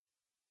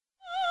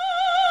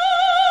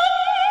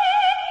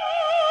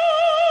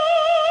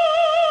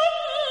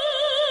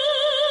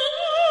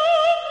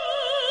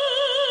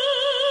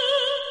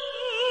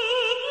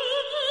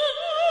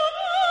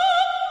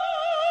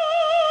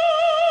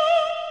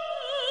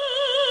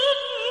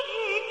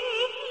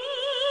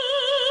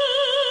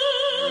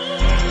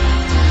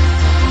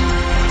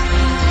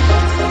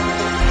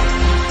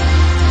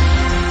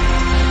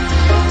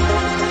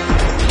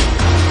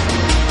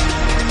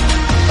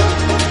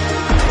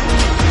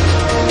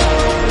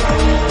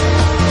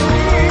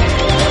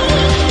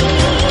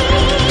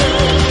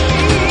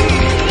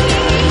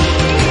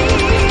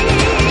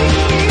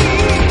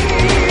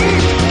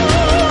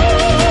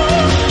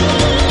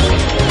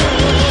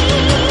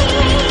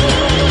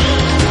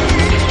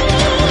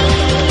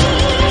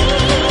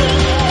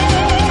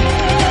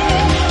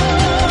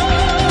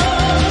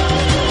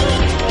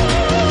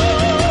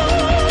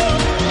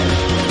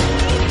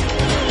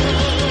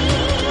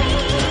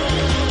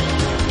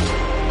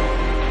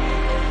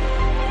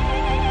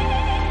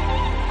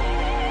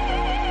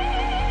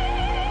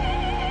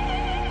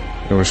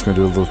and we're just going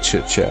to do a little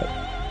chit-chat.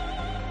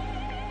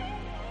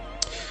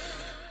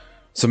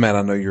 So, Matt,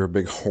 I know you're a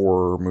big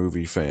horror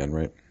movie fan,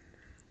 right?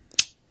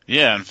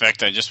 Yeah, in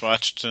fact, I just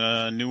watched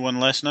a new one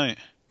last night.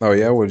 Oh,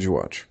 yeah? What did you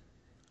watch?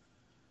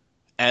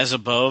 As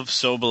Above,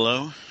 So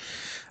Below.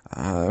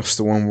 It's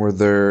the one where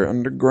they're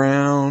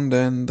underground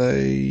and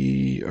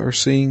they are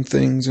seeing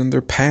things in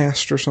their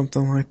past or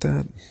something like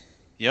that.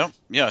 Yep.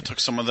 Yeah, I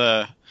took some of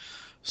the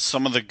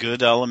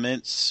good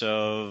elements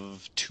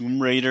of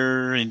Tomb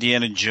Raider,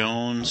 Indiana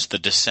Jones, The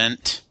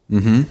Descent.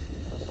 Mm-hmm.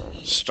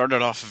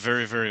 Started off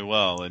very, very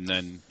well, and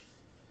then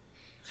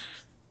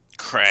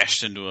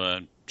crashed into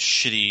a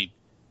shitty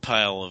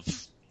pile of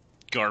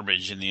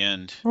garbage in the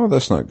end. Oh,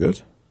 that's not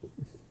good.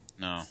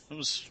 No, it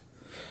was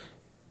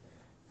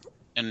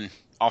an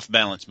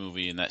off-balance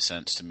movie in that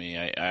sense to me.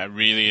 I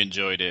really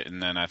enjoyed it,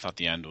 and then I thought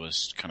the end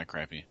was kind of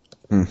crappy.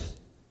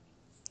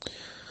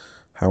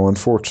 How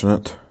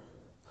unfortunate.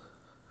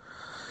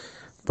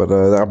 But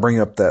I'll bring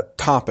up that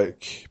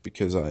topic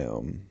because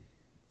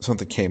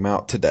something came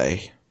out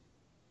today,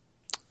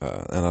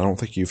 and I don't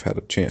think you've had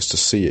a chance to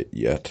see it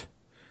yet.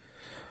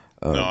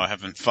 No, I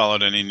haven't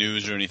followed any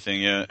news or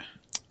anything yet.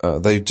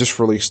 They just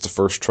released the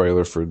first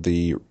trailer for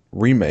the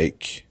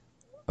remake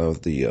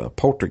of the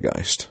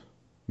Poltergeist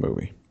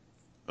movie.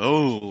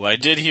 Oh, I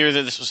did hear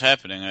that this was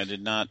happening. I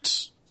did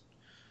not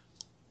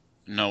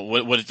know.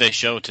 What did they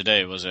show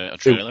today? Was it a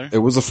trailer? It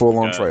was a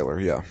full-on trailer,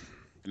 yeah.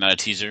 Not a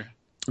teaser?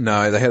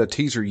 No, they had a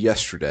teaser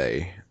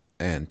yesterday,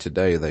 and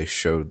today they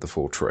showed the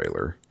full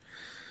trailer.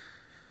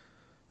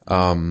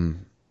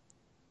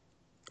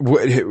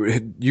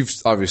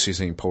 You've obviously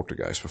seen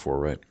Poltergeist before,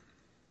 right?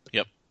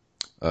 Yep.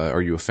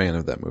 Are you a fan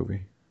of that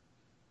movie?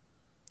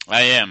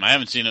 I am. I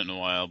haven't seen it in a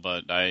while,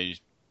 but I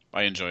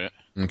enjoy it.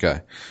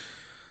 Okay.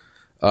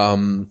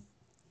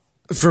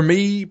 For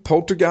me,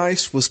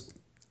 Poltergeist was,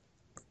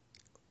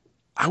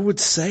 I would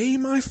say,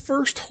 my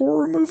first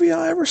horror movie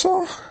I ever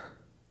saw.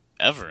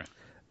 Ever?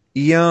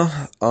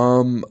 Yeah.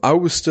 I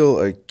was still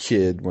a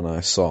kid when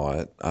I saw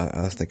it.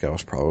 I think I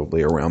was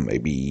probably around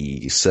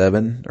maybe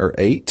 7 or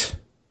 8.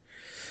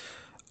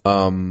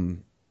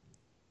 And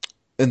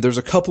there's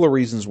a couple of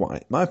reasons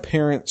why. My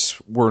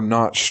parents were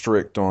not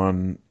strict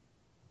on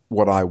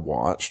what I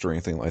watched or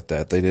anything like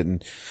that. They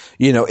didn't,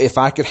 if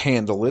I could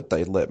handle it,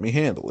 they'd let me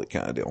handle it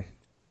kind of deal.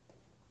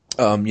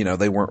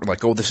 They weren't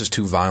like, oh, this is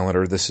too violent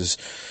or this is,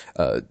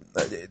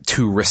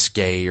 too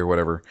risque or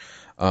whatever.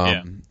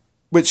 Yeah.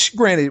 Which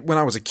granted, when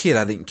I was a kid,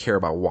 I didn't care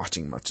about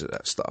watching much of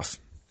that stuff.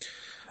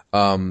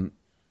 And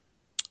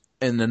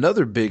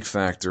another big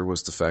factor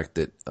was the fact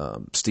that,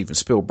 Steven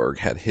Spielberg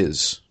had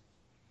his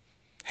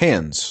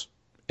hands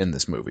in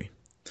this movie.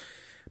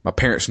 My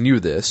parents knew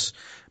this.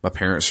 My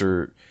parents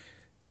are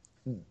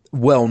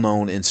well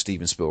known in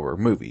Steven Spielberg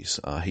movies.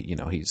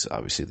 He's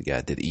obviously the guy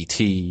that did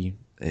E.T.,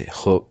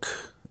 Hook,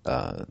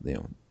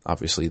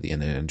 obviously the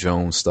Indiana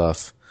Jones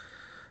stuff.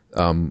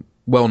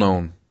 Well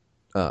known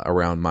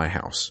around my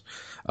house,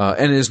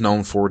 and is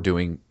known for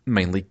doing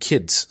mainly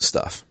kids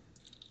stuff.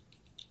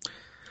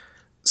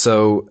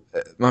 So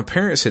my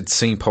parents had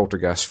seen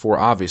Poltergeist 4,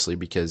 obviously,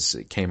 because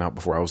it came out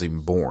before I was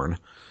even born.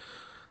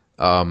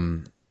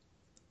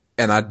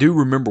 And I do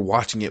remember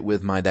watching it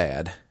with my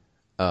dad.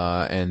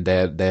 And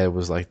dad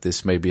was like,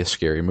 this may be a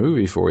scary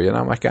movie for you. And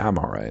I'm like, I'm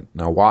all right.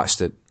 And I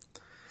watched it.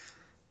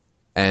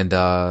 And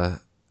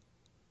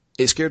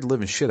it scared the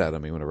living shit out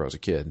of me whenever I was a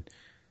kid.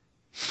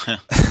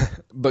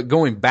 But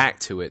going back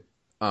to it,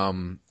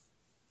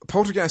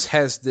 Poltergeist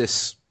has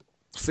this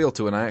feel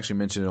to it, and I actually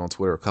mentioned it on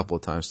Twitter a couple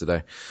of times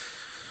today.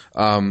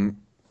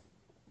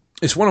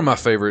 It's one of my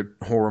favorite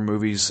horror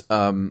movies.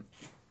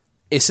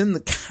 It's in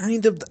the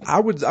kind of, I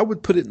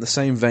would put it in the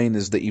same vein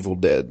as the Evil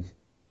Dead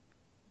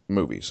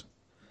movies.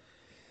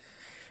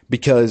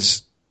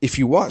 Because if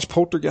you watch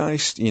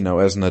Poltergeist,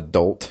 as an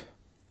adult,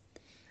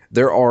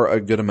 there are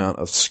a good amount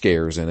of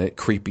scares in it,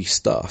 creepy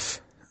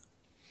stuff.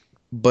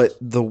 But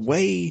the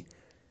way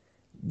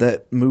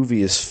that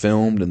movie is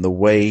filmed and the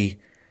way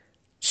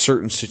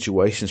certain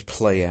situations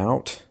play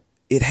out,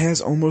 it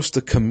has almost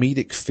a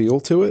comedic feel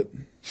to it.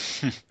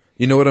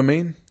 You know what I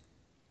mean?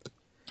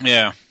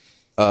 Yeah.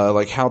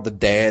 Like how the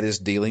dad is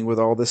dealing with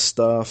all this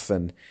stuff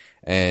and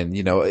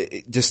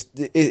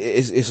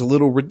it's a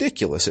little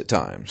ridiculous at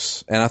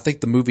times. And I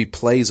think the movie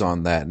plays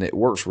on that and it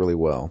works really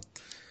well.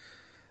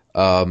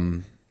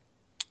 And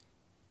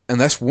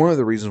that's one of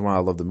the reasons why I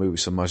love the movie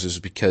so much is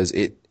because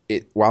it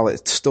while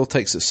it still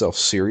takes itself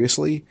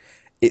seriously,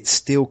 it's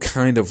still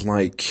kind of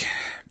like,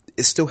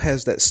 it still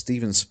has that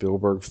Steven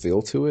Spielberg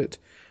feel to it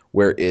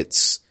where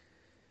the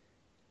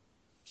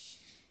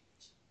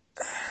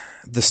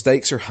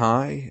stakes are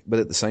high, but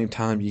at the same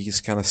time, you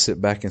just kind of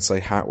sit back and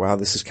say, wow,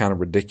 this is kind of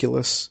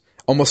ridiculous.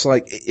 Almost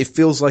like it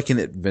feels like an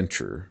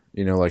adventure,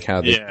 like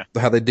how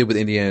they did with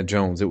Indiana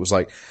Jones. It was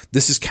like,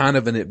 this is kind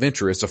of an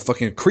adventure. It's a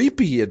fucking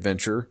creepy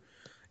adventure,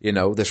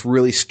 that's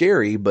really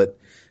scary, but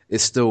it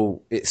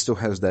still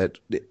has that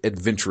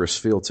adventurous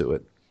feel to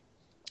it.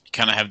 You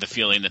kind of have the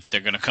feeling that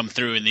they're going to come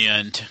through in the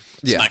end.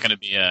 It's Yeah. not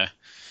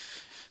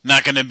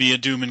going to be a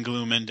doom and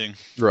gloom ending.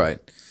 Right.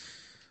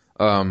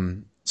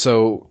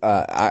 So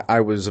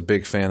I was a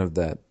big fan of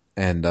that,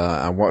 and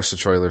I watched the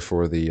trailer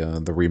for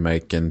the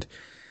remake, and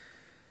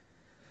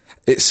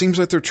it seems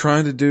like they're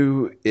trying to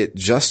do it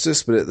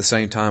justice, but at the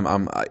same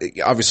time,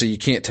 obviously you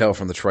can't tell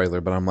from the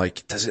trailer, but I'm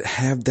like, does it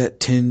have that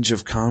tinge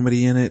of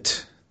comedy in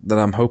it that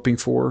I'm hoping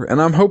for?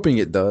 And I'm hoping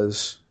it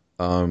does.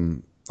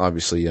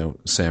 Obviously,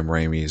 Sam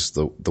Raimi is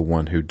the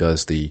one who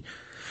does the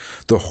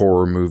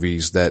horror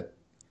movies that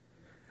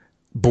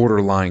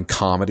borderline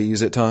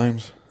comedies at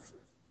times,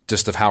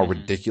 just of how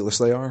ridiculous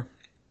they are.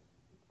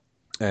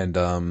 And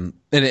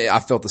I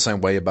felt the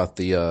same way about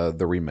the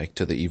remake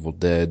to the Evil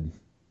Dead.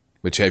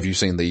 Which, have you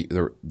seen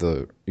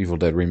the Evil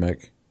Dead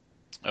remake?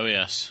 Oh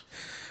yes.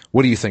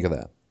 What do you think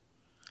of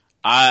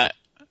that?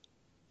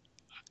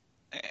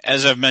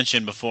 As I've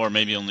mentioned before,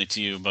 maybe only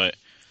to you, but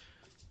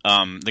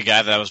the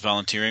guy that I was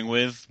volunteering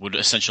with would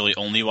essentially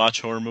only watch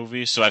horror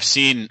movies. So I've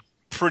seen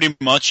pretty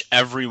much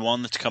every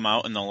one that's come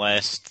out in the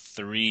last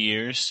 3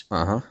 years.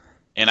 Uh-huh.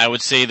 And I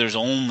would say there's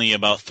only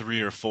about 3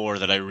 or 4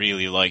 that I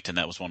really liked, and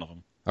that was one of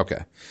them.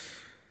 Okay.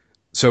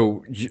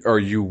 So, are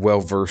you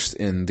well versed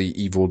in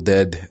the Evil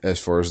Dead as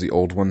far as the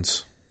old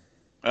ones?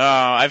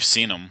 I've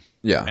seen them.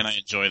 Yeah. And I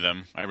enjoy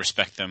them. I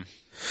respect them.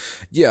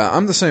 Yeah,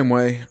 I'm the same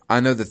way. I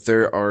know that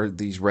there are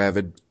these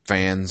rabid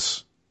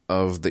fans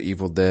of the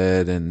Evil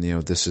Dead and,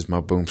 this is my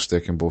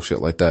boomstick and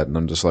bullshit like that. And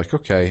I'm just like,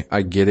 okay,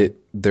 I get it.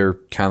 They're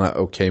kind of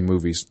okay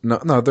movies.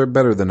 No, they're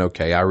better than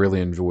okay. I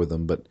really enjoy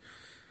them, but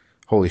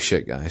holy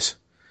shit, guys.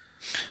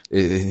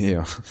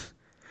 It's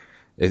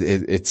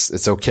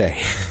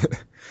okay.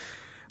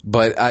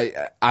 But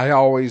I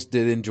always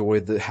did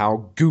enjoy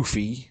how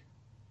goofy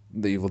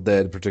the Evil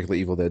Dead,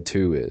 particularly Evil Dead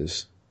 2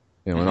 is.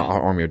 And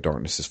Army of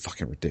Darkness is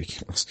fucking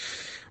ridiculous.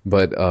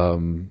 But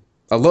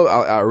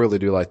I really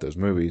do like those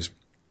movies.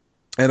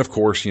 And of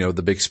course,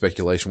 the big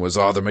speculation was,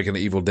 they're making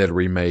an Evil Dead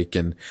remake,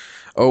 and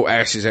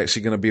Ash is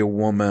actually going to be a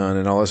woman,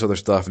 and all this other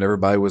stuff, and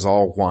everybody was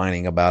all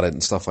whining about it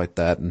and stuff like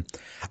that. And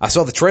I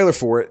saw the trailer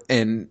for it,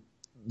 and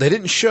they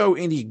didn't show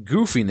any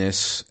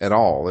goofiness at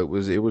all. It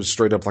was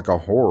straight up like a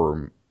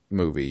horror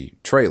movie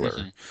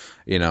trailer,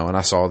 and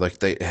I saw like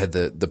they had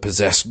the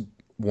possessed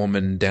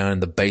woman down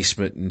in the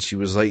basement, and she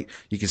was like,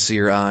 you could see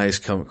her eyes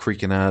come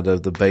creaking out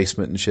of the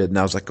basement and shit. And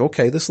I was like,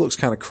 okay, this looks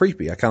kind of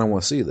creepy. I kind of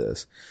want to see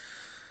this.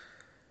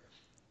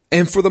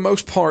 And for the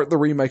most part, the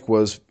remake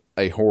was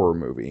a horror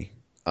movie.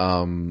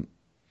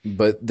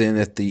 But then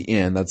at the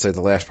end, I'd say the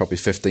last probably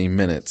 15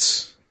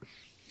 minutes.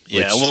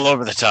 Yeah, a little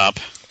over the top.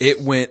 It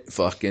went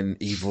fucking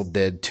Evil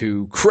Dead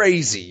 2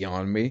 crazy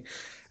on me.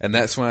 And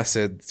that's when I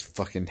said,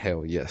 fucking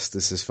hell yes,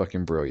 this is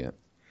fucking brilliant.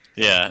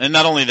 Yeah, and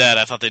not only that,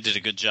 I thought they did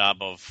a good job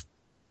of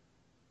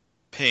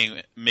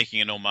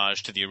making an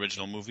homage to the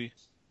original movie.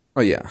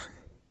 Oh, yeah.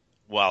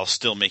 While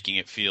still making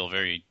it feel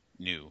very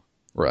new.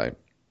 Right.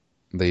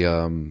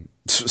 The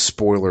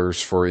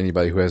spoilers for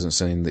anybody who hasn't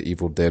seen the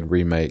Evil Dead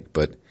remake,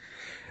 but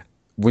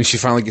when she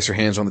finally gets her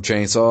hands on the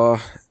chainsaw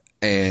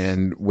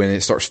and when it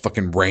starts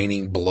fucking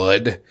raining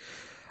blood,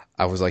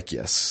 I was like,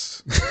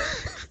 yes.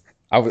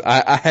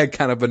 I had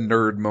kind of a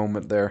nerd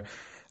moment there.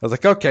 I was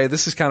like, okay,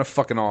 this is kind of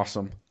fucking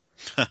awesome.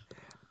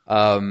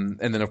 And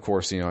then of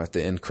course, at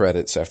the end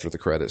credits, after the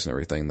credits and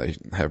everything, they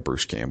have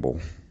Bruce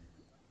Campbell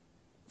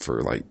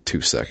for like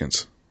 2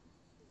 seconds.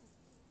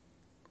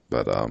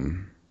 But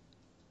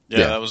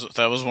yeah,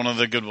 that was one of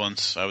the good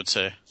ones, I would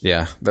say.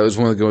 Yeah, that was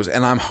one of the good ones.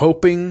 And I'm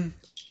hoping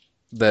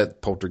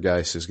that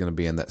Poltergeist is going to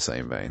be in that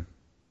same vein,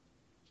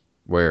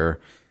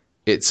 where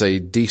it's a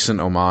decent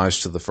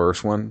homage to the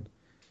first one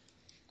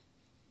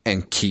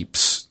and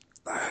keeps,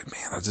 man,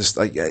 I just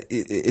like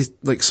it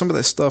like some of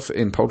that stuff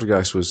in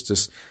Poltergeist was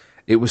just,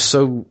 it was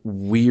so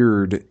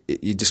weird.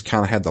 You just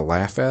kind of had to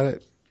laugh at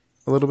it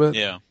a little bit.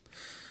 Yeah.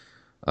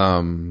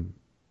 I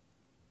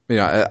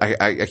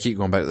keep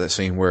going back to that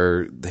scene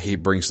where he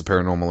brings the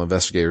paranormal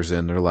investigators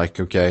in. They're like,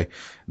 okay,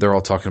 they're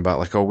all talking about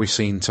like, we've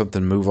seen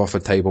something move off a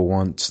table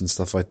once and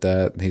stuff like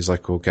that. And he's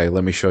like, okay,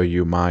 let me show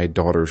you my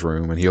daughter's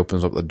room. And he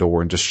opens up the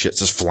door and just shit's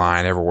just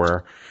flying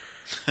everywhere.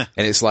 And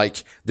it's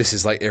like, this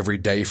is like every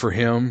day for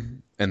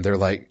him. And they're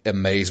like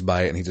amazed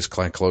by it. And he just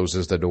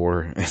closes the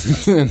door.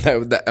 And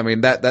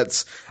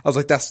that's, I was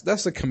like,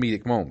 that's a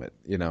comedic moment,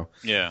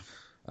 Yeah.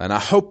 And I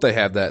hope they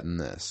have that in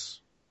this.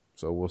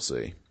 So we'll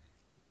see.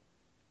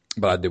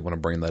 But I did want to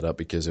bring that up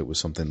because it was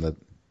something that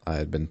I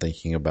had been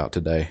thinking about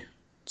today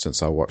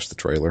since I watched the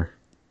trailer.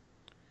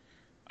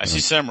 I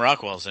see Sam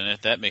Rockwell's in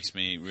it. That makes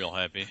me real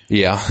happy.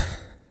 Yeah.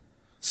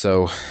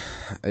 So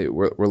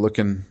we're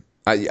looking.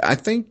 I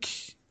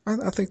think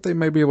they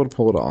may be able to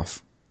pull it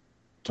off.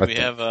 Do we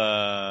have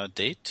a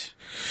date?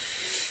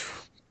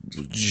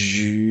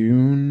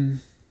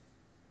 June,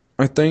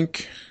 I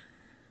think.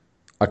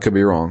 I could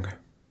be wrong.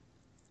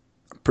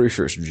 I'm pretty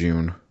sure it's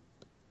June.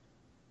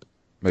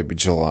 Maybe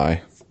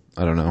July.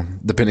 I don't know.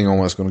 Depending on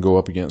what it's going to go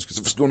up against. Because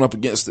if it's going up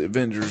against the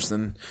Avengers,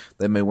 then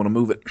they may want to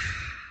move it.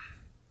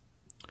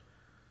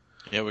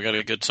 Yeah, we got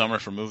a good summer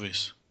for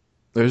movies.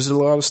 There's a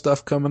lot of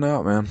stuff coming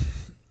out, man.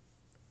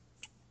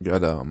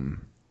 Got a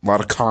lot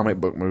of comic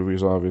book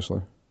movies,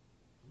 obviously.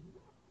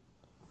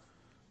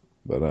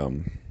 But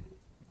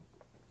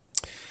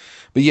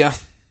But yeah,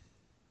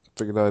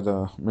 figured I'd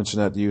mention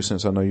that to you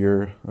since I know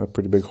you're a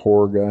pretty big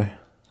horror guy.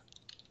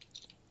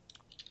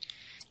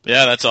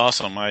 Yeah, that's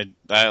awesome. I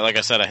like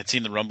I said, I had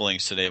seen the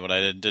rumblings today, but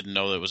I didn't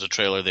know that it was a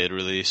trailer they had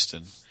released,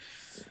 and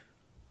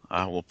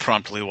I will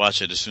promptly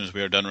watch it as soon as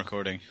we are done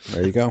recording.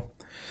 There you go.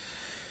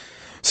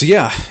 So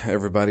yeah,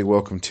 everybody,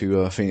 welcome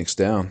to Phoenix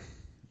Down.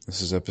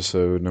 This is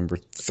episode number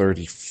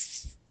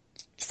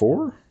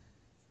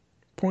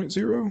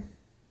 34.0,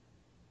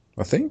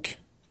 I think.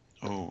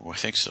 Oh, I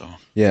think so.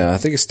 Yeah, I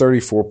think it's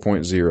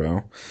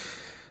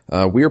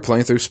 34.0. We are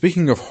playing through,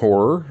 speaking of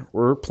horror,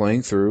 we're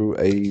playing through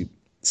a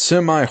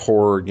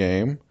semi-horror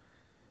game,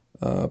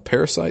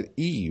 Parasite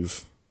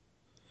Eve.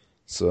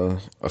 It's a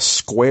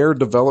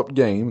Square-developed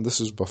game. This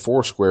is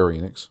before Square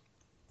Enix.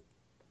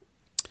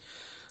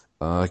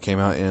 It came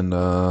out in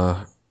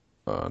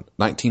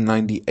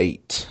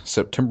 1998,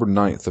 September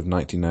 9th of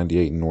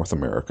 1998 in North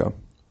America.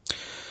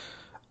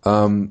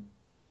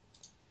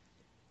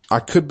 I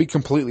could be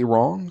completely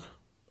wrong,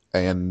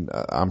 and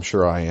I'm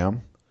sure I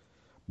am,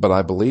 but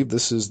I believe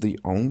this is the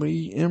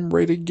only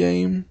M-rated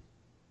game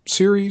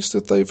series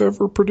that they've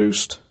ever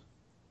produced.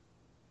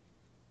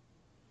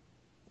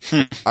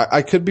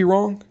 I could be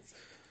wrong.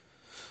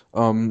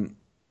 But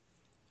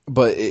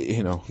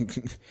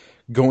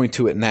going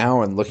to it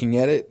now and looking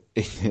at it,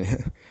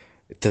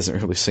 it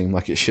doesn't really seem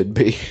like it should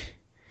be.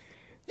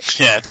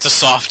 Yeah, it's a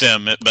soft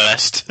M at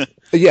best.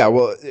 Yeah,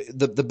 well,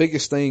 the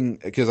biggest thing,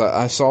 because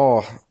I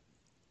saw,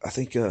 I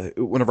think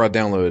whenever I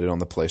downloaded it on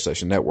the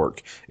PlayStation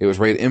Network, it was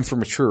rated M for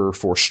mature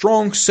for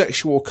strong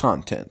sexual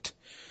content.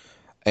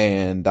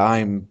 And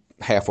I'm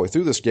halfway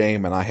through this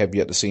game, and I have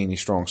yet to see any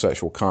strong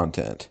sexual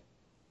content.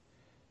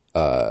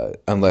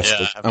 Unless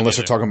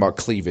they're talking about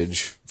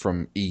cleavage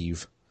from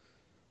Eve.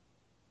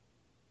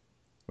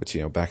 Which,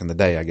 back in the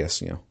day, I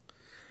guess,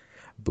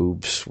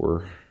 boobs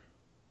were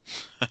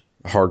a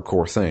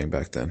hardcore thing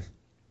back then.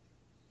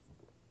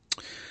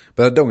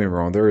 But don't get me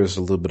wrong, there is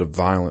a little bit of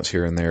violence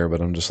here and there,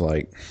 but I'm just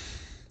like,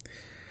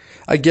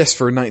 I guess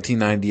for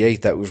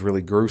 1998 that was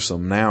really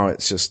gruesome. Now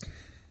it's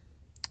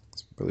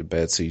really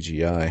bad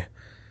CGI.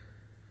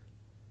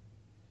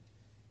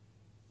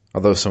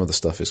 Although some of the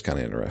stuff is kind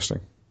of interesting,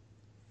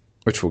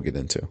 which we'll get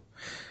into.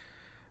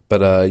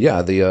 But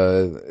yeah,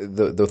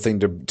 the thing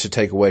to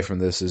take away from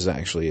this is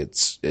actually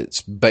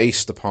it's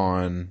based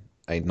upon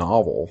a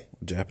novel,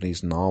 a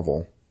Japanese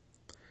novel.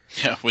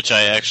 Yeah, which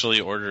I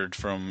actually ordered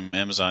from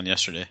Amazon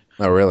yesterday.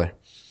 Oh, really?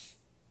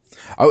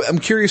 I'm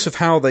curious of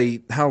how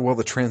well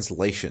the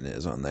translation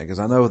is on that, because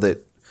I know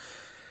that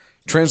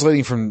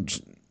translating from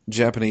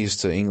Japanese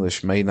to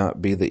English may not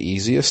be the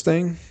easiest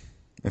thing.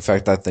 In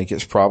fact, I think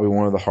it's probably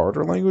one of the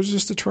harder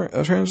languages to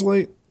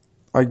translate.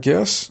 I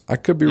guess. I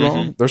could be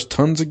wrong. There's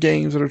tons of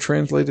games that are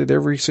translated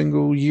every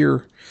single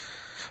year.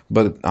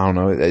 But I don't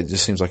know. It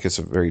just seems like it's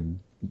a very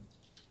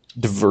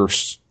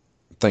diverse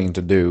thing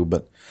to do.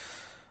 But,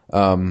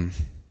 well,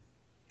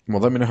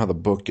 let me know how the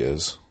book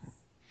is.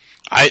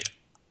 I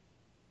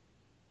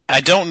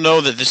don't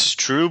know that this is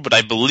true, but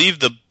I believe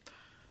the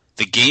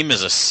game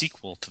is a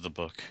sequel to the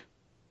book.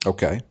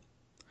 Okay.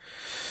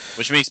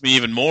 Which makes me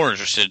even more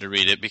interested to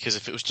read it, because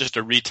if it was just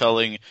a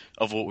retelling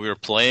of what we were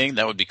playing,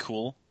 that would be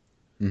cool.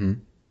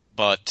 Mm-hmm.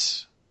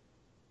 But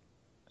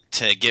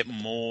to get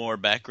more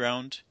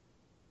background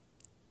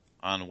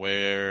on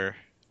where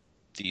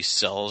these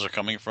cells are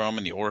coming from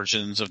and the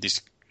origins of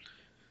these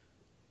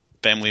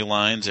family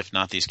lines, if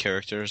not these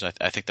characters, I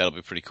think that'll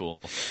be pretty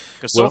cool.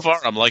 Because so far,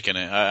 I'm liking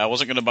it. I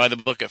wasn't going to buy the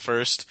book at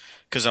first,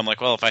 because I'm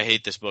like, well, if I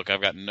hate this book,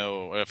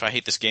 if I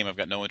hate this game, I've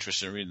got no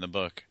interest in reading the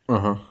book.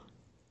 Uh-huh.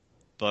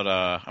 But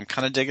I'm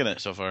kind of digging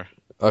it so far.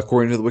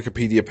 According to the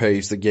Wikipedia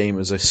page, the game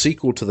is a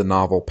sequel to the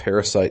novel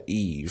Parasite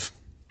Eve.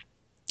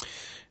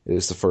 It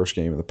is the first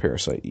game of the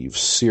Parasite Eve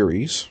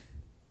series.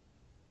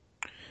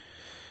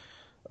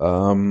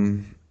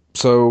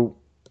 So,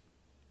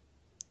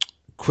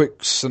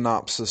 quick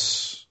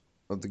synopsis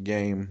of the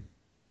game.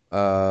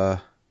 As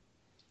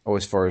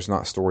far as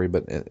not story,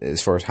 but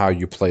as far as how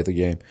you play the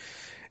game.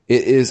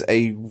 It is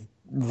a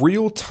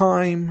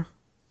real-time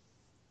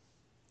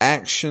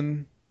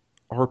action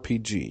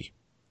RPG.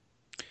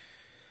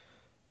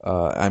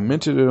 I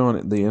mentioned it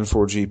on the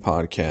N4G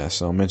podcast,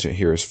 so I'll mention it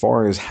here. As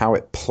far as how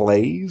it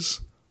plays,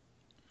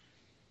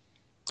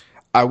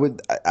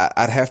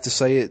 I'd have to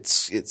say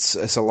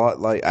it's a lot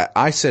like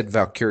I said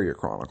Valkyria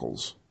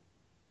Chronicles.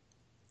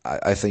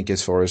 I think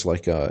as far as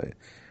like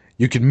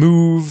you can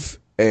move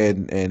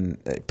and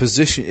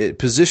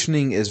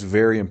positioning is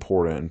very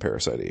important in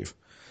Parasite Eve.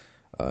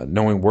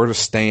 Knowing where to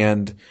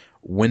stand,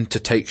 when to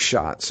take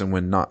shots, and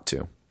when not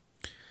to.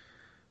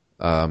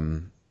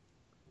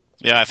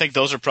 Yeah, I think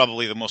those are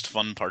probably the most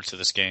fun parts of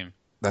this game.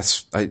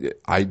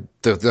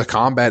 The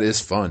combat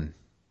is fun.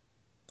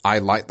 I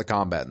like the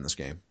combat in this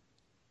game.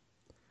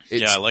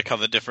 I like how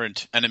the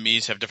different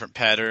enemies have different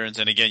patterns,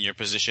 and again, your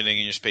positioning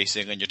and your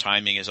spacing and your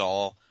timing is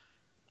all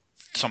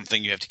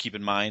something you have to keep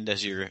in mind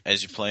as you're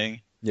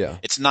playing. Yeah,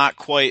 it's not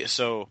quite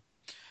so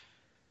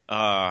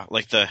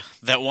like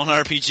that one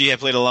RPG I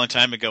played a long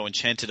time ago,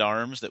 Enchanted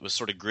Arms, that was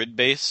sort of grid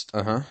based.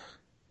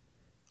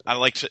 I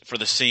liked it for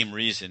the same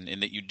reason,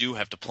 in that you do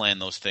have to plan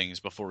those things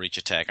before each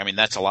attack. I mean,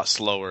 that's a lot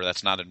slower.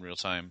 That's not in real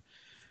time.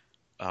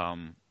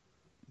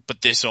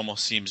 But this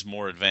almost seems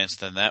more advanced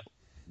than that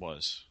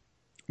was.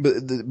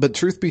 But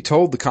truth be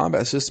told, the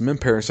combat system in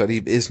Parasite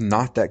Eve is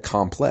not that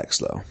complex,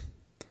 though.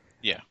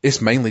 Yeah.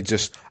 It's mainly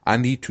just, I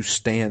need to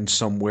stand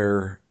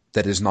somewhere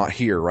that is not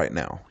here right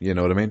now. You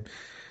know what I mean?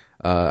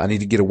 I need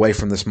to get away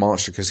from this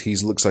monster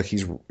because looks like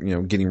he's,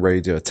 getting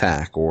ready to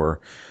attack, or,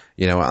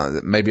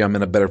 maybe I'm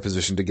in a better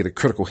position to get a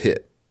critical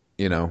hit.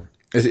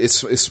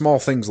 It's small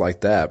things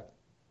like that.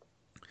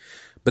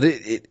 But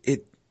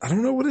I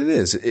don't know what it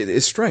is.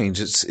 It's strange.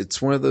 It's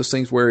one of those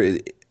things where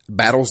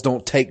battles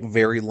don't take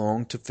very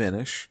long to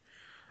finish.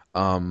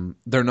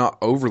 They're not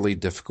overly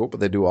difficult,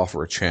 but they do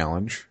offer a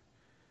challenge.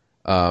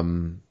 I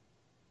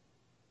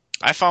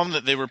found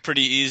that they were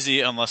pretty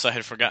easy unless I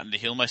had forgotten to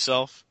heal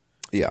myself.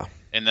 Yeah.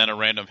 And then a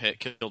random hit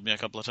killed me a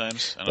couple of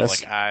times. And I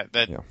was like,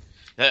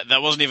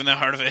 that wasn't even that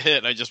hard of a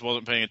hit. I just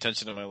wasn't paying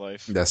attention to my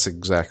life. That's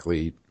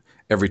exactly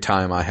every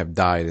time I have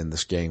died in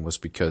this game was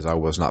because I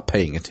was not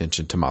paying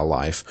attention to my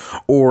life,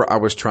 or I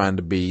was trying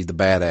to be the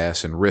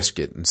badass and risk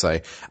it and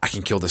say, I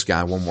can kill this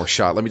guy in one more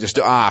shot. Let me just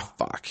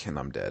fuck, and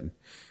I'm dead.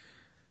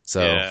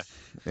 So,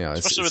 yeah.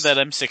 Especially with that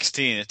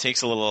M16, it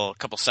takes a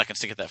couple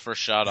seconds to get that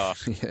first shot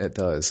off. Yeah, it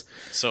does.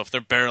 So if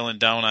they're barreling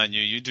down on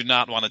you, you do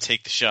not want to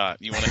take the shot.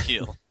 You want to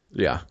heal.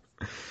 Yeah.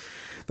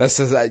 That's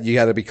that. You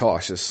got to be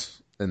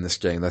cautious in this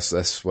game.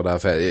 That's what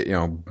I've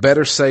had.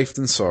 Better safe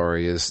than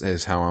sorry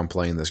is how I'm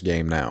playing this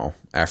game now.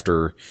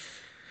 After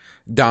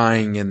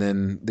dying, and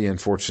then the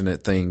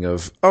unfortunate thing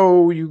of,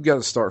 you got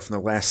to start from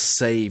the last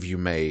save you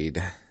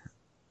made.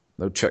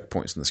 No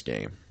checkpoints in this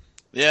game.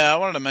 Yeah, I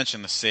wanted to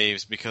mention the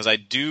saves because I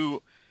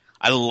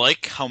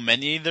like how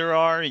many there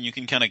are, and you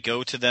can kind of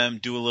go to them,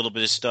 do a little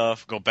bit of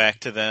stuff, go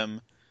back to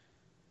them.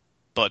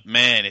 But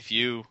man, if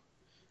you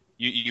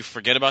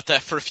forget about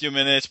that for a few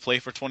minutes, play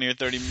for 20 or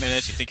 30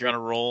 minutes, you think you're on a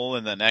roll,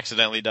 and then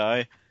accidentally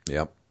die.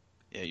 Yep.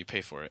 Yeah, you pay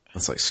for it.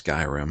 That's like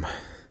Skyrim.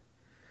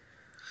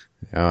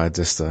 I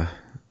just, I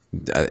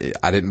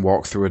didn't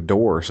walk through a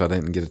door, so I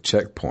didn't get a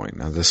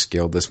checkpoint. I just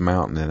scaled this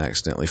mountain and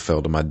accidentally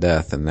fell to my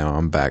death, and now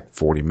I'm back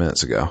 40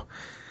 minutes ago.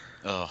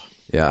 Oh.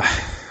 Yeah,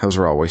 those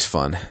were always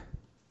fun.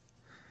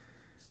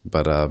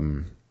 But,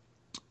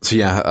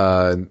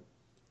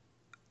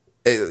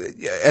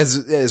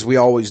 as we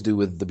always do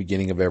with the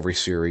beginning of every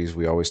series,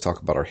 we always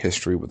talk about our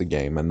history with the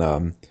game.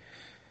 And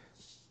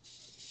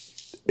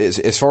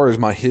as far as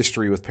my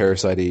history with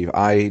Parasite Eve,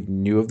 I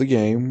knew of the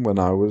game when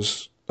I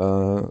was a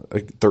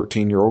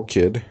 13-year-old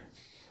kid.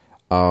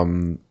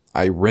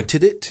 I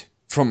rented it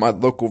from my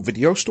local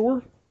video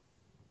store.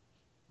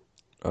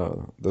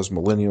 Those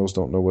millennials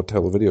don't know what the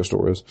hell a video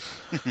store is.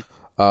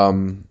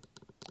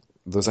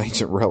 Those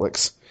ancient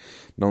relics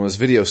known as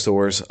video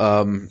stores. Pull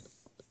out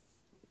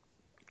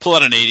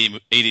an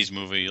 80s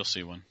movie, you'll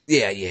see one.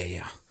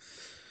 Yeah.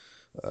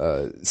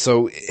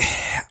 So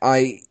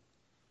I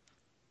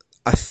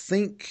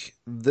think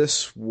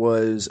this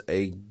was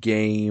a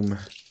game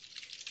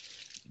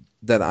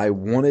that I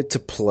wanted to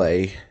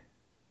play,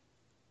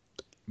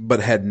 but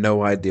had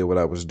no idea what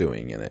I was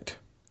doing in it.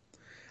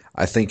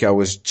 I think I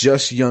was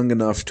just young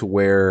enough to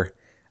where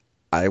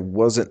I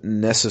wasn't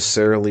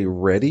necessarily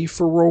ready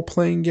for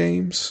role-playing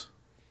games,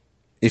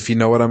 if you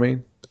know what I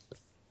mean.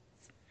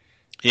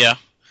 Yeah.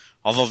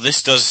 Although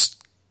this does,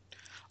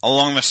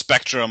 along the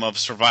spectrum of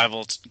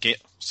survival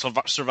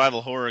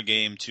horror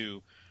game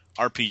to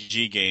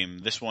RPG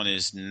game, this one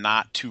is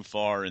not too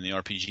far in the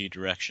RPG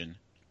direction.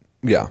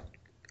 Yeah.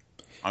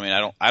 I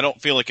mean, I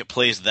don't feel like it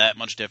plays that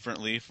much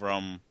differently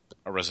from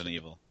a Resident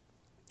Evil.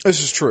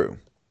 This is true.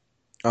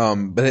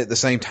 But at the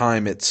same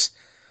time, it's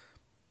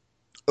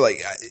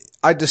like,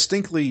 I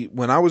distinctly,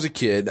 when I was a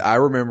kid, I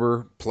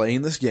remember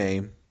playing this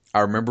game.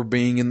 I remember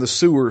being in the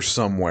sewers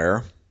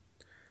somewhere,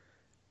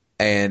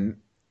 and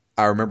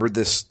I remember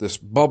this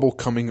bubble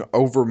coming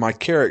over my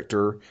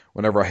character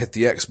whenever I hit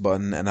the X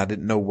button, and I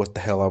didn't know what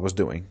the hell I was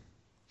doing.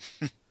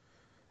 And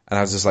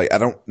I was just like, I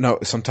don't know.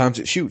 Sometimes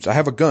it shoots. I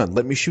have a gun.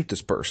 Let me shoot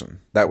this person.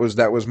 That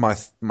was my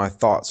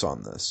thoughts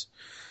on this.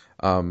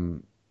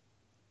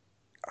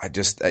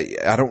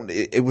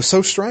 It was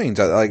so strange.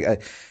 I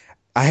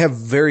have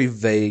very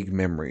vague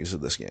memories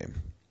of this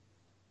game.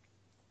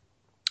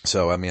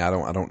 So, I mean, I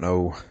don't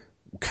know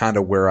kind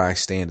of where I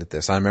stand at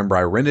this. I remember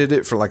I rented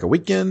it for like a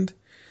weekend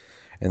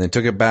and then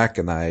took it back,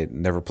 and I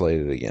never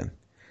played it again.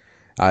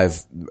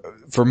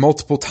 For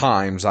multiple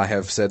times, I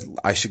have said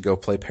I should go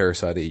play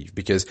Parasite Eve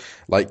because,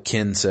 like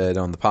Ken said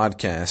on the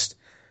podcast,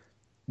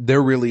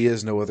 there really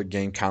is no other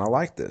game kind of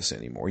like this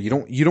anymore. You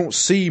don't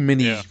see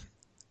many. Yeah.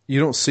 You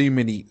don't see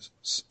many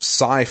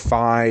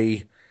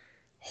sci-fi,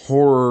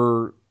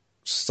 horror,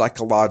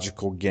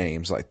 psychological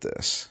games like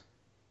this.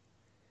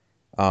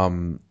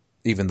 Even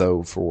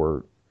though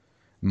for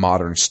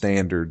modern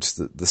standards,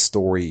 the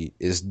story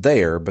is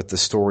there, but the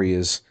story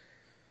is,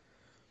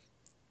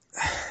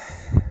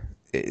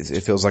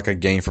 it feels like a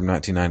game from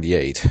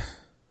 1998.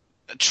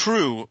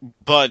 True,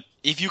 but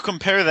if you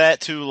compare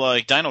that to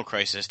like Dino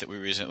Crisis that we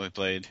recently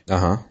played,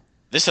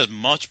 This has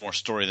much more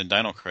story than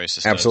Dino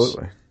Crisis does.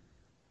 Absolutely.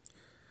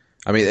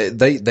 I mean,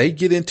 they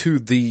get into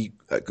the.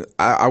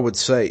 I would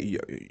say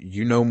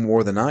you know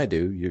more than I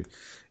do.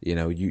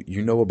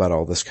 You know about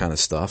all this kind of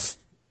stuff.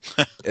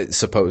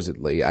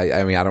 Supposedly,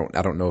 I mean, I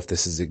don't know if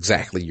this is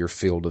exactly your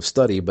field of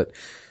study, but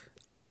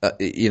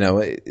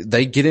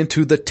they get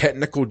into the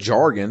technical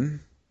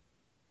jargon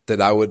that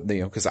I would,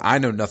 because I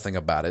know nothing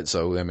about it.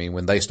 So, I mean,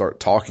 when they start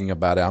talking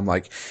about it, I'm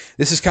like,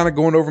 this is kind of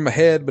going over my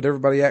head, but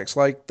everybody acts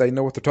like they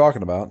know what they're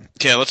talking about.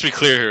 Yeah, let's be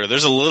clear here.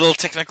 There's a little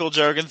technical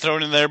jargon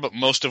thrown in there, but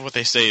most of what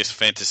they say is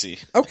fantasy.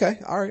 Okay.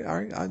 All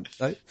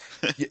right.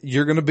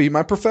 You're going to be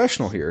my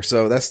professional here.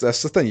 So that's the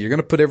thing. You're going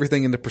to put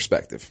everything into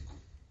perspective.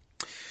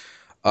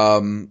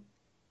 So,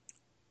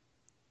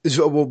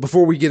 well,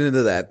 before we get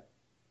into that,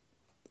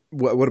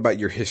 what about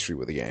your history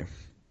with the game?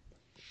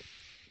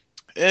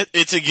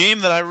 It's a game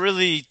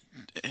that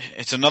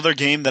it's another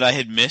game that I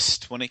had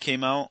missed when it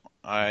came out.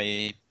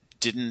 I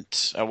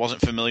wasn't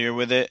familiar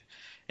with it,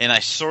 and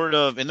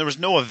and there was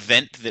no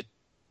event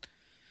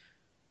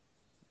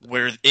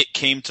where it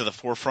came to the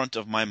forefront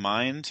of my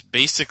mind.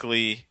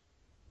 Basically,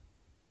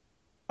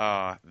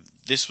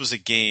 this was a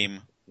game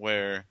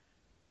where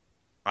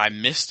I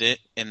missed it,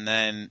 and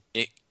then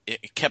it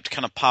kept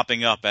kind of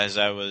popping up as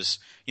I was,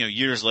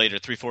 years later,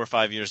 3, 4,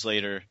 5 years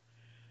later,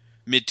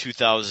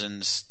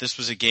 mid-2000s, this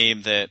was a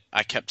game that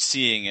I kept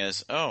seeing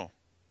as, I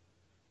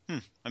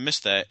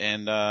missed that,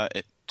 and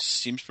it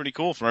seems pretty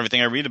cool from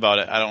everything I read about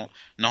it. I don't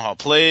know how it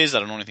plays, I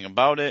don't know anything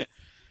about it,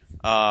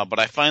 but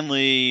I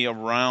finally,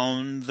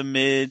 around the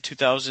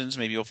mid-2000s,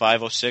 maybe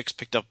 05, 06,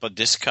 picked up a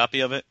disc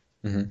copy of it,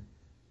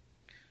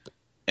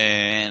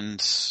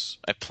 and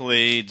I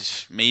played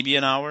maybe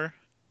an hour.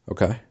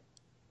 Okay.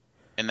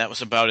 And that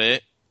was about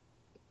it,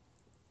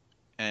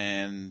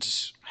 and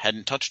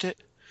hadn't touched it.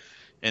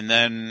 And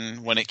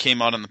then when it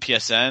came out on the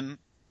PSN,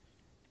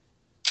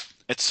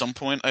 at some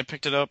point I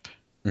picked it up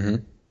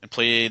and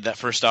played that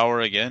first hour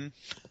again,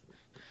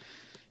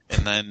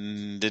 and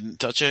then didn't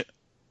touch it.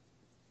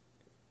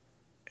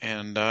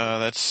 And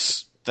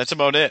that's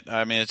about it.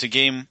 I mean, it's a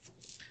game.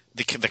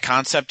 The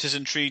concept has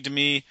intrigued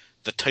me.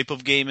 The type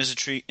of game has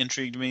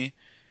intrigued me,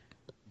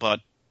 but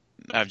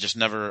I've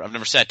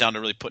never sat down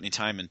to really put any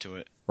time into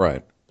it.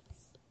 Right.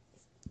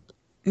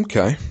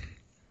 Okay.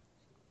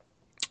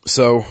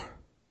 So,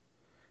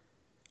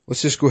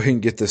 let's just go ahead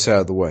and get this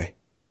out of the way.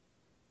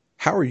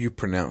 How are you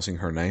pronouncing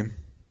her name?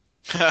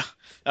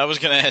 I was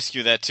going to ask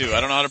you that too.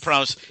 I don't know how to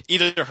pronounce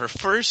either her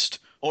first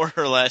or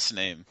her last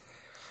name.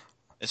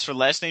 Is her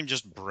last name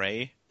just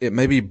Bray? It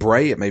may be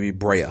Bray, it may be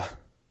Brea.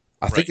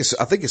 I think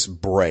it's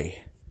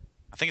Bray.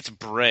 I think it's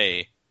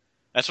Bray.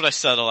 That's what I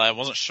settled on. I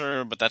wasn't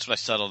sure, but that's what I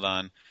settled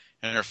on.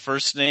 And her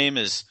first name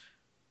is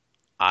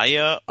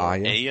Aya or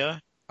Aya?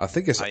 I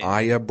think it's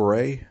Aya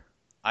Bray.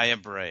 Aya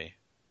Bray.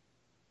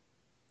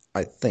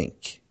 I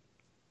think.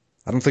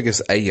 I don't think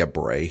it's Aya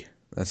Bray.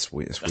 That's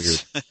weird.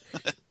 It's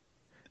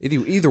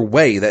weird. Either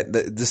way, that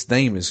this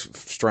name is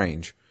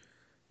strange.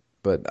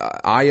 But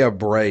Aya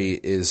Bray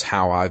is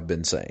how I've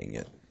been saying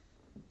it.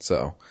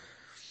 So,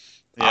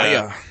 yeah.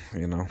 Aya,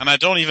 And I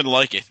don't even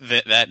like it,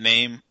 that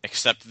name,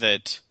 except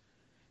that,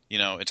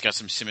 it's got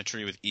some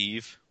symmetry with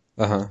Eve.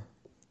 Uh-huh.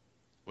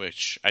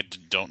 Which I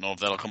don't know if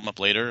that'll come up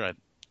later. I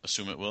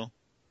assume it will.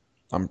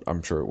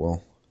 I'm sure it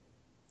will.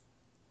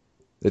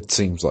 It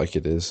seems like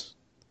it is.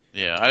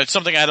 Yeah, it's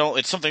something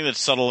that's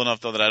subtle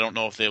enough though that I don't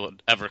know if they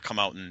would ever come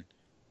out and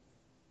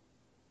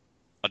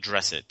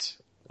address it.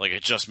 Like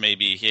it just may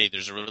be, hey,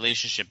 there's a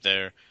relationship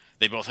there.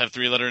 They both have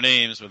 3-letter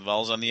names with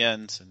vowels on the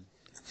ends, and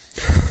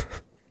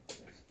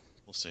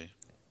we'll see.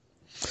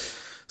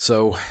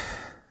 So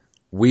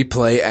we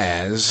play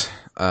as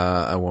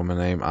a woman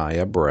named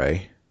Aya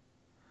Bray.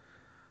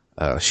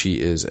 She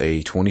is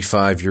a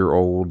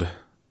 25-year-old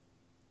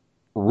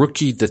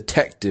rookie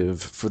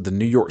detective for the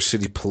New York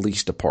City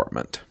Police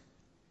Department.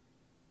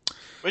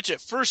 Which at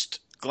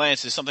first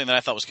glance is something that I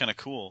thought was kind of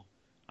cool.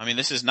 I mean,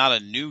 this is not a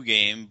new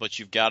game, but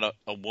you've got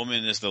a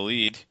woman as the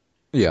lead.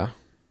 Yeah.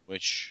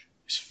 Which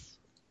is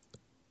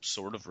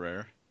sort of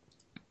rare.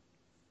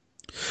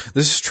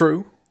 This is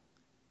true.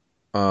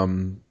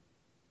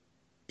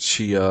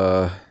 She,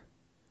 I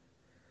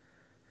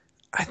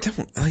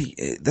don't,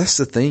 that's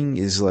the thing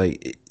is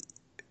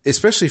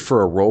especially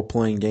for a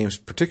role-playing game,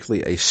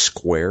 particularly a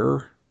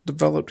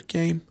Square-developed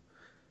game,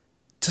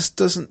 just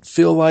doesn't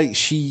feel like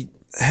she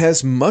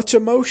has much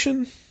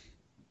emotion.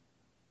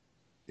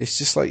 It's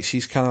just like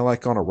she's kind of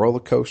like on a roller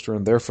coaster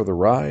and there for the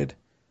ride.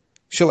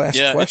 She'll ask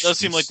questions. It does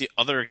seem like the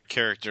other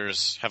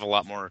characters have a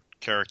lot more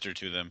character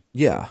to them.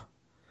 Yeah.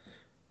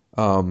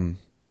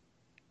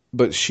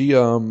 But she,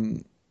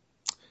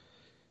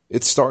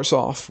 it starts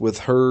off with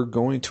her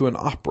going to an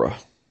opera.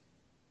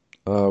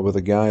 With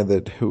a guy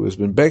who has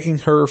been begging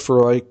her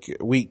for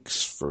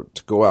weeks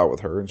to go out with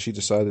her, and she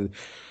decided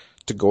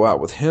to go out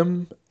with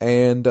him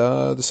and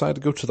decided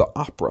to go to the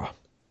opera.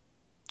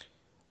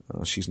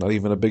 She's not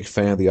even a big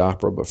fan of the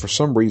opera, but for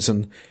some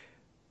reason,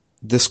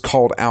 this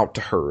called out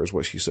to her, is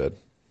what she said.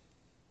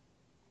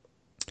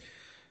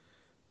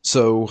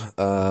 So,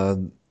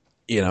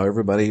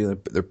 everybody,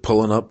 they're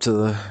pulling up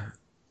to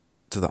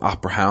the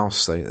opera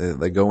house.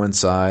 They go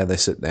inside, they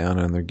sit down,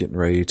 and they're getting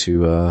ready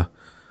to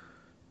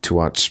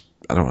watch.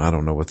 I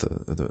don't know what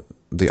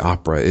the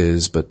opera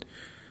is, but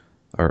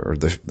or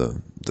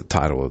the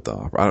title of the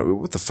opera.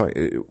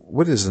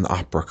 What is an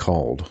opera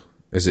called?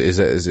 Is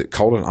it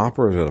called an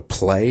opera? Or is it a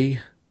play?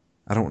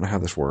 I don't know how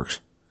this works.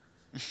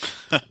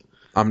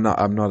 I'm not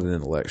an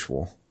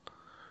intellectual,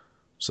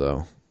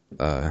 so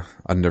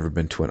I've never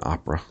been to an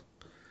opera.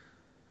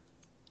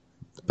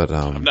 But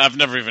I've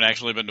never even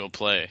actually been to a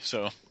play,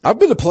 so I've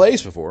been to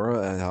plays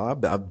before.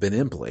 I've been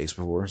in plays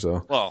before,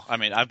 so. Well, I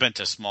mean, I've been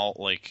to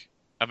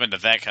I've been to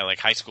that kind of like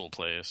high school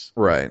plays,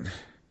 Right.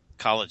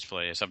 college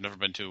plays. I've never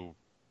been to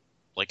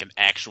like an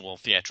actual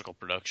theatrical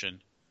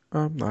production.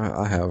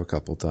 I have a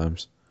couple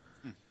times.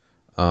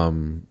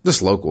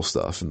 Just local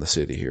stuff in the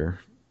city here.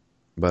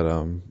 But,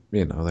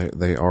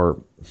 they are,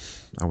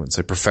 I wouldn't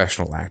say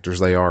professional actors.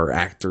 They are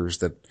actors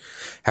that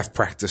have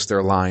practiced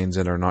their lines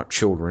and are not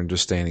children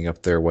just standing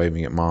up there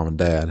waving at mom and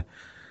dad.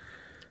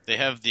 They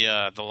have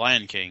the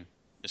Lion King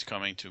is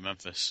coming to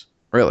Memphis.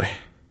 Really?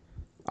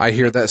 I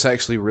hear that's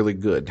actually really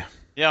good.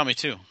 Yeah, me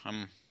too.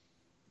 I'm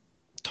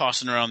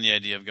tossing around the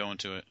idea of going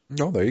to it.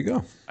 Oh, there you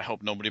go. I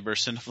hope nobody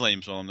bursts into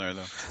flames while I'm there,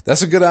 though.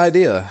 That's a good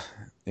idea.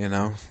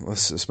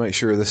 Let's make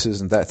sure this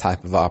isn't that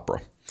type of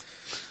opera.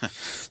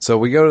 So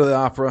we go to the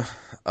opera.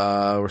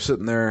 We're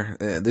sitting there.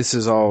 This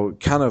is all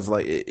kind of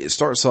like it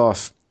starts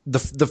off.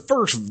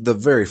 The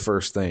very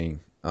first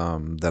thing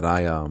that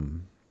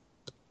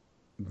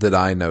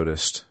I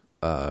noticed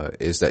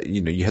is that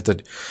you have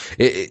to.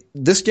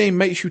 This game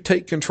makes you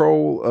take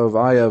control of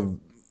Aya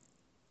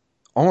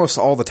almost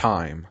all the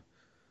time.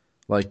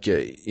 Like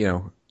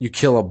you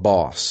kill a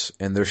boss,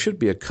 and there should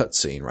be a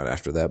cutscene right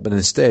after that, but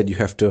instead you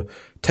have to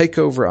take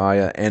over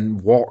Aya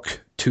and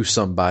walk to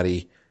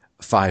somebody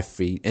 5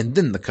 feet, and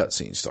then the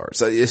cutscene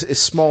starts. It's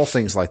small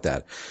things like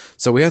that.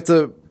 So we have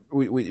to,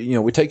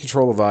 we take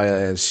control of Aya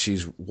as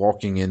she's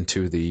walking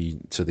into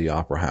the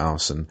opera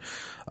house, and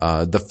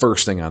the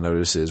first thing I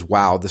notice is,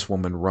 wow, this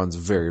woman runs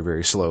very,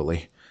 very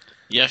slowly.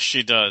 Yes,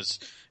 she does,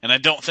 and I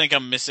don't think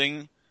I'm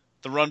missing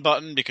the run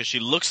button because she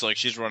looks like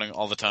she's running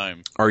all the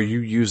time. Are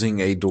you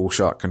using a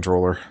DualShock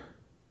controller?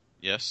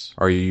 Yes.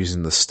 Are you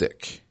using the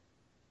stick?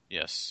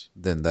 Yes.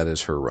 Then that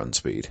is her run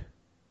speed.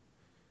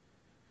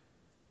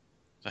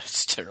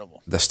 That's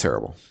terrible. That's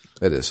terrible.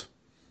 It is.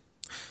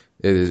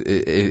 It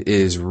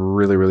is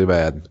really, really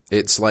bad.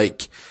 It's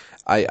like,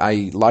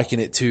 I liken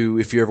it to,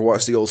 if you ever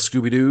watched the old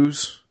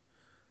Scooby-Doos,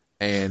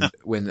 and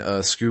when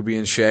Scooby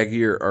and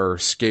Shaggy are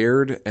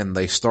scared and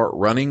they start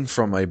running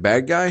from a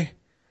bad guy,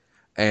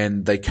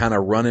 and they kind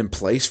of run in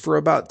place for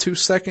about 2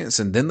 seconds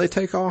and then they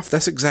take off.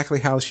 That's exactly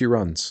how she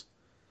runs.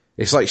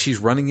 It's like she's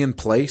running in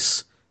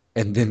place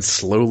and then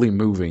slowly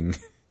moving.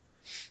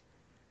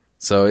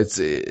 So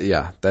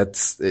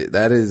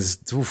that is,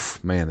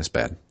 oof, man, it's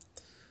bad.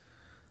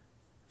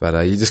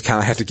 But you just kind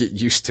of have to get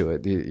used to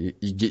it. You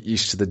get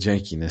used to the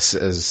jankiness,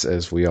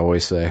 as we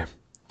always say.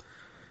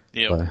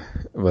 Yeah.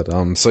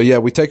 So yeah,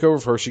 we take over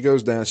for her. She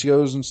goes down. She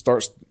goes and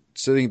starts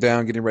sitting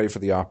down, getting ready for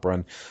the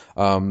opera.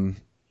 And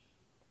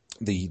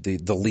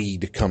the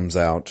lead comes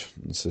out.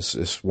 It's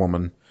this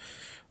woman.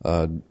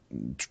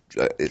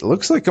 It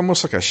looks like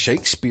almost like a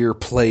Shakespeare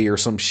play or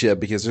some shit,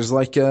 because there's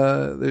like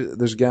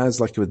there's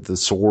guys like with the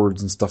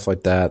swords and stuff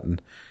like that,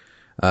 and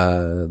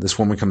this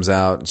woman comes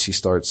out and she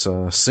starts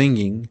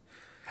singing,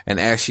 and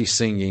as she's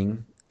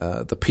singing,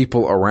 the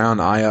people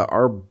around Aya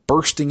are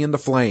bursting into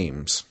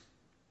flames.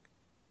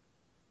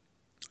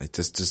 It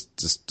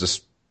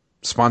just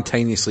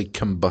spontaneously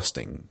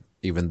combusting.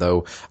 Even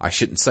though I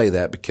shouldn't say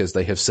that, because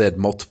they have said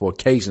multiple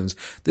occasions,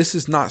 this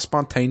is not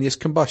spontaneous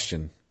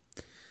combustion.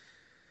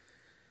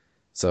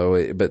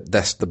 So, but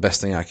that's the best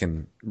thing I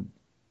can,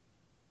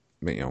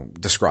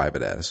 describe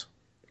it as.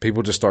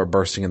 People just start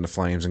bursting into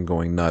flames and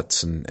going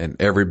nuts, and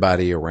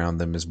everybody around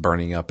them is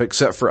burning up,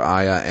 except for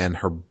Aya and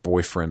her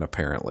boyfriend,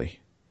 apparently.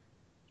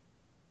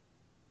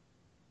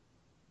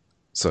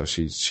 So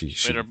she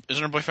Wait,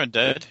 isn't her boyfriend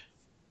dead?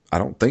 I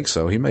don't think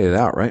so. He made it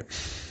out, right?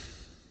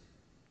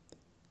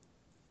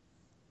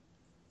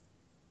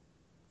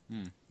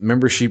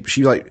 Remember, she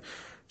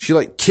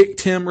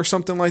kicked him or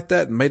something like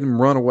that and made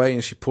him run away,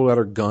 and she pulled out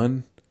her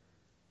gun.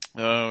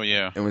 Oh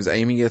yeah. And was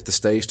aiming it at the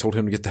stage, told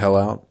him to get the hell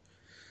out.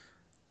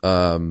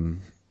 I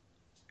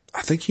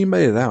think he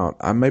made it out.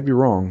 I may be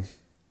wrong.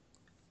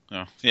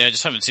 Oh. Yeah, I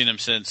just haven't seen him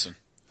since, and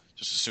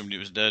just assumed he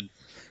was dead.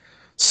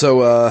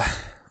 So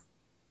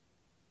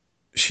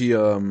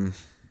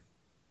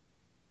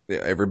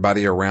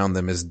everybody around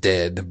them is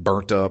dead,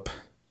 burnt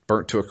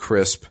to a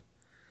crisp.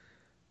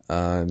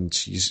 And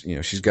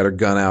she's got her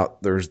gun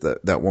out. There's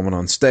that woman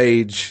on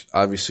stage.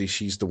 Obviously,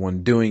 she's the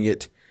one doing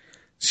it.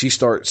 She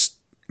starts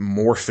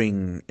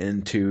morphing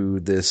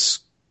into this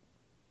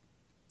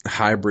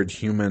hybrid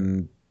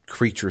human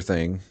creature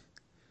thing.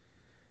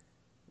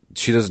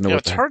 She doesn't know what.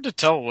 It's hard to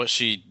tell what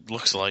she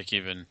looks like,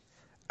 even.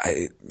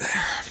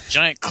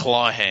 Giant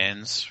claw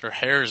hands. Her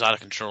hair is out of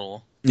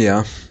control.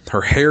 Yeah.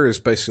 Her hair is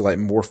basically like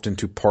morphed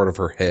into part of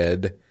her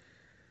head.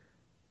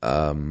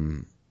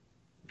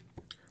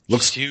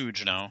 Looks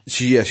huge now.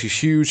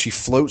 She's huge. She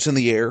floats in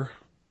the air.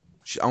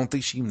 I don't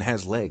think she even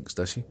has legs,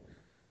 does she?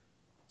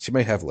 She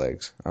may have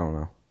legs. I don't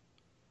know.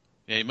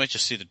 Yeah, you might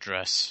just see the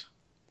dress.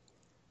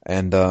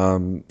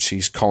 And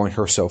she's calling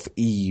herself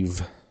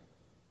Eve.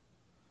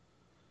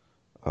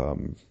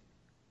 And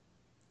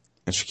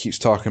she keeps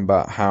talking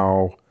about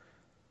how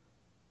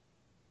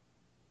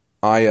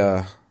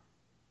Aya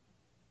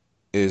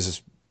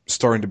is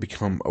starting to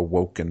become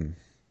awoken,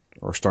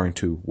 or starting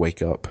to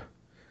wake up.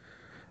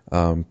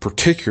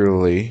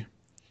 Particularly,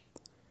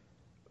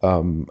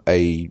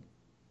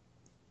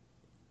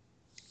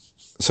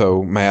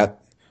 So,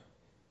 Matt,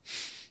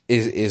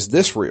 is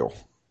this real?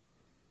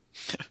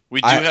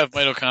 We do have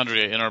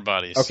mitochondria in our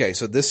bodies. Okay,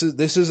 so this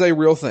is a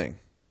real thing.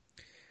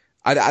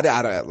 Like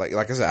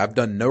I said, I've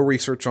done no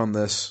research on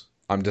this.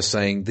 I'm just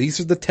saying these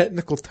are the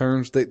technical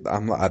terms that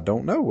I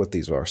don't know what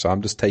these are, so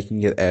I'm just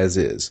taking it as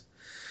is.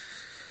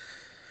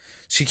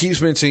 She keeps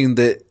mentioning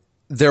that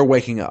they're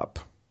waking up,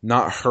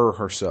 not her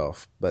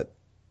herself, but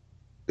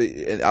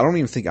I don't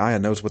even think Aya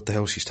knows what the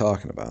hell she's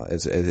talking about.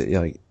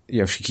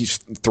 She keeps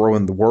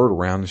throwing the word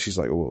around, and she's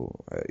like,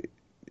 "Well,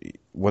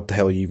 what the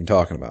hell are you even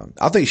talking about?"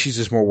 I think she's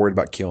just more worried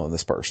about killing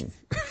this person,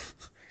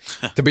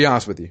 to be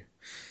honest with you.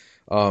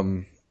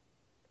 So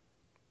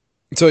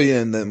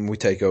yeah, and then we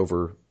take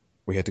over.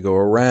 We have to go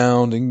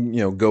around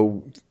and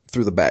go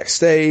through the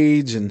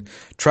backstage and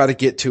try to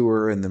get to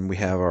her, and then we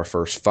have our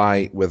first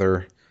fight with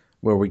her,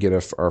 where we get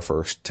our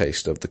first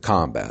taste of the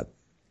combat.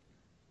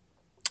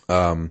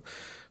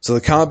 So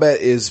the combat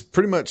is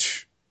pretty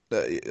much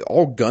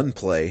all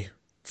gunplay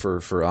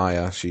for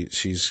Aya.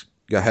 She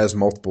has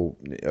multiple.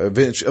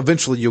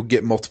 Eventually, you'll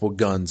get multiple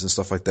guns and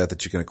stuff like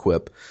that you can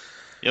equip.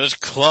 Yeah, there's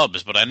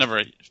clubs, but I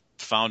never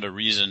found a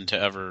reason to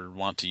ever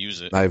want to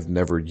use it. I've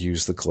never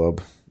used the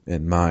club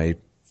in my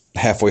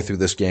halfway through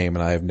this game,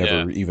 and I have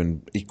never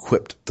even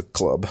equipped the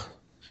club.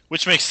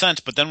 Which makes sense,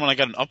 but then when I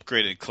got an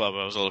upgraded club,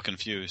 I was a little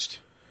confused.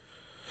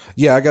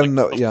 Yeah, I got to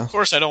know. Yeah, of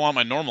course I don't want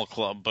my normal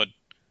club, but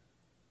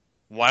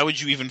why would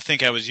you even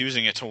think I was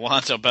using it to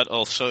want a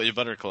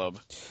better club?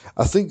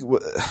 I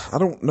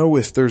don't know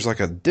if there's like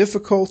a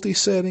difficulty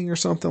setting or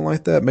something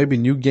like that. Maybe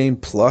New Game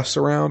Plus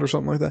around or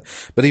something like that.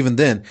 But even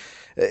then,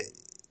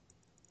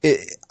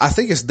 I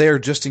think it's there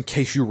just in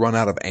case you run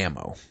out of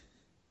ammo.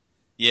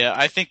 Yeah,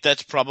 I think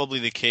that's probably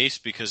the case,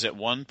 because at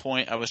one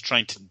point I was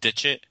trying to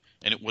ditch it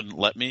and it wouldn't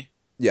let me.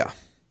 Yeah.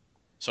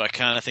 So I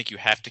kind of think you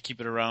have to keep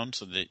it around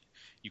so that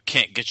you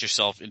can't get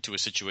yourself into a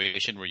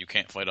situation where you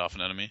can't fight off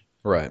an enemy.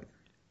 Right.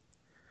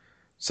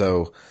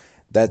 So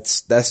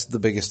that's the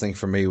biggest thing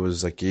for me,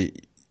 was like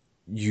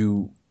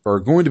you are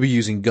going to be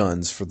using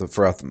guns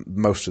throughout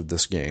most of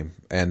this game,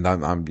 and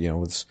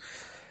that's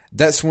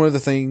one of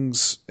the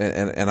things,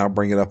 and I'll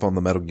bring it up on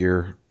the Metal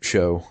Gear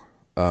show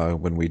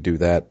when we do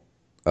that.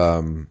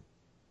 But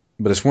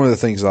it's one of the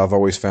things that I've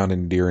always found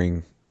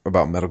endearing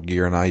about Metal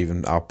Gear,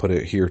 and I'll put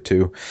it here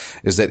too,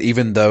 is that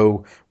even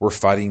though we're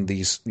fighting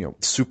these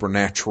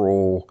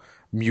supernatural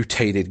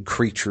mutated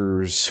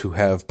creatures who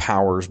have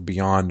powers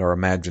beyond our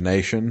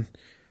imagination,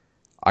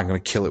 I'm going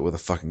to kill it with a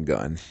fucking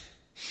gun.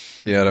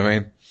 You know what I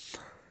mean?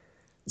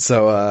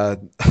 So,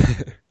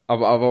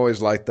 I've always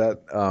liked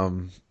that.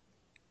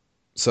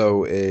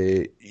 So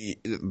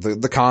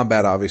the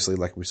combat, obviously,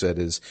 like we said,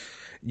 is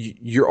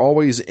you're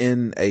always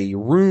in a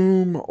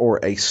room or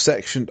a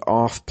sectioned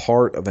off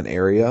part of an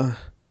area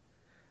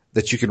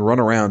that you can run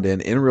around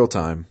in real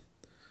time.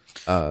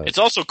 It's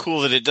also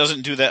cool that it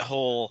doesn't do that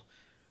whole,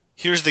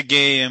 here's the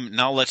game,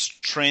 now let's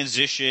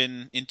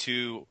transition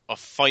into a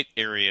fight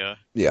area.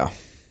 Yeah.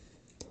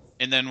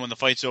 And then when the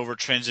fight's over,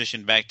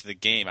 transition back to the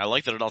game. I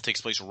like that it all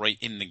takes place right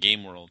in the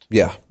game world.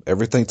 Yeah,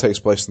 everything takes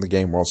place in the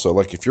game world. So,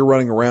 like, if you're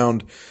running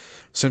around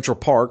Central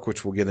Park,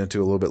 which we'll get into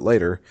a little bit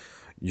later,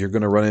 you're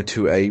going to run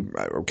into a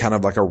kind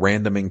of like a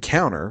random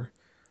encounter,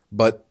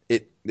 but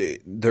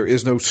there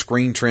is no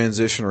screen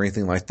transition or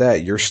anything like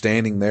that. You're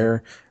standing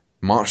there,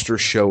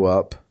 monsters show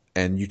up,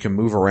 and you can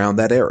move around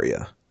that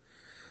area.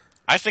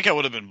 I think I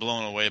would have been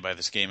blown away by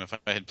this game if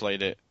I had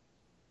played it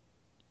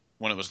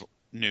when it was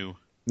new.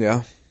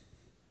 Yeah.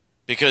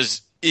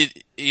 Because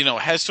it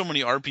has so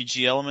many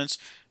RPG elements,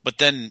 but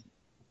then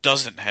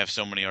doesn't have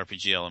so many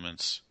RPG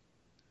elements.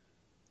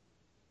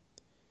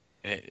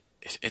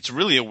 It's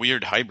really a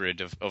weird hybrid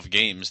of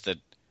games that...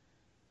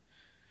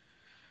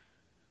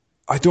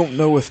 I don't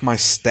know if my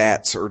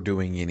stats are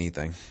doing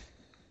anything.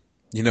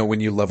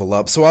 When you level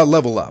up. So I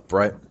level up,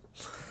 right?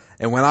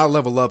 And when I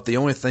level up, the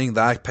only thing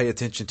that I pay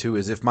attention to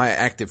is if my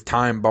active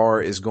time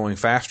bar is going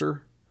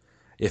faster,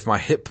 if my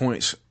hit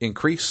points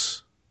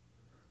increase,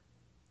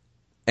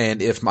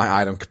 and if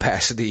my item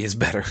capacity is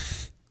better.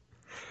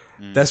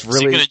 That's really...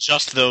 So you can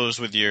adjust those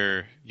with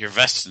your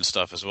vests and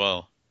stuff as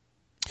well.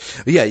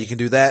 Yeah, you can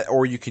do that,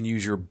 or you can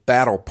use your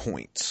battle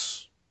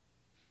points.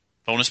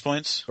 Bonus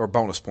points? Or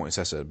bonus points,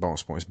 that's it,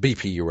 bonus points.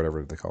 BP or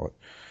whatever they call it.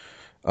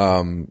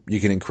 You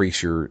can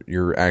increase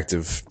your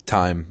active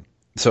time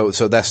So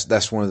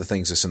that's one of the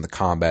things that's in the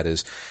combat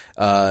is,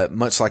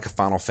 much like a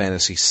Final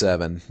Fantasy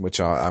VII, which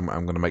I'm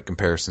going to make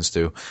comparisons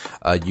to.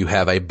 You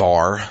have a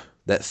bar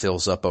that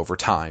fills up over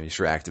time. It's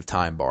your active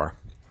time bar,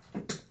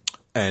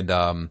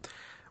 and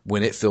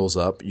when it fills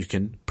up, you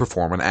can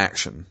perform an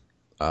action.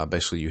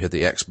 Basically, you hit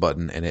the X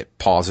button and it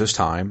pauses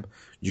time.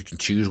 You can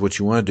choose what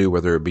you want to do,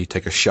 whether it be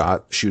take a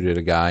shot, shoot at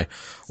a guy,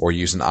 or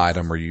use an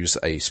item, or use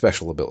a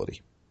special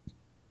ability.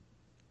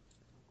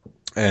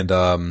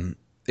 And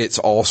it's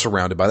all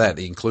surrounded by that,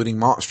 including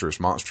monsters.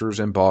 Monsters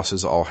and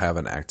bosses all have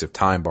an active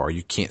time bar.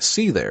 You can't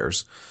see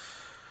theirs,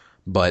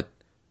 but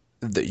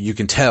you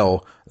can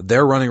tell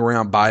they're running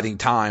around biding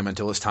time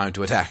until it's time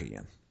to attack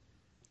again.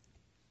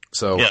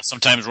 So yeah,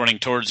 sometimes running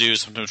towards you,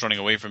 sometimes running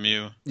away from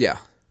you. Yeah.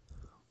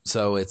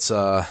 So it's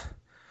all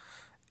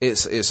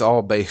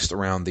based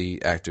around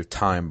the active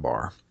time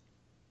bar.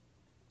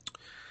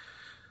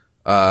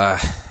 Man,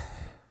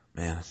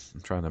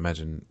 I'm trying to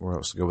imagine where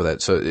else to go with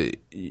that. So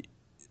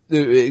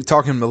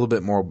talking a little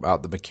bit more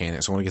about the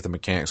mechanics. I want to get the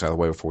mechanics out of the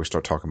way before we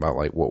start talking about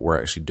like what we're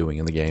actually doing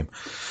in the game.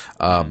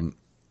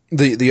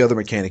 The other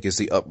mechanic is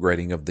the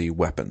upgrading of the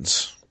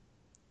weapons.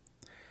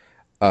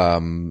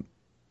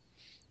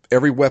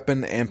 Every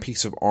weapon and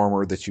piece of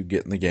armor that you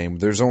get in the game,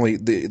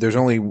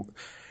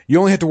 you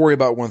only have to worry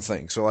about one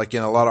thing. So like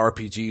in a lot of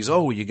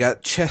RPGs, you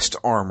got chest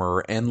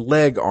armor and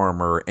leg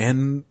armor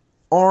and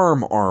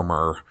arm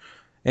armor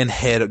and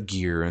head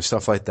gear and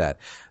stuff like that.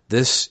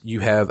 This,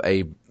 you have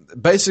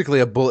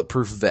basically a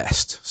bulletproof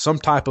vest, some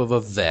type of a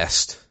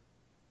vest.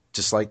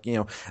 Just like,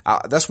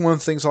 that's one of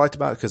the things I liked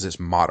about it, because it's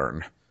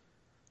modern.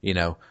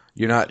 You're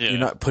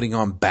not putting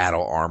on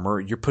battle armor.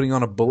 You're putting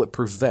on a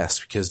bulletproof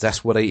vest, because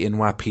that's what a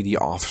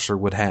NYPD officer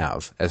would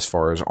have as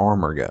far as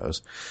armor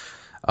goes.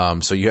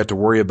 So you have to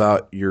worry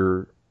about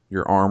your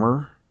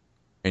armor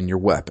and your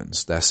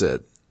weapons. That's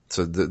it.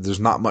 So there's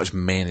not much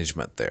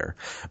management there,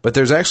 but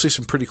there's actually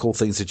some pretty cool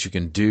things that you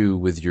can do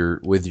with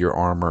your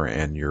armor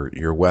and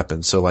your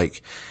weapons. So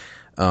like,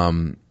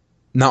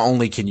 not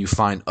only can you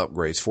find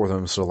upgrades for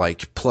them, so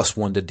like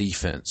 +1 to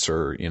defense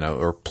or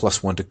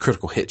 +1 to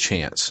critical hit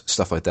chance,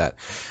 stuff like that.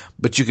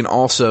 But you can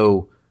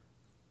also,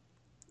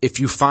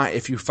 if you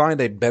find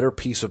a better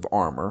piece of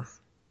armor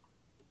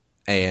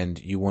and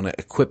you want to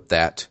equip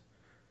that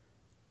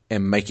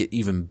and make it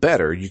even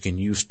better, you can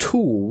use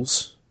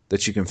tools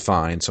that you can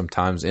find.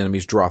 Sometimes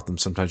enemies drop them.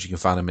 Sometimes you can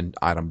find them in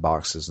item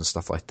boxes and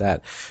stuff like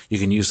that. You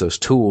can use those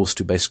tools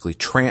to basically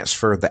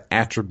transfer the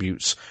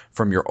attributes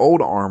from your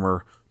old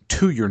armor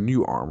to your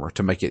new armor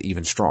to make it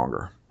even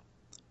stronger.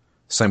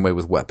 Same way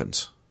with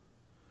weapons.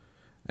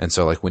 And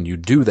so like when you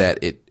do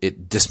that,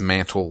 it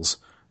dismantles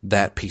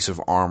that piece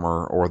of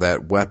armor or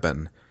that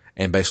weapon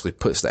and basically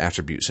puts the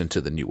attributes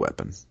into the new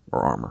weapon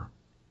or armor.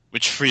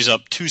 Which frees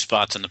up 2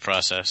 spots in the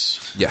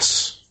process.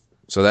 Yes.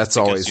 So that's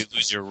because always... you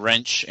lose your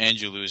wrench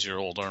and you lose your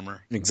old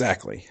armor.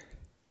 Exactly.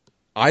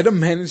 Item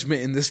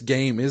management in this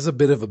game is a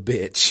bit of a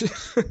bitch.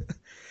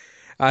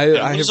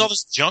 What is all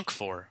this junk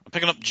for? I'm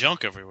picking up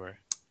junk everywhere.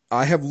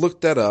 I have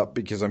looked that up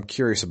because I'm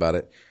curious about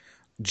it.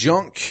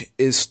 Junk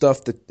is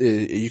stuff that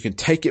you can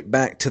take it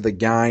back to the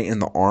guy in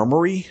the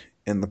armory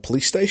in the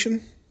police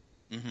station,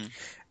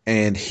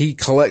 and he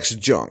collects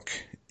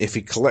junk. If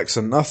he collects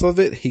enough of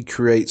it, he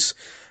creates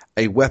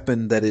a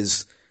weapon that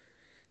is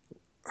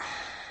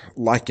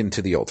likened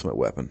to the ultimate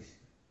weapon.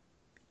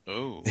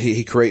 Oh.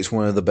 He creates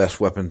one of the best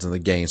weapons in the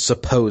game,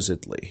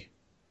 supposedly.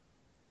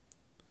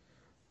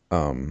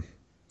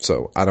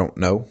 So I don't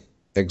know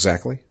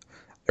exactly.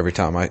 Every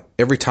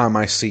time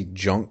I see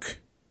junk,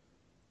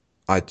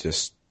 I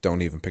just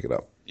don't even pick it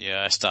up.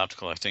 Yeah, I stopped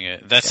collecting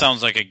it. That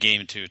sounds like a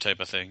Game 2 type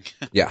of thing.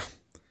 Yeah.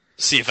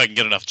 See if I can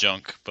get enough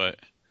junk, but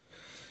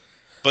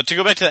to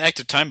go back to the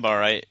active time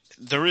bar,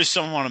 there is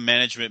some amount of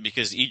management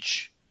because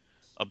each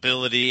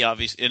ability,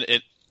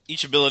 obviously,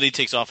 each ability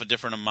takes off a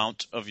different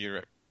amount of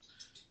your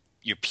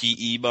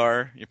PE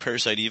bar, your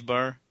Parasite Eve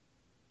bar,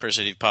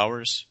 Parasite Eve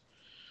powers.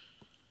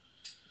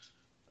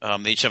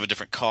 They each have a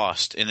different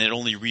cost, and it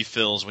only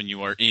refills when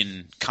you are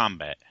in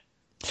combat.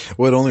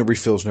 Well, it only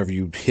refills whenever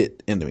you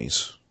hit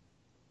enemies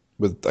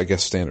with, I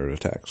guess, standard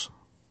attacks.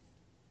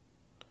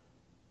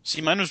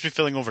 See, mine was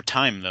refilling over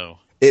time, though.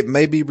 It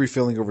may be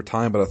refilling over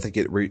time, but I think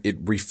it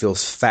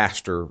refills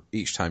faster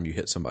each time you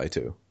hit somebody,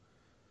 too.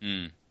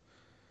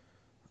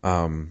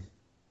 So,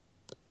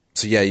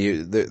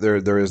 yeah,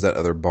 there is that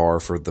other bar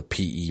for the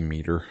PE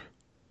meter.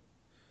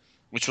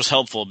 Which was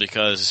helpful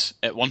because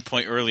at one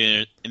point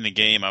earlier in the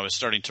game, I was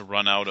starting to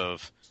run out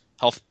of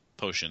health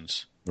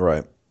potions.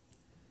 Right.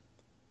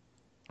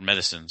 Or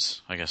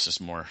medicines, I guess is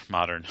more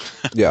modern.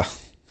 Yeah.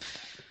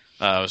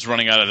 I was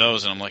running out of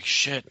those, and I'm like,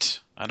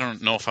 shit, I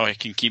don't know if I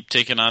can keep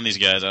taking on these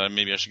guys.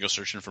 Maybe I should go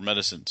searching for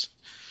medicines.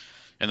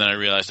 And then I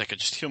realized I could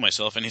just heal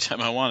myself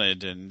anytime I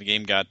wanted, and the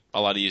game got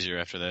a lot easier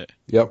after that.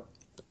 Yep.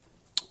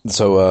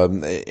 So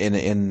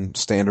in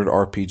standard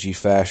RPG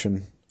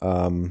fashion,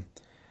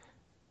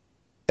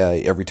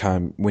 every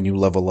time when you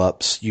level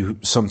up, you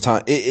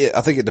sometimes,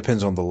 I think it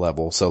depends on the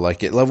level. So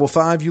like at level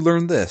 5, you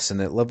learn this,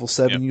 and at level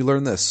 7, Yep. you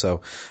learn this.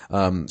 So,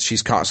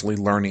 she's constantly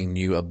learning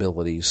new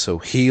abilities. So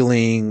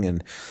healing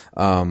and,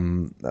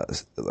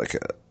 like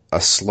a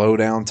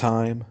slowdown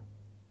time,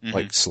 Hmm.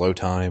 like slow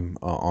time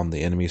on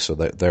the enemy so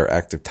that their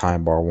active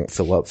time bar won't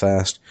fill up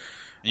fast.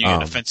 You get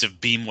an offensive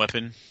beam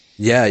weapon.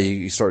 Yeah,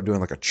 you start doing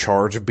like a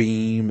charge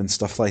beam and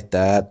stuff like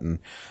that. And,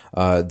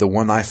 the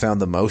one I found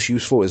the most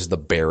useful is the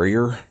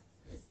barrier.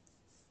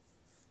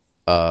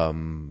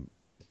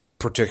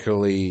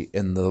 Particularly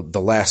in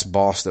the last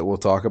boss that we'll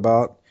talk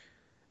about,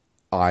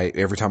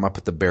 every time I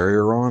put the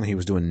barrier on, he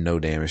was doing no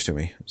damage to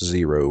me.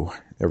 0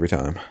 every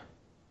time.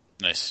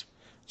 Nice.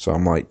 So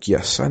I'm like,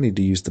 yes, I need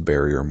to use the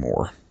barrier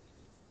more.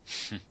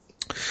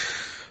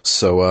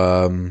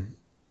 So,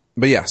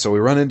 but yeah, so we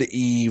run into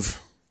Eve.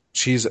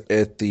 She's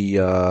at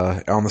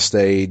on the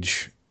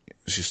stage.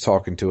 She's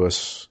talking to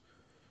us,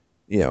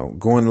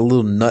 going a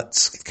little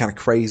nuts, kind of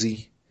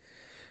crazy.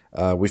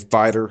 We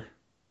fight her.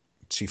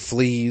 She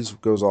flees,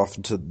 goes off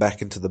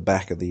back into the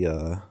back of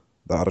the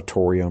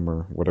auditorium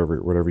or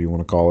whatever you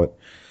want to call it.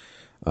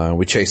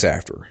 We chase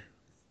after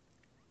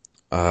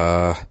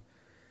her.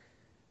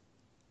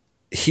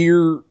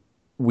 Here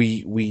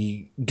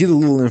we get a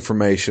little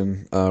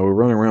information. We're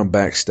running around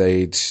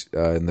backstage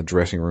in the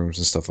dressing rooms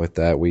and stuff like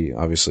that. We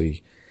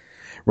obviously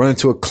run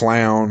into a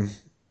clown.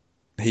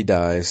 He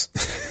dies.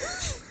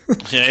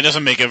 Yeah, it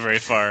doesn't make it very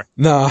far.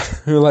 Nah,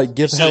 we're like,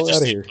 get the hell out of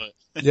Stayed here. put.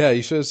 Yeah,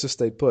 you should have just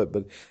stayed put,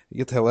 but you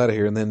get the hell out of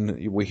here. And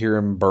then we hear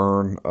him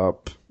burn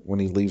up when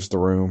he leaves the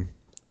room.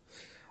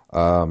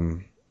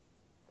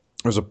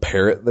 There's a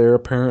parrot there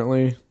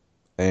apparently,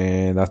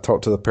 and I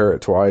talked to the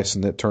parrot twice,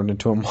 and it turned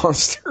into a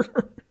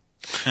monster.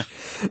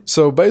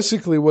 So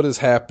basically, what is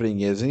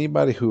happening is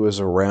anybody who is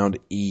around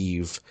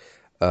Eve,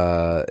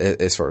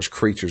 as far as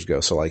creatures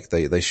go. So like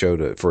they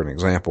showed it for an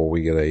example.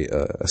 We get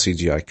a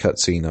CGI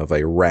cutscene of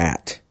a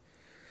rat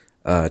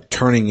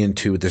turning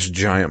into this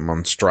giant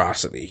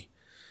monstrosity.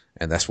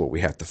 And that's what we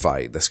have to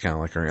fight. That's kind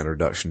of like our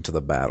introduction to the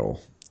battle.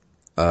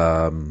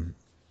 And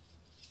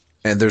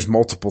there's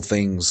multiple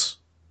things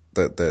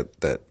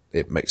that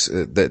it makes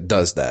that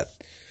does that.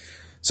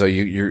 So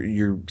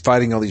you're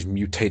fighting all these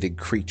mutated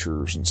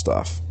creatures and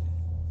stuff.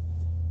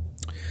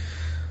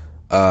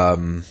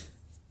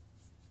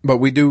 But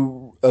we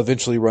do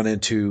eventually run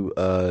into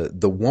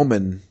the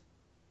woman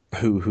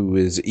who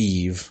is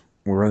Eve.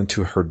 We run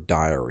into her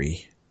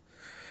diary,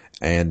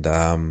 and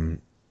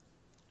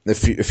a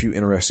few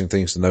interesting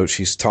things to note.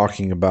 She's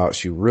talking about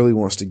she really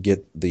wants to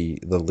get the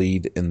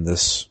lead in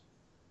this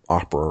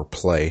opera or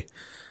play.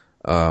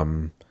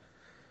 And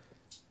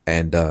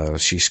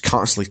she's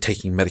constantly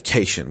taking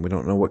medication. We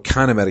don't know what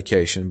kind of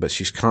medication, but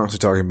she's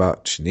constantly talking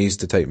about she needs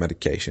to take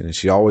medication, and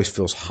she always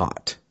feels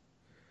hot.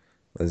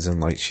 As in,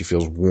 like, she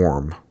feels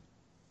warm,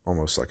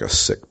 almost like a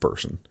sick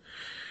person.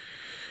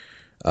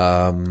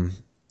 And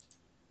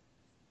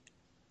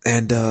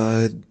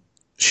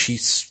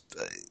she's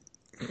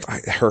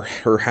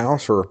her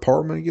house, her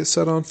apartment gets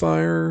set on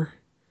fire.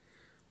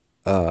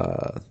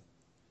 I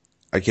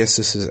guess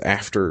this is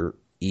after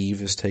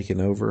Eve is taken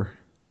over.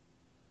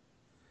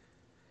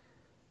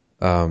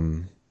 I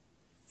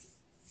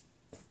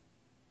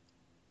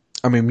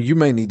mean, you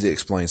may need to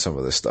explain some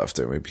of this stuff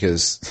to me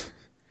because.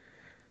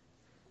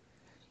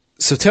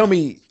 So tell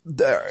me,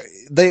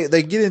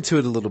 they get into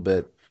it a little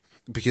bit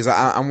because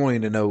I'm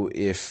wanting to know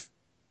if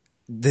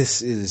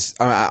this is,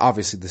 I mean,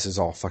 obviously this is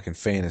all fucking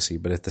fantasy,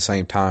 but at the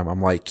same time,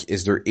 I'm like,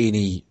 is there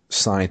any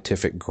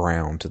scientific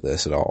ground to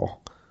this at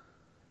all?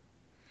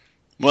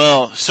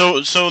 Well,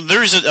 so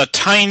there's a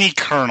tiny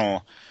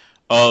kernel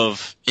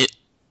of it.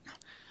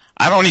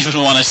 I don't even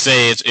want to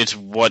say it's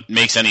what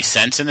makes any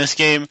sense in this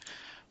game,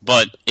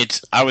 but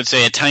it's, I would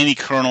say, a tiny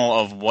kernel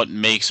of what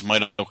makes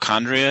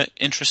mitochondria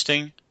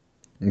interesting.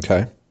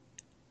 Okay.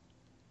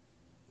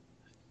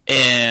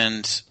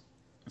 And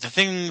the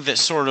thing that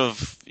sort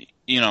of,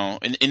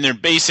 in their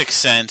basic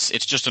sense,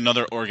 it's just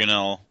another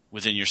organelle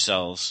within your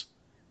cells,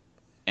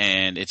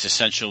 and it's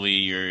essentially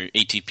your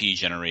ATP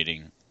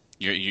generating,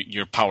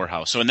 your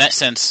powerhouse. So in that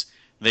sense,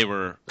 they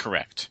were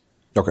correct.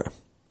 Okay.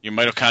 Your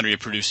mitochondria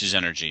produces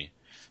energy,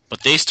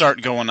 but they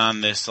start going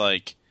on this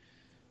like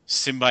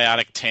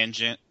symbiotic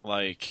tangent,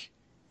 like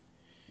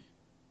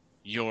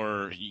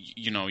your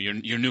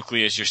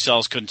nucleus, your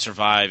cells couldn't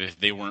survive if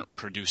they weren't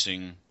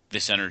producing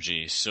this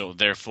energy. So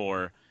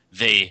therefore,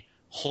 they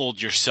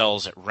hold your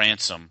cells at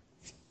ransom.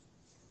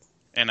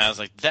 And I was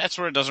like, that's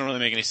where it doesn't really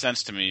make any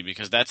sense to me,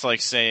 because that's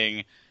like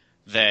saying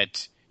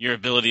that your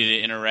ability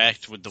to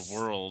interact with the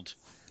world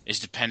is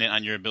dependent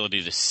on your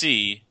ability to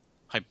see,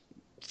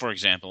 for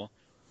example.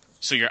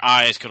 So your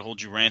eyes could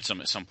hold you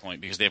ransom at some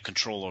point because they have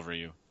control over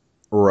you.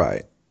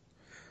 Right.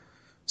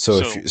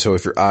 So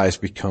if your eyes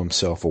become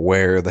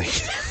self-aware, they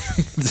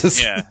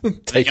just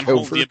they can hold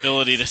over. the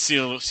ability to see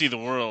the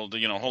world.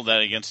 Hold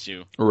that against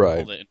you. Right.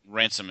 Hold it,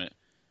 ransom it.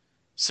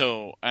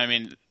 So I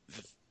mean,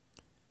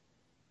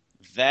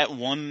 that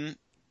one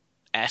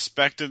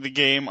aspect of the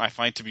game I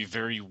find to be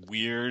very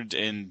weird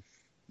and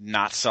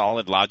not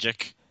solid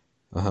logic.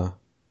 Uh-huh.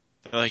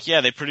 They're like,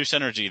 yeah, they produce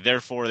energy,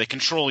 therefore they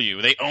control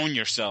you, they own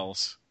your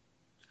cells.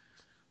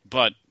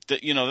 But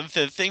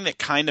the thing that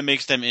kind of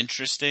makes them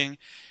interesting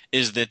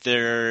is that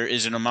there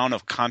is an amount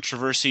of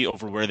controversy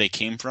over where they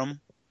came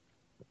from,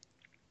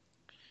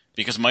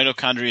 because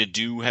mitochondria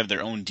do have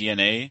their own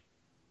DNA,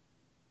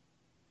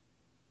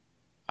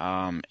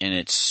 and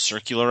it's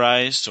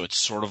circularized, so it's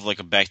sort of like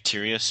a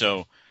bacteria.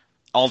 So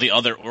all the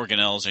other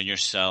organelles in your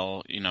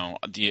cell,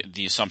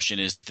 the assumption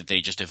is that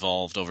they just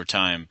evolved over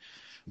time,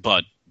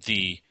 but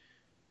the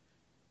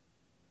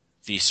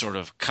sort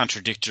of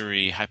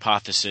contradictory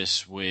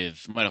hypothesis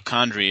with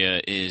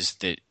mitochondria is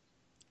that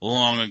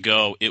long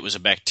ago it was a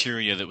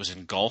bacteria that was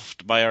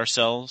engulfed by our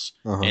cells,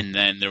 Uh-huh. and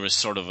then there was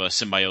sort of a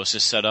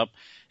symbiosis set up,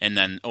 and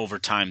then over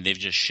time they've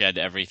just shed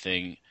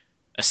everything,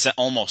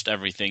 almost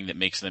everything that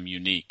makes them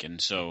unique, and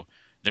so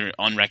they're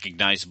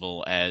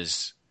unrecognizable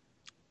as,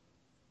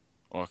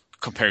 or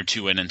compared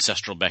to an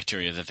ancestral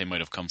bacteria that they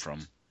might have come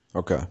from.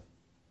 Okay.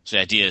 So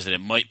the idea is that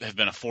it might have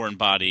been a foreign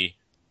body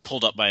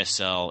pulled up by a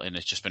cell, and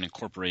it's just been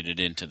incorporated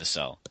into the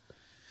cell.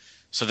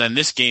 So then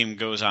this game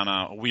goes on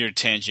a weird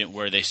tangent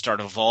where they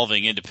start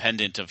evolving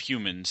independent of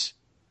humans,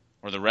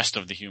 or the rest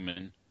of the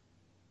human,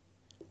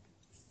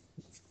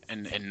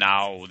 and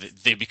now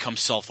they become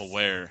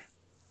self-aware.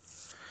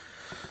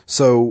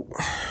 So,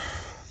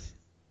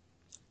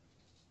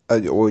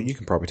 well, you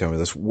can probably tell me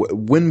this.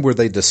 When were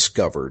they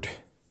discovered?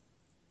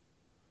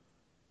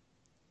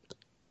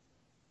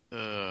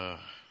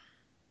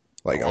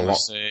 Like a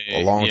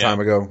long time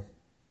ago?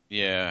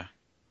 Yeah.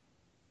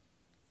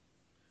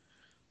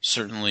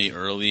 Certainly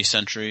early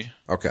century.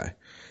 Okay.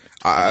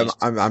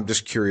 I'm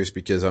just curious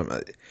because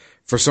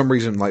for some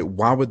reason, like,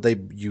 why would they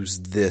use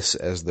this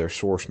as their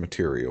source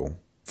material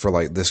for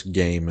like this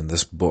game and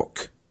this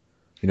book?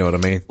 You know what I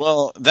mean?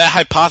 Well, that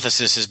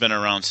hypothesis has been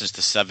around since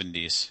the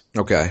 70s.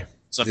 Okay.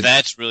 So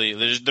that's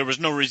really, there was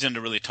no reason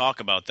to really talk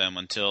about them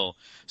until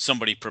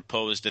somebody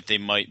proposed that they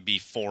might be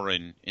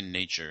foreign in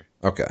nature.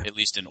 Okay. At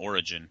least in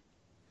origin.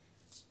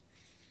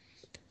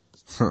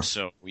 Huh.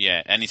 So,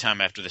 yeah,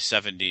 anytime after the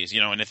 70s,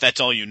 and if that's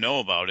all you know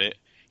about it,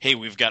 hey,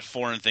 we've got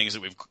foreign things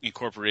that we've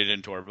incorporated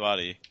into our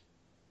body.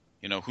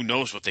 Who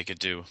knows what they could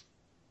do?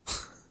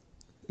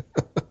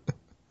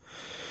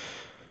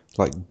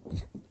 Like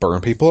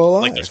burn people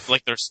alive.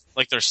 Like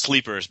they're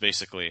sleepers,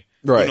 basically.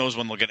 Right. Who knows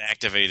when they'll get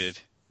activated?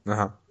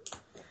 Uh-huh.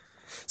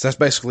 So that's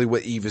basically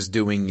what Eve is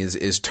doing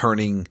is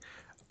turning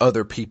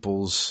other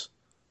people's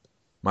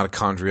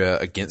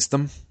mitochondria against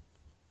them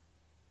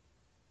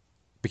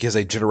because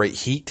they generate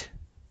heat.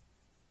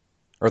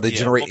 Or they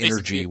generate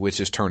energy, which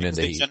is turned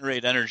into heat. They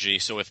generate energy,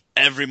 so if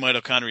every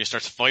mitochondria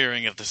starts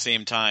firing at the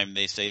same time,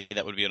 they say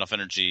that would be enough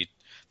energy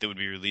that would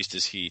be released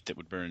as heat that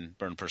would burn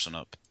a person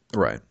up.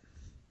 Right.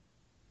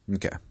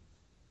 Okay.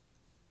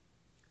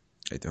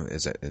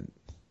 Is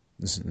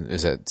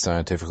that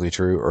scientifically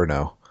true or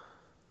no?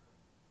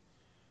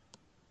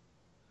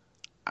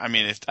 I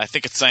mean, I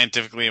think it's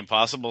scientifically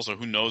impossible, so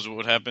who knows what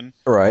would happen?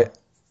 Right.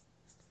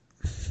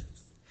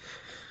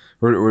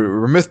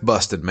 We're myth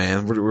busted,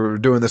 man. We're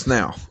doing this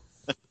now.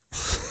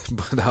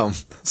 But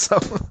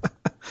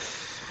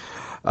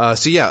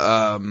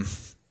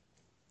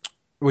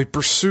we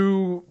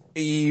pursue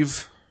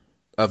Eve,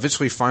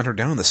 eventually find her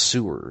down in the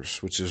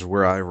sewers, which is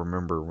where I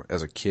remember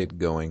as a kid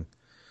going.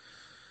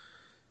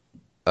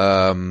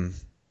 And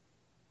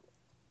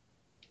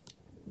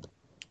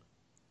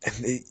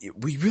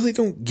we really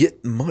don't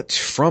get much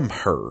from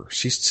her.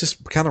 She's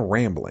just kind of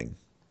rambling,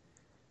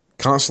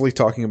 constantly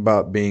talking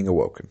about being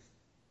awoken,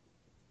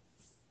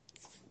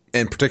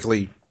 and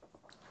particularly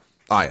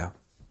Aya.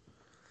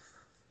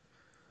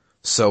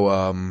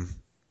 So,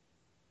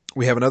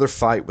 we have another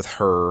fight with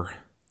her.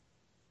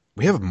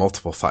 We have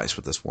multiple fights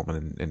with this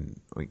woman, and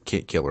we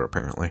can't kill her,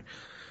 apparently.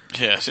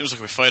 Yeah, it seems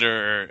like we fight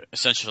her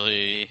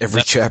essentially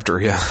every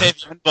chapter, yeah.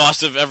 The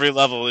boss of every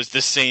level is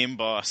the same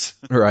boss.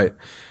 Right.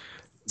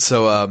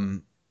 So,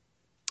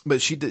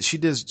 but she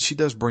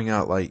does bring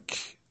out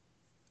like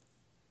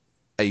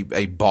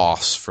a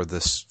boss for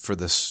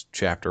this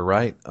chapter,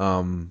 right?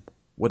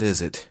 What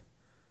is it?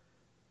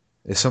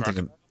 It's something.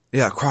 Crocodile?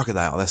 Yeah,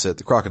 crocodile. That's it.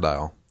 The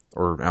crocodile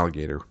or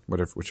alligator,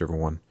 whichever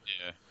one.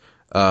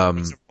 Yeah.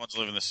 Ones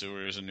live in the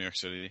sewers in New York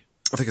City.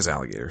 I think it's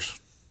alligators.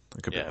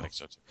 I think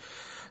so too.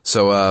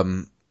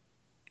 So,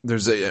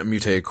 there's a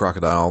mutated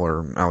crocodile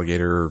or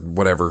alligator or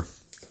whatever,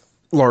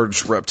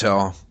 large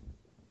reptile,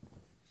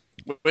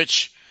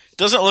 which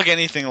doesn't look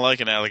anything like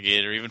an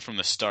alligator, even from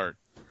the start.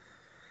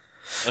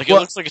 Like, it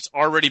looks like it's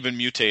already been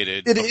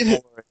mutated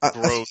before it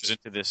grows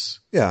into this.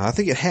 Yeah, I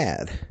think it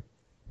had.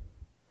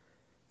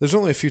 There's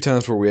only a few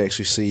times where we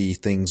actually see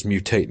things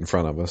mutate in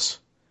front of us.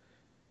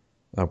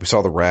 We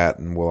saw the rat,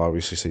 and we'll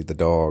obviously see the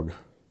dog.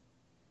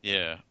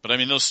 Yeah, but I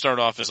mean, those start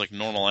off as like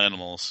normal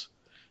animals.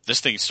 This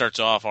thing starts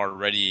off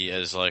already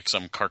as like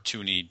some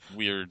cartoony,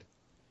 weird,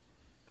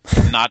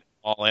 not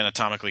all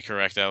anatomically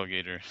correct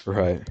alligator.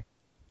 Right.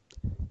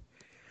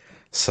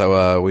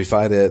 So we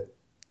fight it.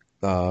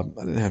 I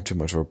didn't have too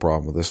much of a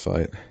problem with this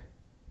fight.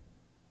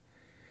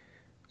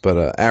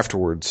 But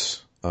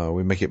afterwards,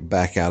 we make it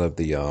back out of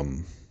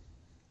the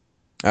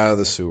out of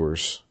the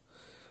sewers,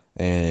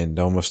 and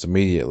almost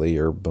immediately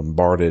are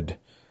bombarded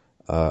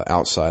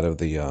outside of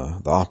the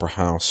opera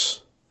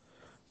house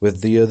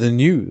with the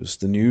news.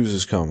 The news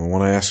is coming.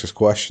 Want to ask us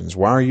questions.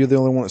 Why are you the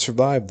only one that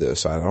survived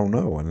this? I don't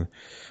know. And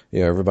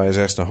everybody's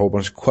asking a whole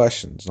bunch of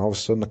questions. And all of a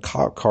sudden, a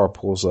cop car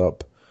pulls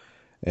up,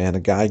 and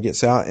a guy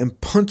gets out and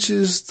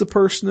punches the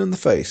person in the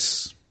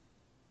face.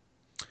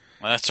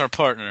 Well, that's our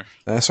partner.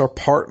 That's our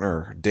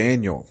partner,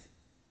 Daniel.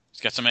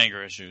 He's got some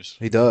anger issues.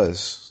 He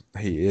does.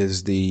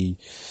 He's the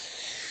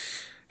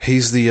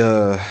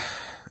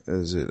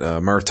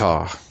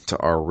Murtaugh to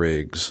our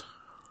Riggs.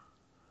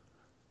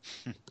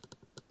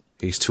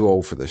 He's too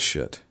old for this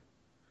shit.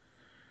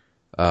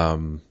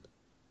 So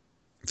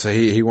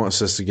he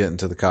wants us to get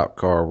into the cop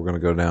car. We're going to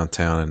go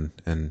downtown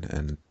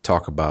and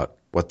talk about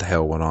what the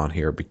hell went on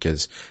here,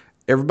 because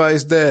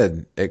everybody's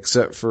dead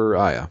except for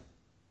Aya.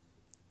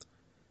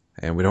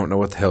 And we don't know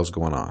what the hell's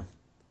going on.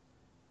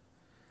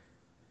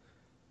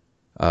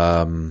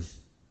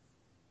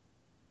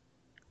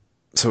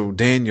 So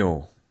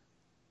Daniel,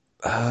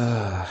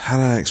 how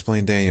do I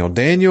explain Daniel?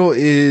 Daniel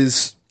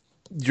is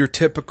your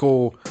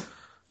typical,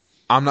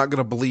 I'm not going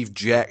to believe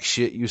jack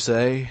shit you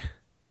say,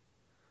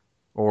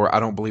 or I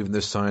don't believe in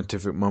this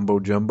scientific mumbo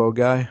jumbo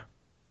guy.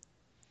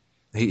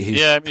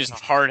 He's a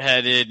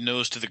hard-headed,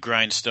 nose to the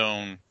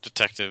grindstone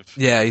detective.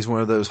 Yeah, he's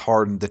one of those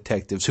hardened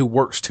detectives who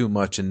works too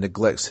much and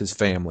neglects his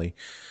family.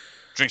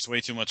 Drinks way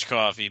too much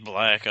coffee,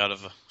 black, out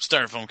of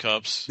styrofoam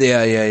cups.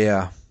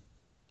 Yeah.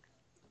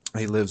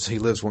 He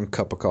lives one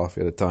cup of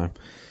coffee at a time.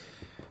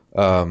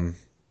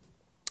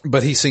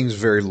 But he seems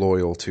very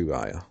loyal to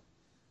Aya.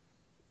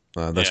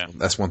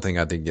 That's one thing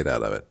I did get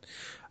out of it.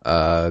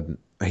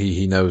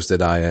 He knows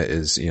that Aya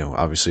is,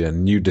 obviously a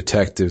new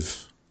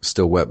detective,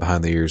 still wet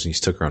behind the ears, and he's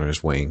took her under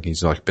his wing.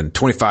 He's like been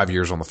 25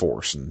 years on the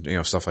force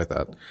and, stuff like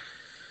that.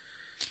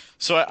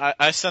 So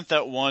I sent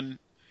that one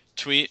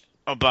tweet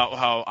about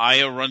how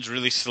Aya runs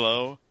really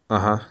slow.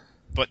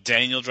 But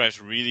Daniel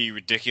drives really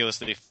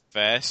ridiculously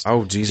fast.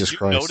 Oh, Jesus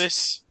Christ. Did you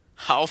notice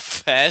how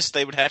fast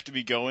they would have to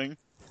be going?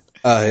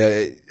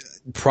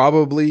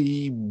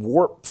 Probably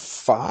warp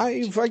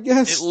 5, I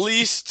guess. At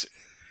least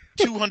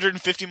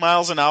 250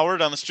 miles an hour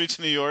down the streets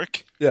of New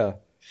York. Yeah.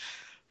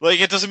 Like,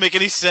 it doesn't make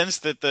any sense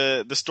that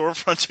the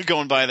storefronts are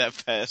going by that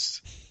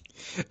fast.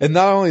 And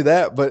not only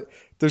that, but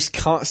there's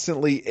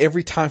constantly,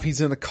 every time he's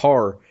in a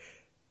car,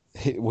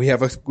 we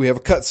have a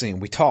cutscene,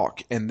 we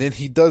talk, and then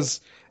he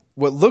does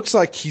what looks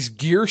like he's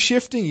gear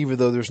shifting, even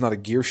though there's not a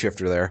gear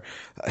shifter there.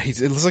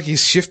 It looks like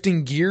he's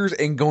shifting gears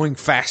and going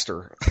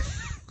faster.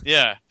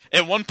 Yeah.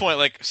 At one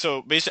point,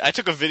 so basically, I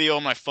took a video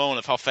on my phone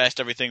of how fast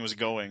everything was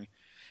going,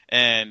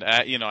 and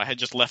I had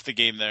just left the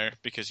game there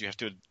because you have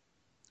to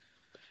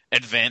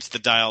advance the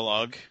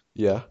dialogue.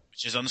 Yeah.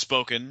 Which is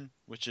unspoken,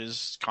 which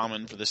is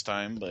common for this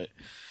time, but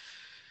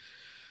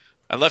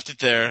I left it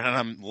there, and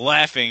I'm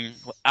laughing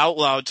out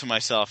loud to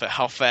myself at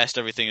how fast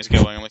everything is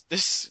going. I'm like,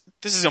 this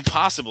is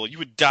impossible. You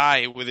would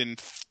die within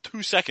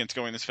 2 seconds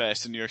going this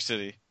fast in New York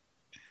City.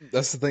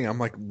 That's the thing. I'm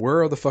like,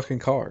 where are the fucking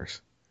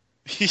cars?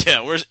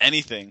 Yeah, where's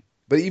anything?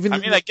 But even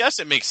I guess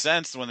it makes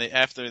sense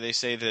after they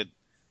say that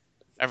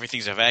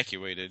everything's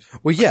evacuated.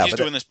 Well, yeah, he's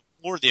doing this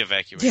before the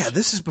evacuation. Yeah,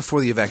 this is before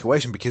the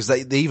evacuation because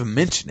they even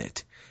mention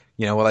it.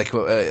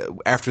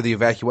 After the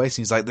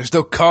evacuation, he's like, "There's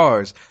no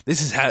cars.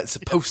 This is how it's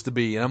supposed to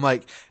be." And I'm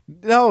like,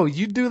 "No,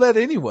 you do that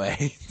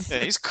anyway."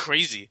 Yeah, he's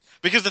crazy.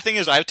 Because the thing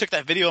is, I took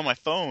that video on my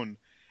phone,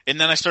 and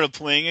then I started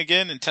playing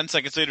again, and 10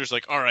 seconds later, it's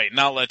like, "All right,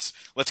 now let's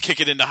kick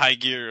it into high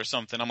gear or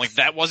something." I'm like,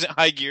 "That wasn't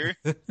high gear."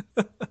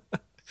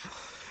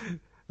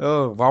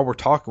 Oh, while we're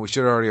talking, we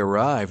should have already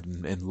arrived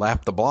and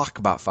lapped the block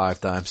about 5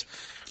 times.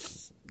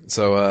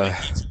 So,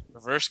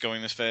 reverse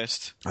going this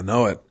fast. I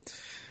know it.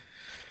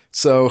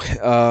 So,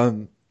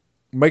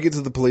 make it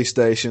to the police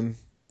station.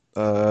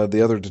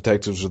 The other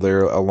detectives are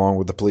there along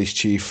with the police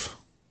chief.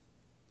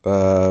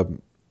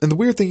 And the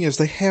weird thing is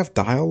they have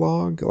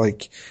dialogue.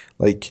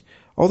 Like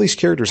all these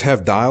characters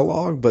have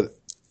dialogue, but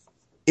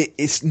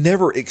it's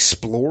never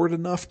explored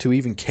enough to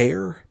even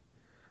care.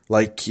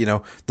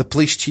 The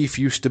police chief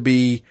used to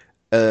be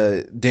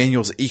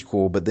Daniel's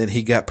equal, but then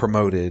he got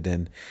promoted,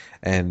 and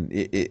they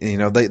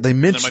mentioned there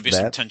might be that.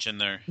 some tension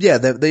there. Yeah,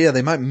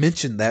 they might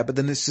mention that, but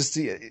then it's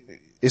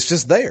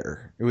just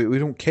there. We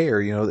don't care.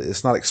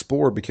 It's not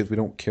explored because we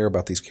don't care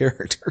about these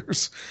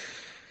characters.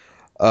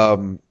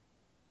 But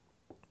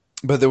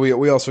then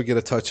we also get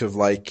a touch of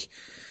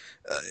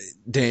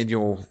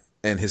Daniel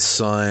and his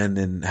son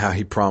and how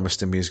he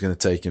promised him he was going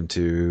to take him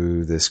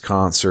to this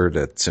concert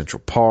at Central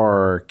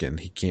Park, and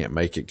he can't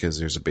make it because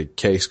there's a big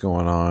case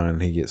going on,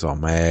 and he gets all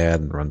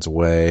mad and runs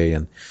away.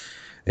 And,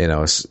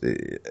 it's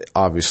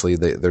obviously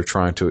they're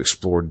trying to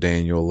explore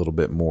Daniel a little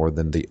bit more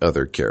than the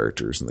other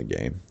characters in the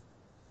game.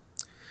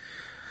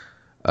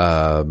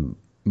 But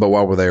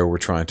while we're there, we're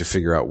trying to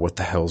figure out what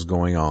the hell's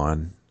going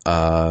on.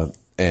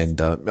 And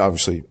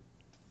obviously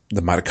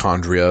the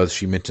mitochondria,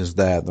 she mentions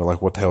that, and they're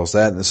like, what the hell is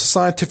that? And it's a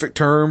scientific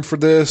term for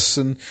this.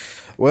 And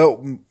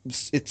well,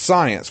 it's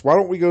science. Why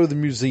don't we go to the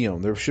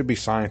museum? There should be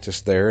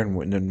scientists there,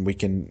 and then we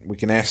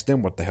can ask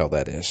them what the hell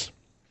that is.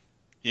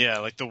 Yeah,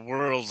 like the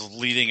world's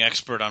leading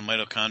expert on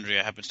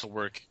mitochondria happens to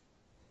work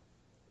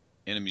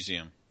in a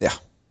museum. Yeah,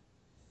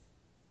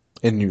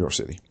 in New York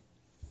City.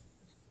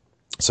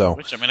 So,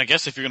 Which, I mean, I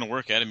guess if you're going to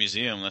work at a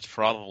museum, that's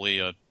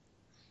probably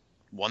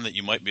one that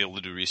you might be able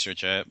to do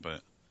research at,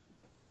 but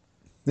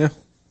yeah,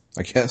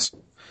 I guess.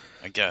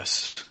 I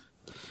guess.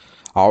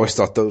 I always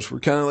thought those were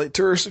kind of like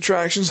tourist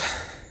attractions.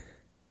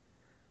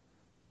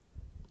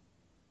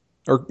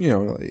 Or,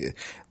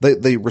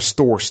 they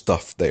restore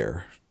stuff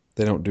there.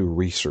 They don't do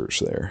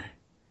research there.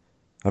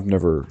 I've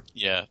never...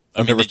 Yeah,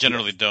 I mean, they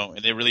generally don't,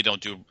 and they really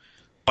don't do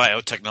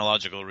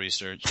biotechnological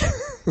research.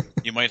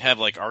 You might have,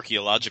 like,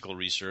 archaeological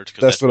research,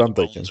 because that's what where I'm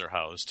the thinking. bones are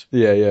housed.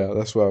 Yeah,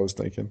 that's what I was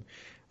thinking.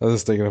 I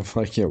was thinking of,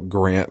 like,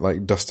 Grant,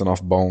 like, dusting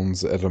off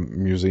bones at a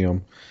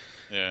museum.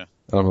 Yeah.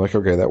 And I'm like,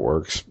 okay, that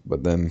works.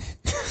 But then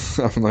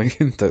I'm like,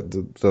 do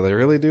they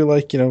really do,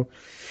 like, do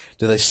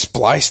they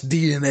splice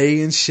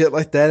DNA and shit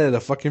like that at a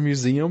fucking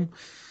museum?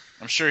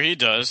 I'm sure he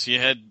does. He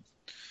had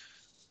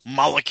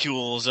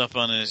molecules up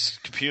on his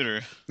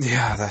computer.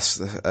 Yeah,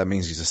 that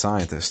means he's a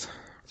scientist.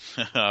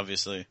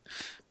 Obviously.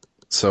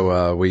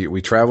 So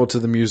we traveled to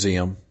the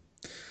museum,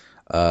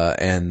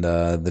 and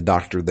the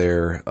doctor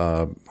there,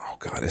 oh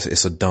god,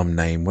 it's a dumb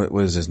name.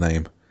 What is his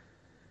name?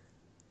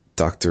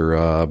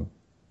 Doctor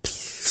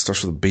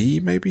starts with a B,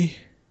 maybe?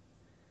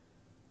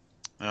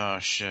 Oh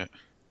shit.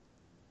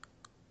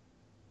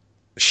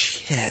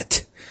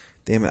 Shit.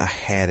 Damn it, I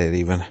had it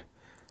even.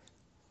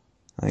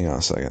 Hang on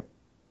a second.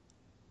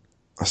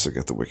 I still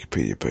got the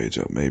Wikipedia page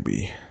up,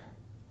 maybe.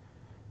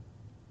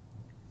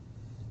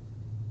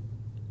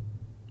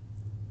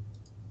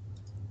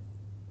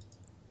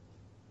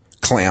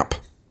 Clamp.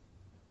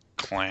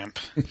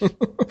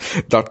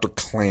 Dr.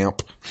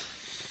 Clamp.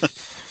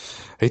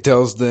 He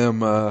tells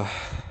them about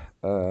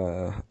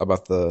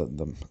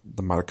the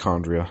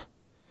mitochondria.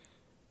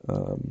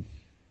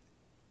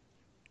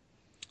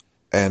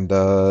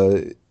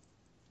 And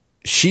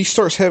she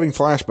starts having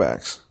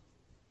flashbacks.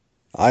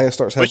 Aya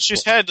starts having... Which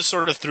she's had to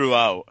sort of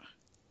throughout.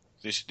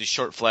 These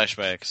short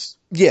flashbacks.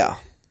 Yeah.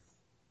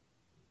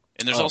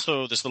 And there's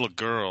also this little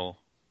girl,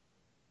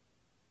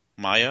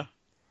 Maya.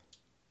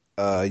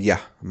 Yeah,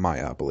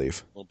 Maya, I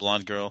believe. Little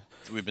blonde girl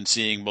that we've been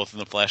seeing both in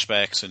the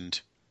flashbacks and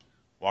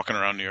walking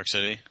around New York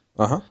City.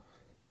 Uh-huh.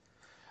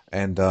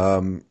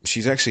 And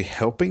she's actually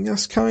helping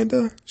us,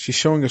 kinda. She's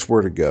showing us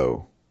where to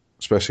go,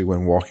 especially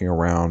when walking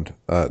around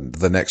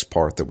the next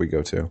part that we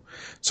go to.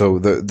 So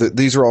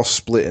these are all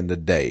split into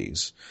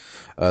days.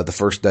 The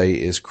first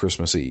day is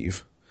Christmas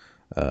Eve.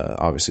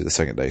 Obviously, the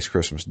second day is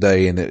Christmas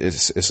Day, and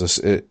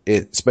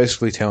it's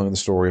basically telling the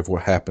story of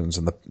what happens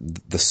in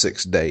the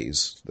 6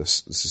 days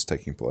this is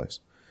taking place,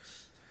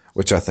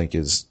 which I think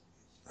is,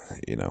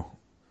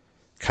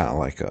 kind of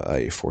like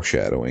a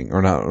foreshadowing,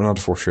 or not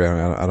a foreshadowing.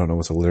 I don't know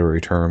what the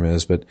literary term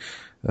is, but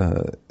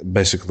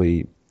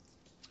basically,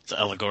 it's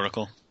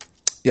allegorical.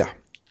 Yeah,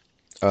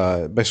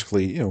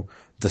 basically,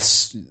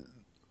 the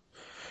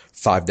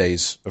 5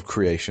 days of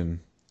creation,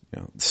 the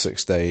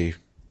 6th day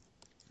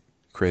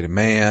created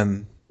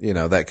man,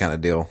 that kind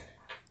of deal.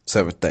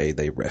 7th day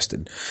they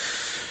rested.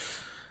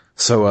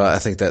 So I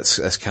think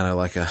that's kind of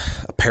like a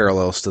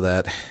parallels to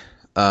that.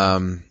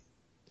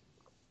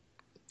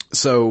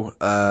 So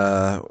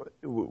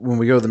when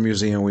we go to the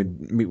museum, we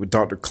meet with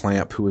Dr.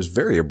 Clamp, who is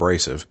very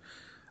abrasive.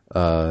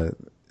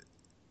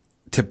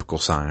 Typical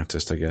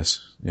scientist, I guess.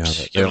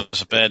 Giving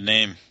us a bad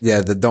name.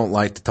 Yeah, that don't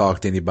like to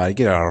talk to anybody.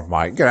 Get out of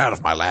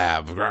my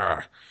lab.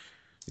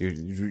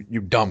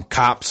 You dumb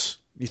cops.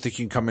 You think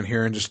you can come in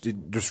here and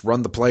just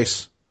run the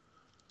place?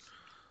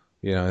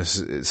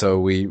 So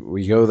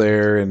we go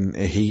there, and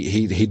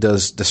he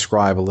does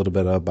describe a little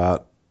bit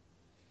about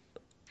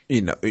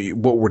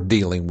what we're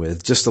dealing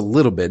with, just a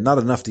little bit, not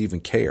enough to even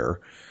care.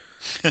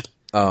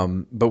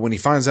 But when he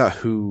finds out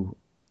who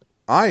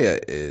Aya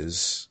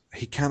is,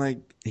 he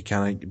kind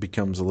of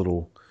becomes a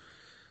little,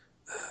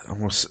 I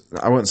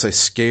wouldn't say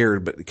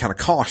scared, but kind of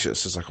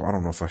cautious. It's like, well, I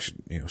don't know if I should,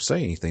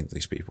 say anything to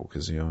these people,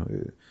 because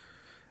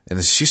and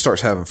then she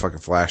starts having fucking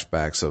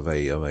flashbacks of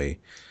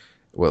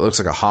what looks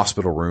like a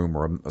hospital room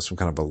or some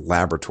kind of a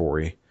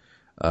laboratory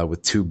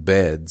with 2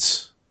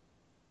 beds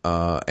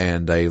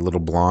and a little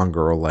blonde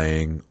girl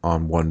laying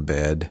on one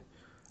bed,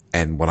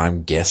 and what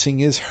I'm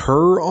guessing is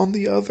her on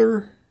the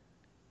other.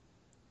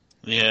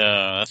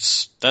 Yeah,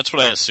 that's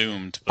what I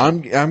assumed. But...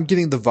 I'm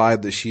getting the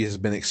vibe that she has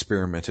been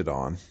experimented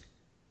on.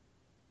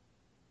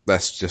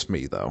 That's just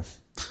me, though.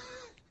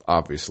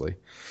 Obviously,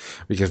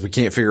 because we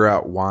can't figure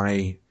out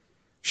why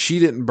she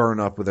didn't burn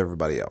up with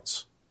everybody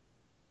else.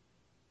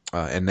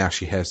 And now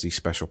she has these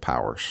special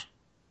powers.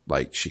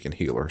 Like, she can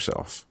heal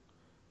herself.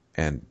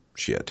 And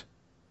shit.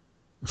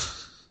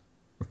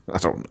 I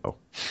don't know.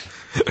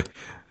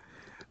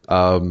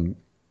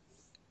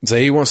 So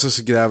he wants us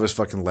to get out of his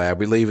fucking lab.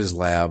 We leave his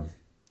lab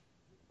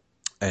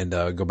and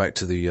go back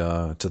to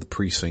the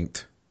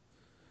precinct.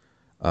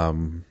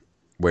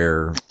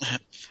 Where...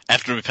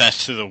 After we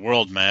pass through the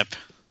world map.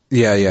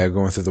 Yeah,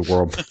 going through the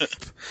world map.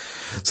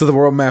 So the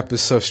world map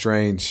is so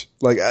strange.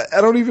 Like,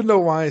 I don't even know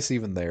why it's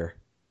even there.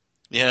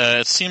 Yeah,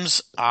 it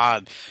seems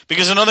odd.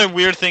 Because another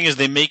weird thing is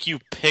they make you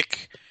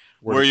pick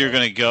Where where to you're go?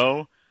 going to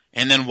go,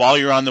 and then while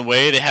you're on the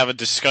way, they have a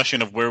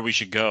discussion of where we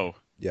should go.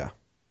 Yeah.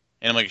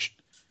 And I'm like,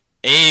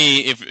 A,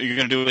 if you're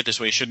going to do it this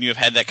way, shouldn't you have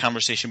had that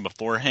conversation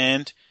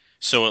beforehand?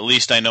 So at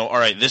least I know, all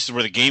right, this is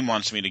where the game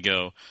wants me to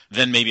go.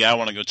 Then maybe I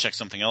want to go check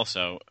something else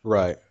out.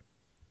 Right.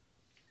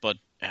 But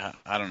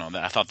I don't know.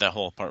 I thought that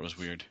whole part was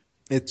weird.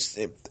 It's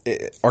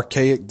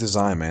archaic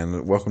design,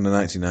 man. Welcome to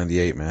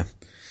 1998, man.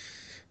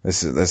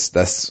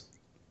 That's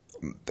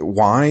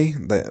why?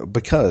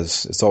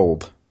 Because it's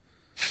old.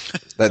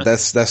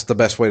 That's the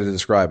best way to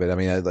describe it. I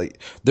mean,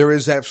 there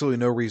is absolutely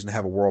no reason to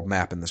have a world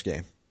map in this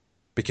game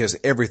because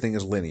everything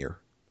is linear.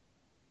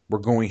 We're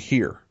going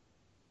here.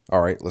 All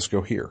right, let's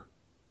go here.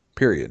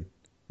 Period.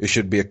 It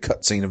should be a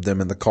cutscene of them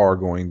in the car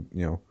going,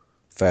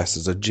 fast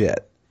as a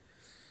jet.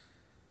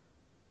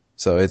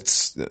 So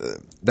it's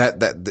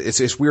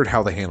it's weird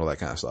how they handle that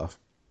kind of stuff.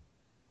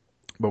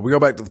 But we go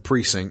back to the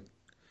precinct,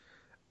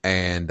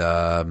 and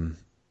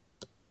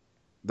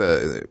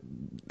the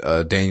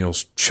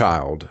Daniel's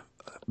child,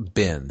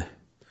 Ben,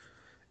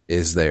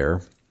 is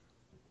there,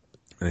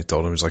 and he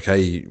told him, he's like,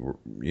 hey,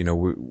 he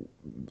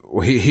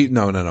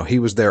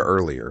was there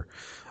earlier.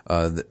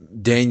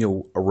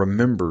 Daniel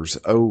remembers,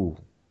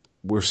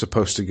 we're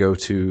supposed to go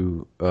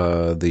to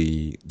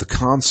the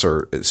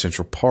concert at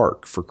Central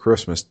Park for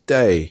Christmas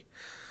Day.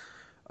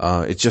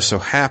 It just so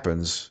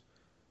happens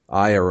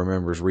Aya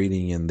remembers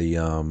reading in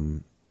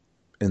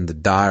the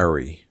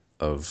diary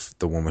of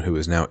the woman who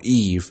is now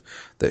Eve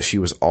that she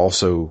was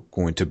also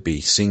going to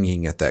be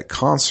singing at that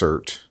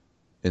concert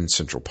in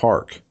Central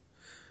Park.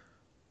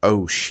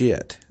 Oh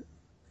shit.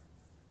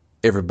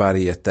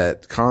 Everybody at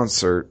that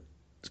concert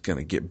is going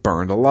to get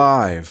burned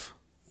alive.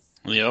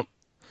 Yep.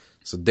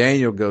 So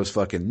Daniel goes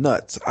fucking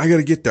nuts. I got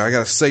to get there. I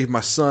got to save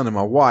my son and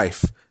my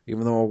wife,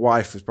 even though my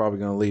wife is probably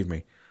going to leave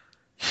me.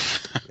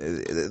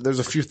 There's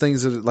a few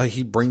things that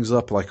he brings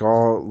up, like,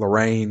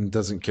 Lorraine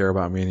doesn't care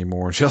about me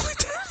anymore, and shit like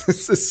that.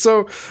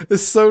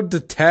 It's so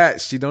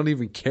detached. You don't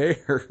even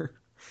care.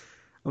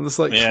 I'm just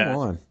like, come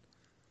on.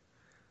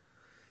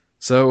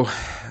 So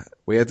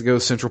we had to go to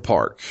Central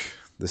Park.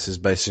 This is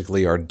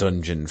basically our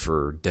dungeon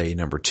for day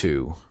number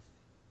 2.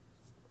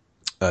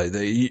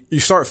 You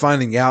start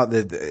finding out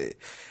that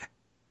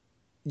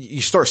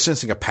you start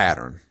sensing a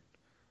pattern.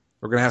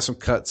 We're going to have some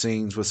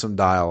cutscenes with some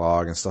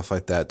dialogue and stuff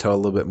like that, tell a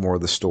little bit more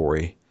of the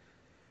story.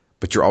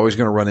 But you're always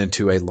going to run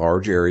into a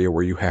large area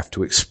where you have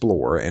to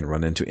explore and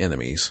run into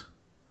enemies.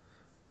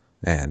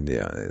 And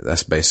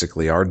that's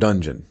basically our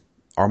dungeon.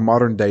 Our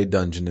modern day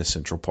dungeon is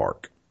Central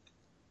Park.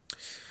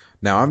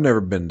 Now, I've never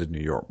been to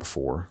New York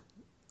before.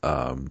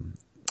 And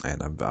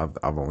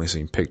I've only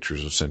seen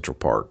pictures of Central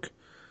Park.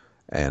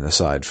 And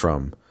aside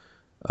from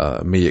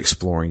me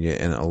exploring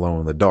it in Alone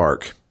in the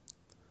Dark,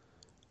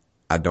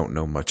 I don't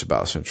know much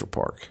about Central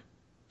Park.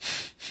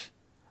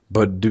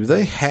 But do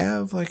they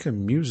have like a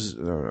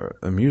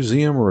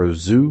museum or a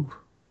zoo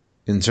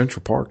in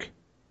Central Park?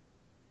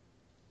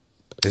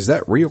 Is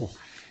that real?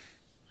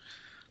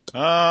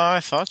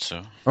 I thought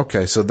so.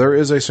 Okay, so there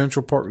is a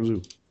Central Park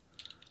Zoo.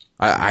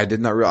 I did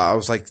not realize. I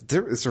was like,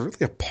 is there really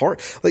a park?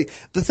 Like,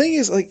 the thing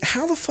is, like,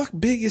 how the fuck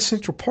big is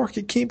Central Park?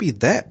 It can't be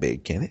that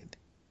big, can it?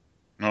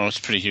 No, it's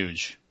pretty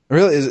huge.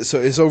 Really? Is it?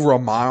 So it's over a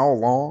mile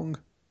long?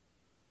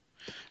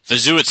 The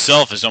zoo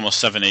itself is almost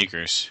 7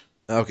 acres.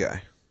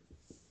 Okay.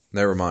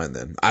 Never mind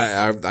then.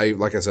 I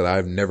like I said,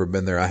 I've never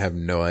been there. I have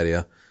no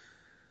idea.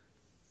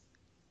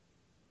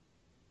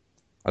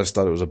 I just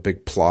thought it was a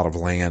big plot of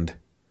land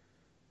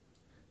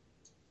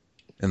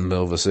in the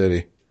middle of a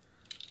city.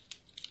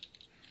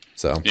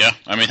 So yeah,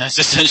 I mean that's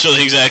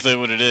essentially exactly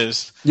what it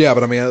is. Yeah,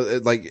 but I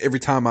mean, like every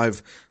time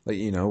I've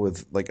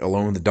with like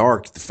Alone in the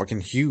Dark, it's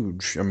fucking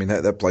huge. I mean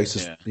that place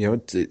is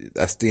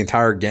that's the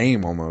entire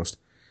game almost.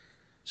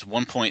 It's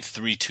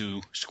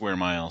 1.32 square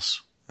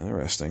miles.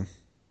 Interesting.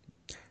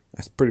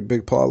 That's a pretty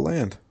big plot of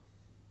land.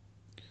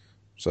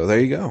 So there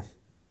you go.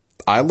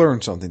 I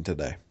learned something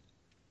today.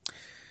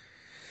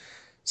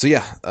 So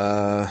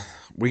yeah,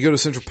 we go to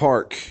Central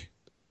Park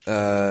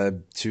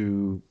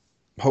to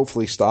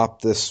hopefully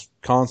stop this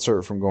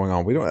concert from going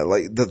on. We don't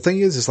like the thing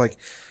is like,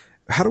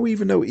 how do we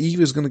even know Eve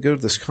is going to go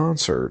to this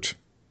concert?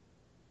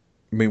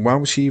 I mean, why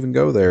would she even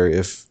go there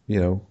if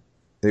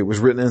it was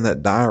written in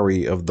that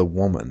diary of the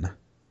woman?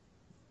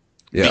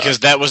 Yeah. Because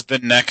that was the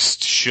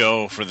next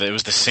show it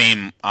was the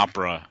same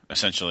opera,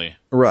 essentially.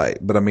 Right.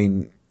 But I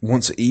mean,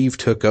 once Eve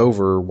took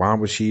over, why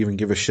would she even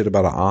give a shit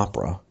about an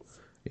opera?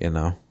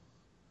 But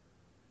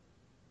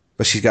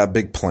she's got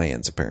big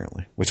plans,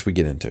 apparently, which we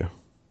get into.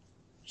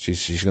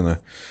 She's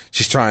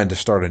trying to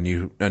start a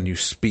new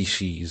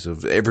species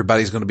of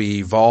everybody's going to be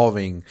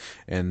evolving,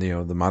 and the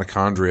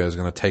mitochondria is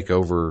going to take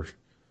over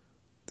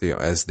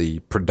as the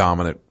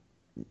predominant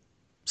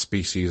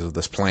species of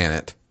this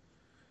planet.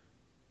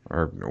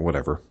 Or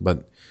whatever.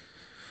 But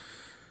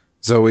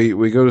so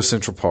we go to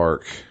Central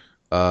Park.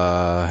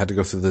 Had to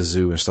go through the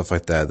zoo and stuff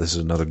like that. This is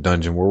another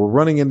dungeon where we're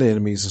running into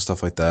enemies and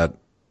stuff like that.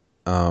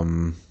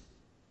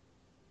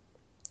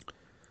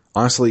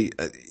 Honestly,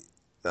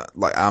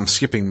 like I'm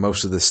skipping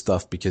most of this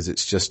stuff because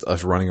it's just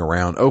us running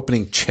around,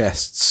 opening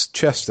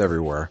chests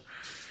everywhere,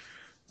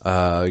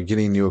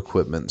 getting new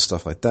equipment and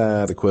stuff like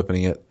that,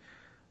 equipping it.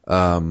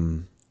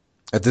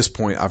 At this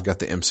point, I've got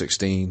the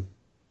M16,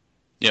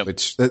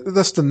 which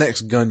that's the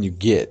next gun you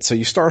get. So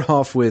you start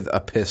off with a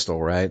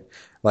pistol, right?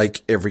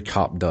 Like every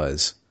cop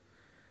does.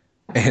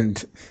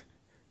 And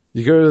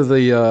you go to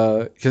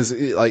the, cause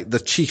like the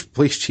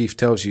police chief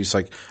tells you, it's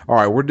like, all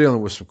right, we're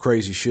dealing with some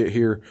crazy shit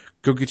here.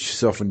 Go get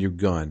yourself a new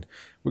gun.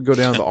 We go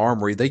down to the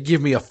armory. They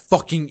give me a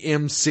fucking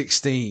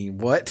M16.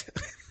 What?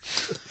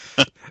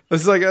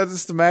 It's like, I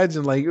just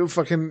imagine like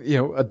fucking,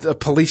 a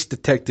police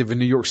detective in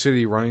New York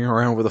City running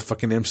around with a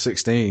fucking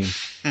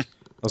M16. I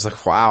was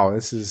like, wow,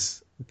 this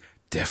is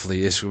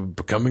definitely is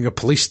becoming a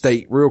police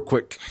state real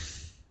quick.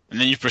 And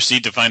then you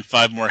proceed to find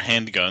 5 more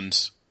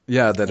handguns.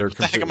 Yeah, that are. What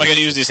the heck am I going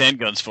to use these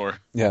handguns for?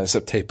 Yeah,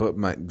 except tape up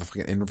my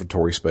fucking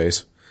inventory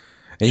space,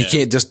 and you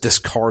can't just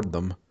discard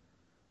them.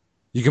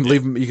 You can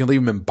leave them. You can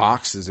leave them in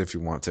boxes if you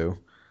want to.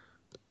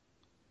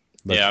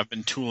 But, I've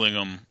been tooling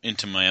them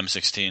into my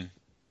M16.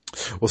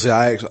 Well, see,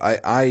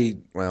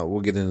 well,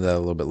 we'll get into that a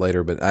little bit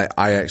later, but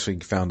I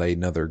actually found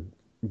another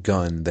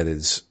gun that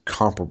is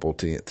comparable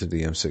to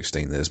the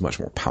M16 that is much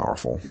more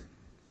powerful.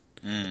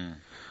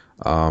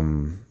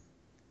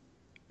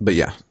 But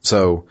yeah,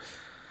 so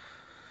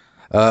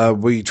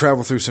we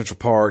travel through Central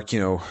Park,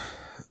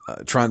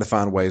 trying to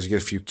find ways to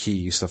get a few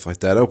keys, stuff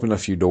like that, open a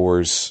few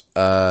doors.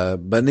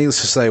 But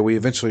needless to say, we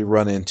eventually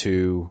run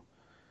into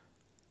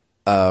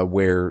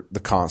where the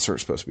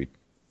concert's supposed to be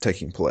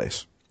taking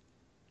place.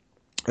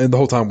 And the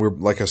whole time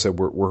like I said,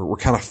 we're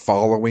kind of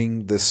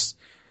following this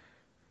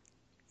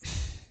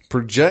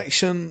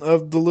projection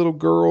of the little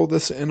girl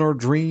that's in our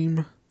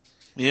dream.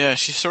 Yeah,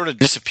 she sort of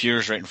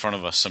disappears right in front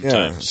of us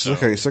sometimes. Yeah,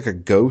 it's like a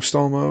ghost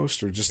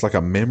almost, or just like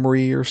a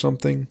memory or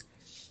something.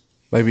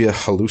 Maybe a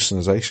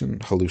hallucination.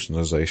 I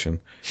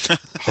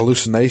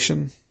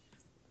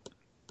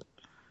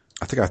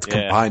think I have to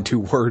combine 2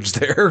 words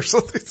there or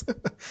something.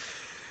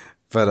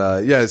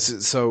 But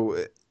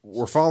so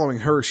we're following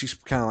her. She's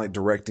kind of like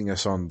directing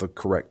us on the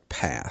correct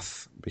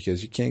path,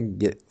 because you can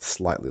get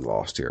slightly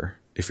lost here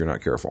if you're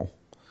not careful.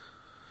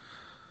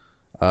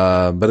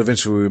 But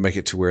eventually we make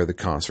it to where the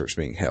concert's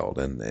being held,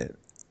 and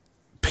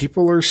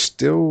people are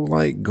still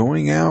like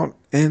going out.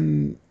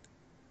 And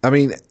I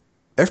mean,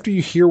 after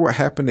you hear what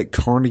happened at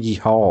Carnegie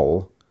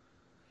Hall.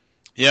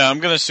 Yeah, I'm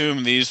going to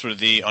assume these were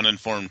the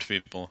uninformed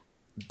people.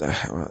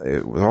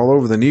 It was all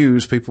over the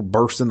news. People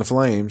burst into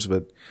flames,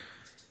 but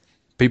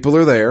people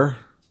are there.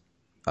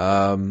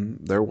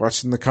 They're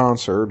watching the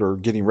concert or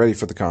getting ready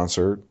for the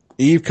concert.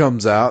 Eve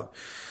comes out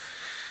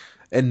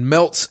and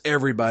melts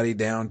everybody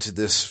down to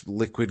this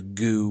liquid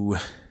goo.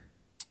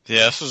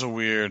 Yeah, this was a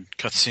weird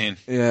cutscene.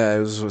 Yeah, it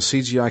was a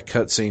CGI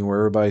cutscene where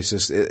everybody's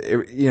just,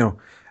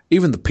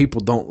 even the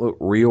people don't look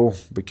real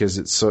because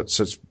it's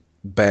such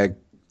bad,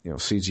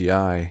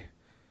 CGI.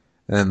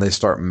 And then they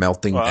start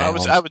melting down.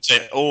 I would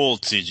say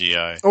old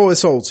CGI. Oh,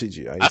 it's old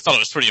CGI. I thought it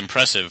was pretty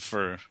impressive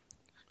for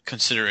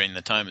considering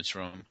the time it's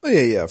from.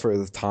 Yeah. For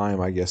the time,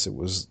 I guess it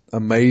was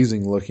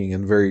amazing looking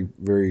and very,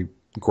 very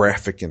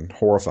graphic and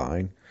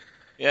horrifying.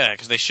 Yeah,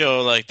 because they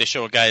show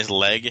a guy's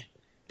leg,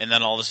 and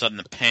then all of a sudden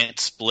the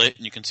pants split,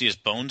 and you can see his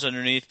bones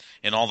underneath,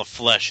 and all the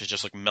flesh is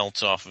just like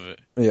melts off of it.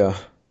 Yeah.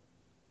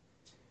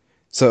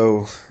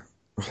 So,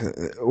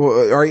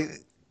 all right.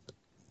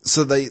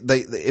 So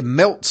it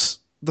melts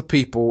the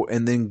people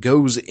and then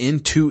goes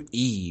into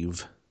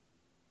Eve.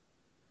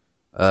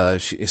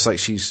 It's like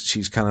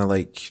she's kind of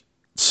like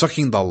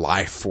sucking the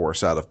life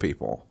force out of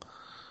people.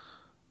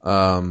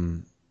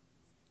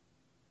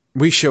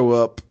 We show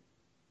up,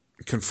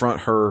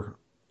 confront her.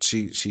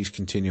 She's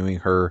continuing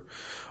her,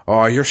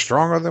 oh, you're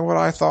stronger than what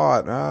I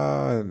thought,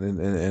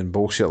 and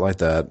bullshit like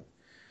that.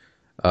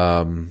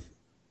 And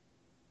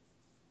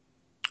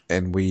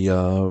we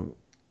have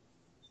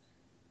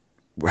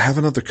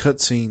another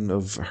cutscene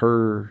of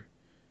her.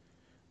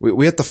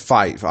 We have to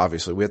fight,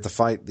 obviously. We have to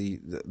fight the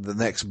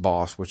next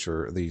boss, which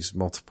are these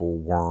multiple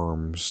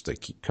worms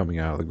that keep coming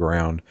out of the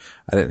ground.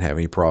 I didn't have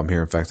any problem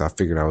here. In fact, I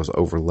figured I was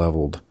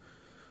over-leveled.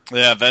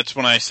 Yeah, that's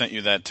when I sent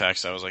you that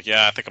text. I was like,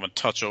 yeah, I think I'm a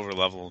touch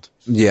over-leveled.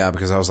 Yeah,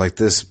 because I was like,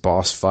 this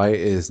boss fight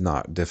is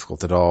not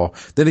difficult at all.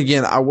 Then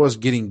again, I was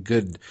getting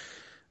good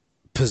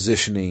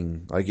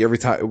positioning. Like every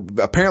time,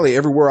 apparently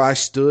everywhere I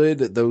stood,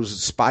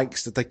 those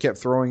spikes that they kept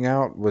throwing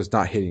out was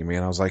not hitting me.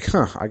 And I was like,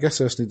 I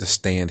guess I just need to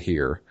stand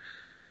here.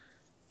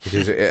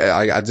 Because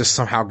I just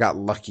somehow got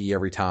lucky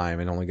every time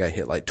and only got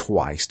hit like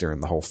twice during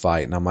the whole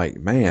fight. And I'm like,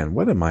 man,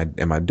 what am I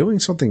doing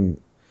something?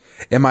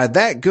 Am I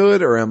that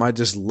good, or am I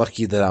just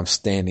lucky that I'm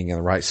standing in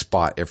the right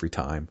spot every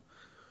time?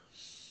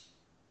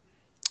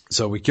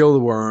 So we kill the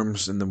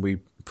worms and then we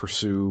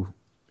pursue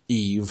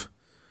Eve.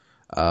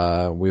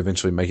 We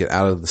eventually make it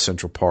out of the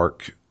Central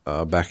Park,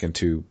 back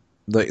into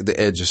the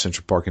edge of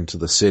Central Park into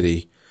the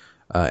city.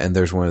 And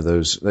there's one of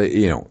those,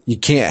 you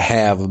can't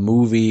have a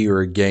movie or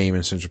a game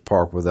in Central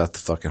Park without the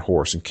fucking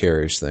horse and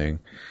carriage thing.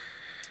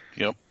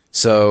 Yep.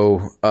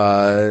 So,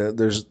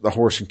 there's the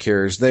horse and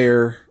carriage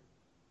there.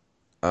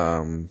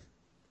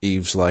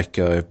 Eve's like,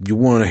 if you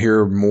want to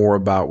hear more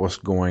about what's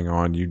going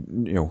on, you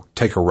know,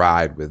 take a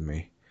ride with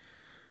me.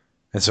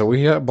 And so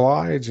we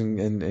oblige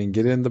and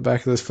get in the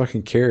back of this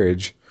fucking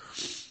carriage.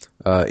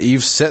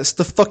 Eve sets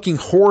the fucking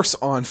horse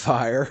on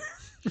fire.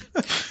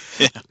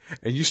 Yeah.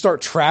 And you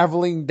start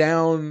traveling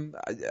down,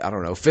 I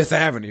don't know, Fifth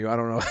Avenue. I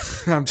don't know.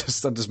 I'm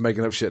just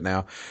making up shit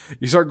now.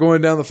 You start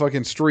going down the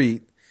fucking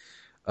street,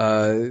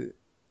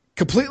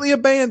 completely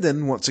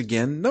abandoned once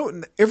again.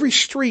 No, every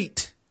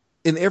street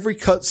in every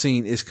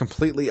cutscene is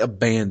completely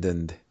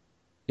abandoned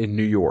in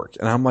New York.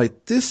 And I'm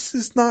like, this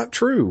is not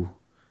true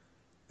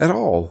at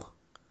all.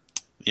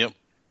 Yep.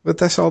 But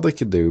that's all they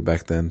could do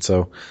back then.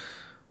 So,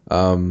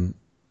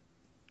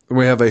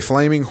 we have a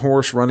flaming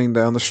horse running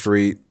down the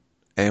street,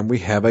 and we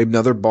have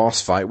another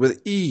boss fight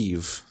with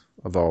Eve,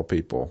 of all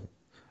people.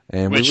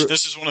 And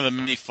this is one of the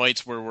many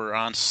fights where we're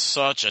on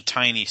such a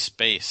tiny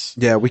space.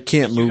 Yeah, we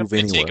can't move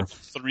anywhere. Take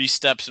 3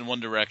 steps in one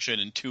direction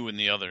and 2 in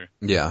the other.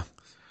 Yeah.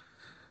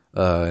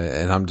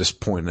 And I'm just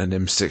pointing an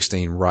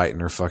M16 right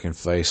in her fucking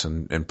face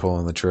and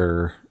pulling the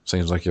trigger.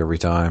 Seems like every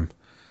time.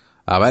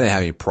 I didn't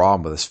have any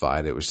problem with this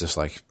fight. It was just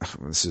like,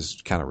 this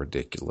is kind of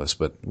ridiculous,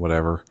 but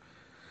whatever.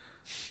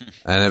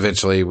 And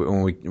eventually,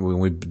 when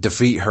we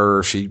defeat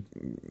her, she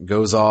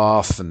goes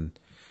off, and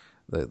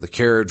the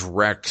carriage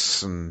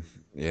wrecks, and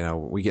you know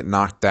we get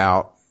knocked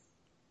out,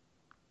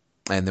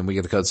 and then we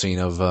get a cutscene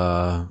of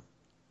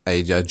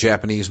a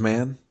Japanese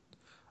man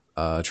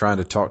trying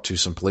to talk to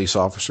some police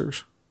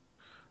officers.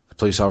 The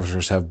police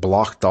officers have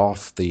blocked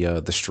off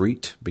the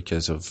street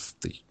because of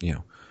the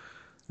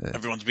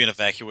everyone's being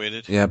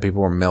evacuated. Yeah,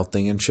 people are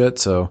melting and shit.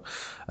 So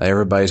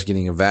everybody's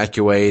getting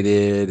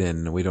evacuated,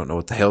 and we don't know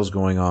what the hell's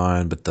going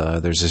on. But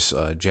there's this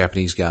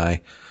Japanese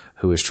guy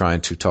who is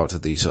trying to talk to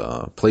these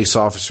police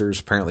officers.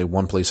 Apparently,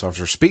 one police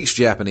officer speaks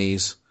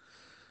Japanese,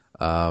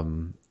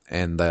 and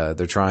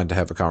they're trying to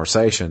have a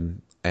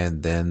conversation.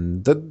 And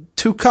then the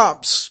 2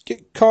 cops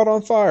get caught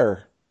on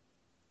fire.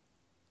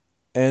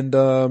 And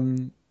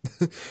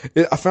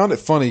I found it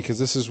funny because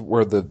this is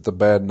where the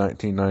bad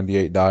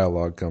 1998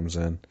 dialogue comes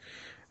in.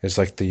 It's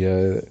like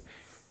the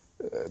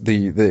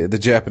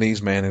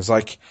Japanese man is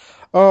like,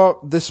 oh,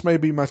 this may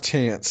be my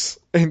chance.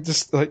 And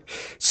just like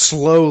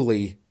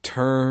slowly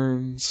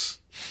turns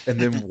and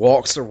then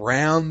walks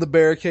around the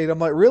barricade. I'm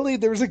like, really?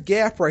 There was a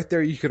gap right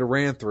there you could have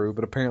ran through,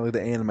 but apparently the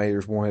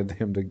animators wanted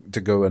him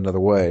to go another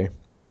way.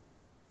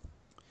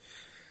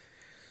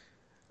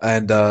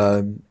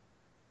 And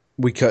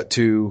we cut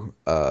to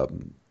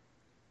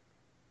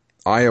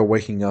Aya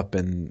waking up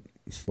in,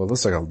 well,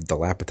 looks like a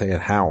dilapidated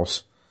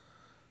house.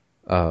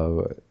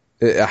 A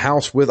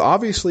house with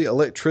obviously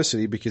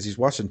electricity because he's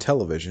watching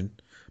television,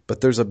 but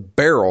there's a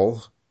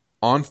barrel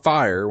on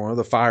fire, one of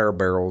the fire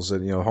barrels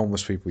that,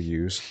 homeless people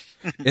use,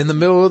 in the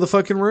middle of the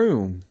fucking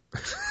room.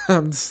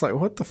 I'm just like,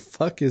 what the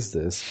fuck is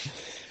this?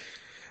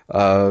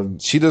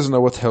 She doesn't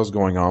know what the hell's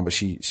going on, but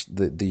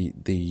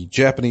the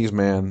Japanese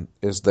man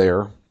is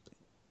there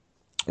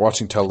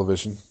watching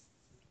television.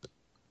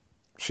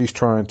 She's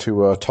trying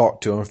to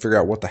talk to him and figure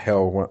out what the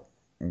hell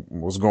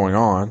was going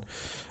on.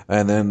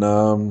 And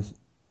then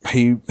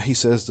he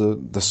says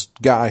this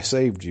guy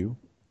saved you.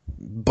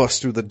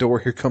 Bust through the door,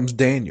 here comes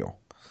Daniel.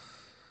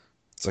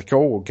 It's like,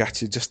 oh,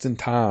 got you just in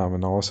time,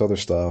 and all this other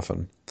stuff.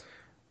 And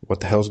what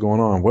the hell's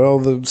going on? Well,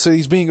 the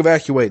city's being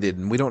evacuated,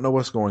 and we don't know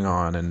what's going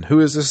on. And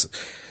who is this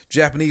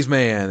Japanese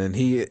man? And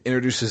he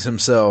introduces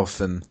himself,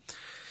 and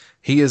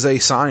he is a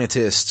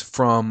scientist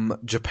from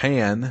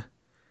Japan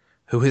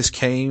who has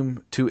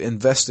came to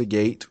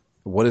investigate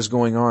what is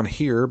going on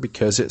here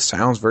because it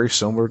sounds very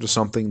similar to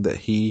something that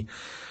he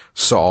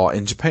saw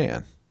in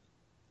Japan.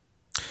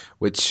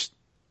 Which,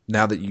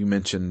 now that you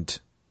mentioned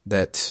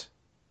that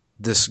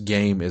this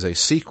game is a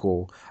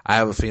sequel, I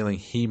have a feeling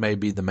he may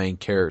be the main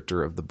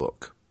character of the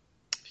book.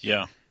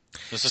 Yeah.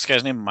 Is this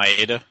guy's name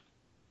Maeda?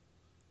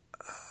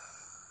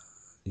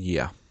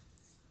 Yeah.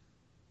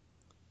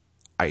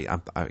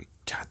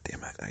 God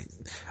damn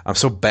it. I'm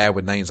so bad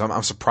with names.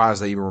 I'm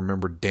surprised they even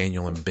remember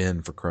Daniel and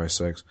Ben, for Christ's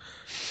sakes.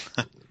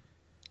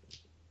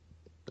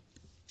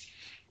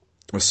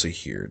 Let's see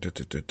here.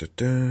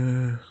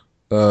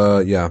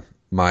 Yeah,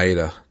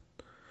 Maeda.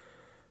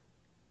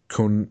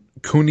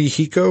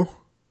 Kunihiko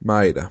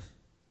Maeda.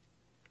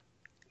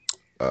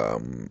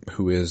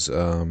 Who is,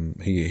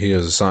 he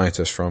is a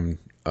scientist from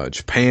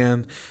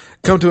Japan,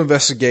 come to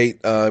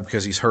investigate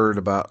because he's heard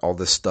about all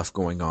this stuff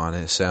going on,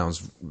 and it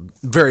sounds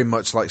very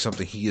much like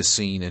something he has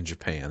seen in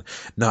Japan,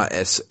 not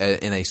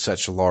in a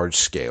such large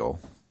scale.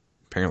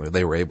 Apparently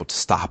they were able to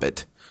stop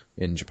it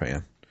in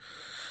Japan.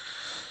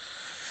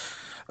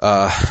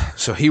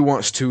 So he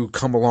wants to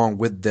come along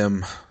with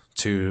them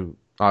to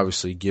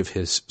obviously give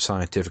his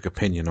scientific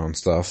opinion on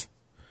stuff.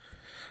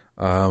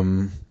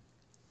 And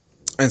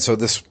so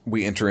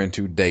we enter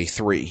into day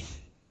 3.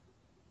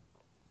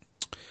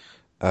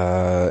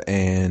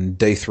 And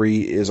day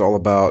 3 is all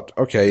about,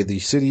 okay, the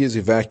city is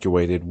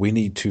evacuated. We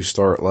need to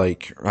start,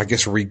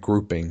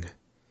 regrouping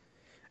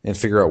and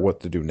figure out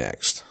what to do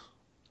next.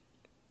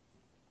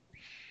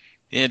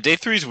 Yeah, day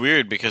 3 is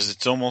weird because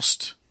it's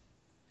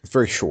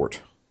very short.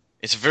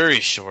 It's very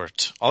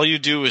short. All you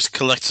do is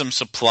collect some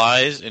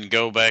supplies and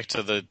go back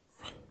to the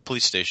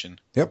police station.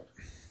 Yep.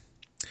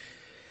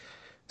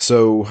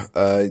 So,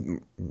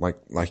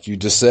 like you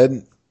just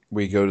said,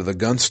 we go to the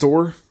gun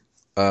store.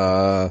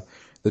 The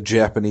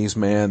Japanese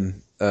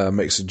man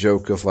makes a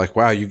joke of like,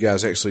 "Wow, you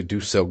guys actually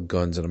do sell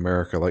guns in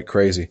America like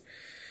crazy."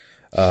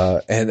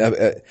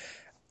 And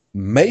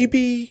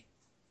maybe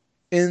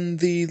in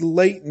the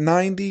late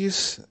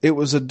 90s, it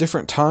was a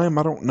different time.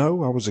 I don't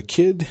know. I was a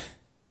kid.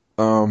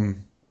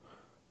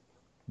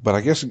 But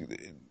I guess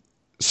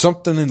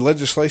something in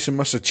legislation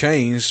must have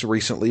changed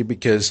recently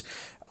because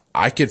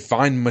I could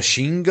find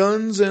machine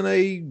guns in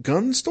a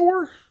gun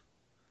store.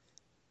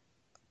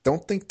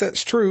 Don't think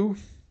that's true.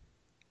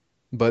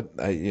 But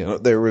I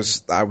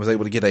was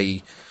able to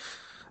get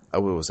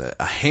what was that?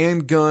 A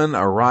handgun,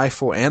 a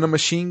rifle, and a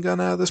machine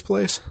gun out of this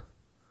place.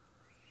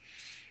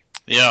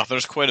 Yeah,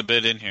 there's quite a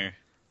bit in here.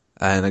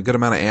 And a good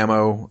amount of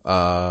ammo,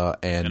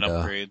 and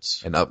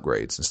upgrades. And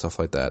upgrades and stuff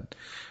like that.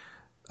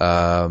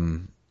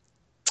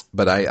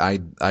 But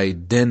I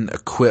then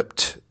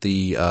equipped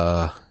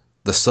the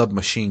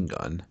submachine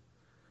gun.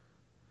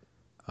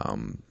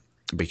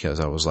 Because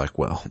I was like,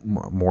 well,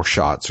 more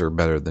shots are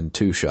better than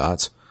 2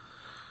 shots.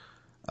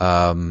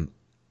 The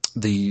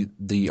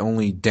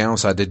only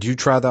downside, did you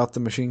try out the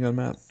machine gun,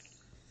 Matt?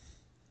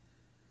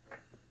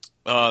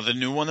 The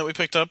new one that we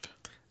picked up?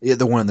 Yeah,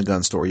 the one in the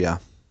gun store, yeah.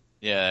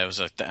 Yeah, it was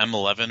like the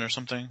M11 or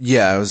something.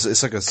 Yeah,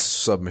 it's like a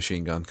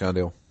submachine gun kind of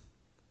deal.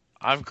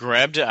 I've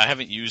grabbed it. I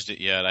haven't used it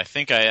yet. I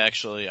think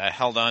I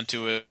held on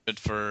to it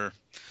for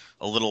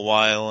a little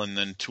while and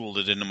then tooled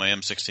it into my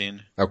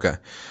M16. Okay.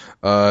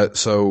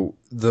 So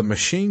the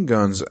machine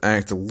guns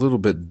act a little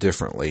bit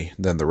differently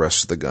than the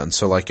rest of the guns.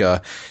 So like,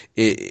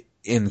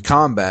 in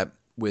combat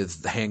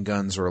with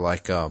handguns or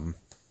like,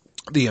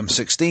 the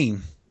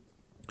M16,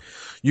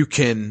 you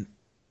can,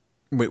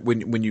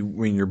 when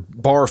your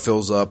bar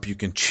fills up, you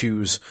can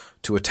choose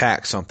to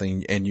attack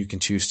something, and you can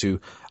choose to,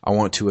 I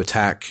want to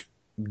attack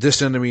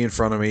this enemy in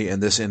front of me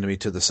and this enemy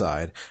to the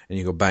side, and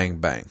you go bang,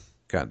 bang,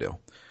 kind of deal.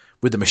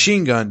 With the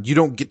machine gun, you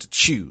don't get to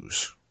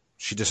choose.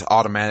 She just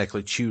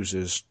automatically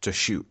chooses to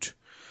shoot.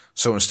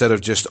 So instead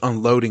of just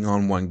unloading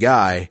on one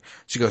guy,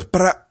 she goes,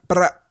 brah,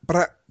 brah,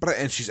 brah, brah,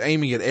 and she's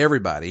aiming at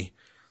everybody.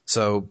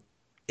 So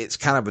it's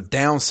kind of a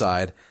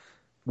downside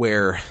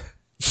where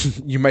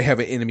you may have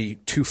an enemy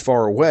too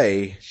far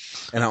away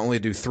and I only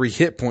do 3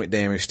 hit point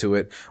damage to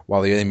it,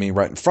 while the enemy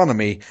right in front of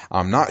me,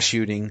 I'm not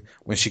shooting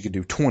when she could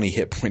do 20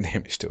 hit point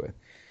damage to it.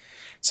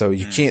 So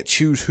you can't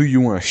choose who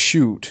you want to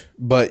shoot,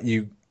 but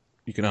you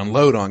can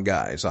unload on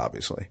guys,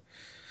 obviously.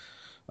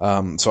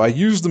 So I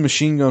used the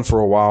machine gun for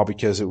a while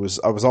because I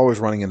was always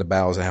running into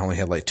battles and I only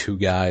had like 2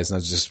 guys and I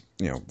was just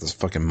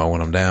fucking mowing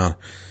them down.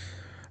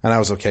 And I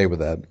was okay with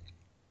that.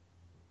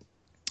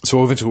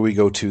 So eventually we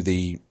go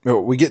to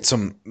we get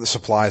some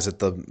supplies at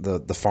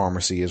the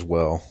pharmacy as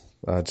well.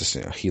 Just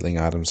healing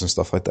items and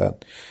stuff like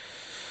that.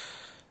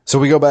 So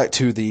we go back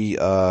to the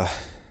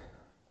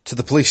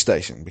police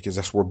station because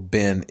that's where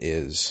Ben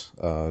is,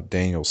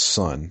 Daniel's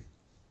son.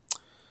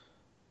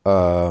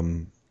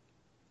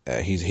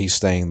 He's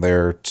staying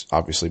there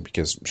obviously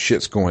because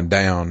shit's going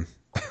down.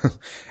 And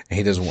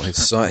he doesn't want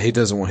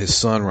his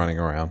son running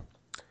around.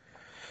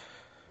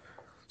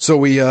 So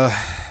we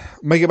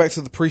make it back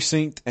to the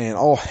precinct and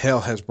all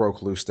hell has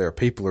broke loose there.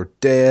 People are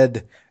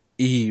dead.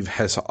 Eve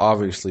has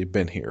obviously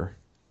been here.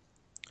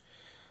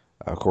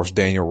 Of course,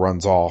 Daniel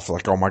runs off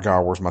like, oh my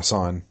God, where's my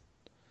son?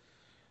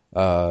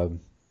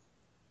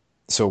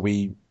 So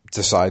we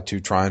decide to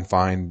try and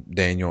find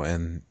Daniel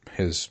and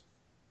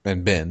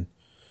Ben.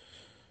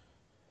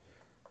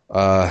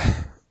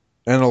 And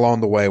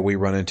along the way, we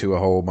run into a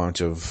whole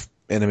bunch of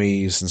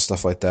enemies and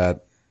stuff like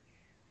that.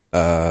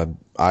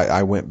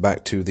 I went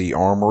back to the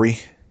armory,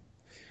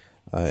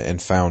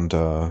 and found,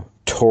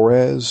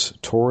 Torres.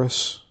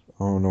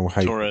 I don't know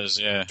how Torres,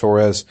 yeah.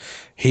 Torres.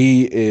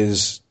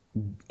 He's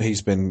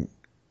been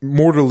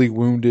mortally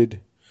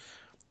wounded.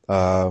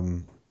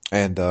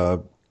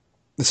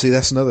 See,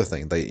 that's another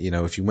thing.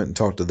 If you went and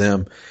talked to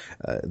them,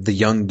 the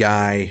young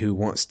guy who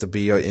wants to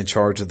be in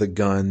charge of the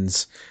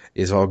guns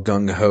is all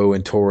gung-ho,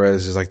 and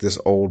Torres is like this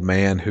old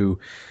man who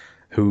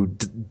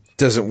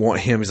doesn't want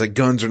him. He's like,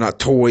 guns are not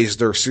toys,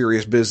 they're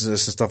serious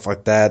business and stuff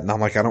like that. And I'm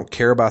like, I don't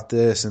care about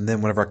this. And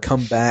then whenever I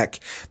come back,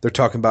 they're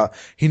talking about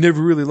he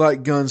never really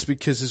liked guns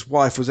because his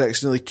wife was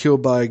accidentally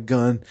killed by a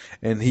gun,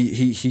 and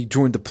he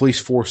joined the police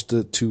force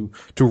to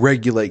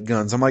regulate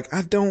guns. I'm like,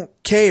 I don't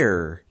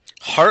care.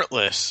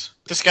 Heartless.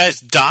 This guy's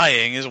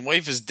dying. His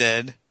wife is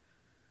dead.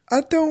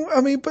 But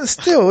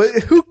still,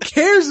 who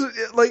cares?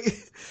 Like,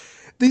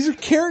 these are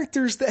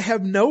characters that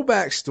have no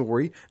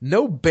backstory,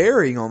 no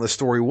bearing on the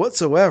story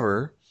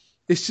whatsoever.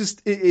 It's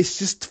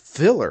just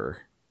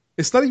filler.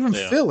 It's not even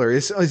filler.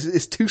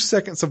 It's 2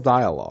 seconds of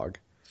dialogue.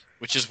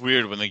 Which is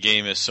weird when the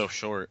game is so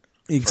short.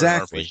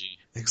 Exactly.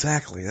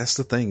 Exactly. That's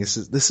the thing.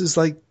 This is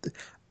like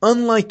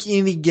unlike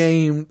any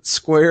game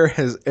Square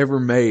has ever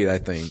made, I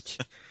think.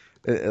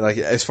 Like,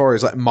 as far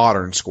as like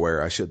modern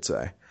Square, I should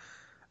say.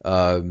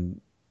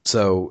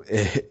 So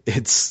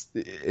it's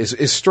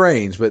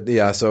strange, but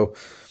yeah. So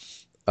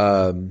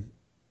I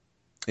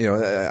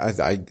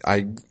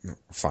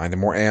finding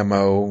more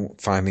ammo,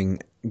 finding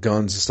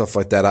guns and stuff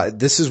like that.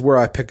 This is where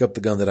I pick up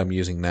the gun that I'm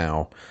using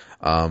now.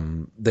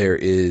 There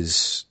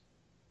is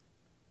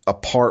a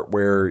part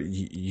where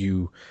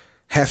you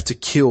have to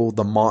kill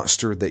the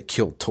monster that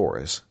killed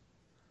Torres.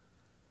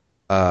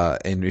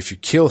 And if you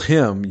kill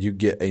him, you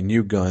get a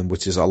new gun,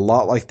 which is a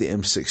lot like the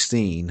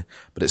M16,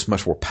 but it's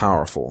much more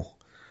powerful.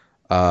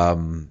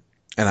 And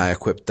I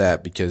equipped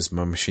that because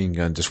my machine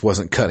gun just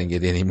wasn't cutting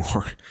it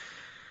anymore.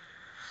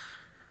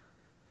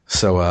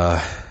 So,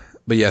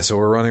 so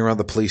we're running around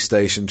the police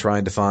station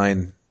trying to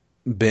find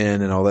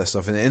Ben and all that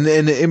stuff. And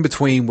in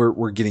between,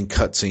 we're getting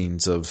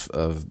cutscenes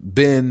of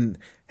Ben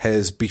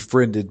has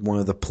befriended one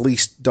of the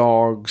police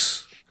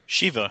dogs.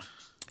 Shiva,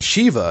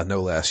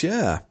 no less.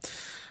 Yeah.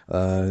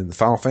 The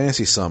Final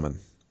Fantasy summon.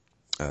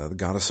 The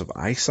goddess of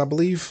ice, I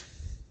believe.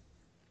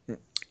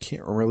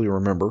 Can't really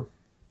remember.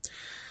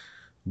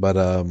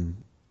 But,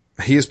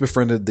 he has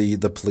befriended the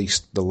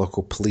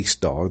local police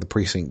dog, the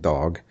precinct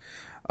dog.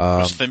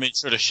 Which they made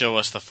sure to show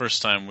us the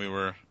first time we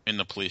were in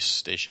the police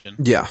station.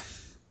 Yeah.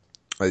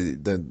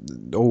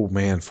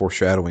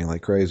 Foreshadowing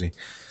like crazy.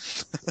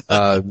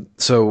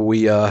 So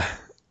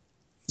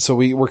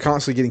we're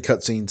constantly getting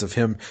cutscenes of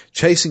him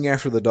chasing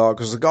after the dog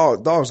because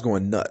the dog's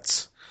going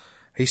nuts.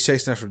 He's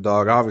chasing after the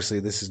dog. Obviously,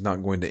 this is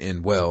not going to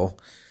end well.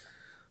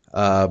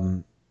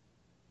 And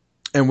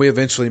we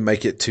eventually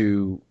make it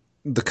to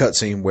the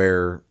cutscene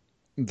where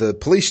the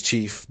police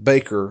chief,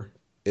 Baker,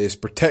 is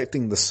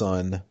protecting the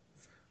son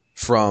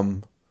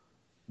from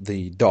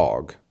the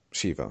dog,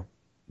 Shiva,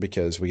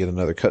 because we get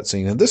another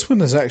cutscene. And this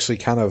one is actually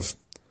kind of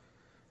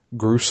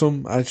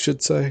gruesome, I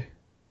should say.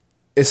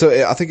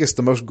 I think it's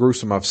the most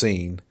gruesome I've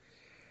seen,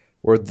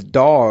 where the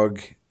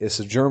dog is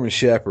a German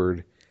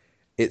Shepherd.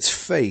 Its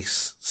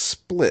face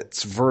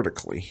splits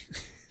vertically.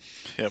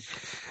 Yep.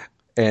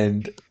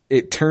 And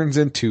it turns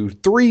into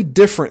 3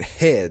 different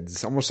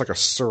heads, almost like a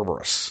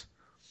Cerberus.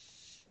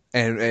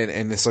 And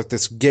it's like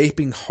this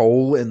gaping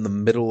hole in the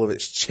middle of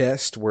its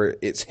chest where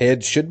its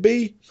head should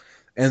be.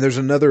 And there's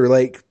another,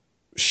 like,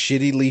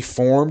 shittily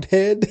formed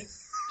head.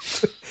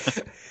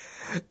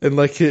 And,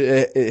 like,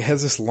 it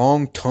has this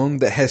long tongue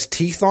that has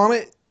teeth on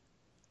it.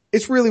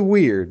 It's really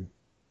weird.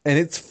 And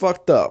it's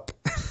fucked up.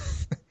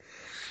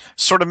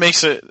 Sort of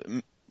makes it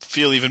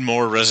feel even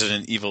more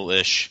Resident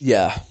Evil-ish.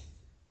 Yeah.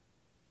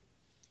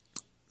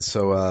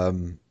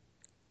 So,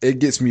 it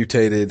gets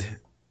mutated,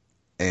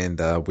 and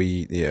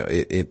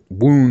it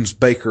wounds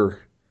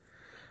Baker,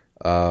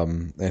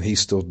 and he's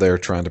still there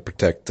trying to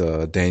protect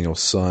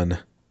Daniel's son.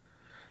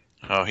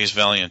 Oh, he's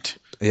valiant.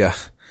 Yeah.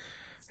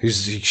 He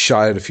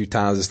shot it a few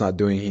times, it's not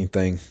doing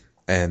anything,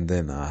 and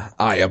then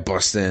Aya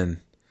busts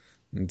in,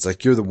 and it's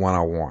like, you're the one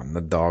I want. And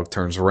the dog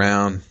turns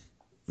around,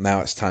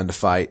 now it's time to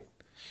fight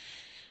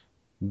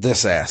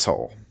this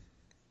asshole.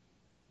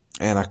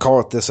 And I call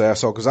it this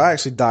asshole because I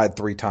actually died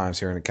 3 times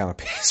here and it kind of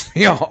pissed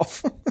me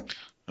off.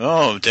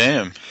 Oh,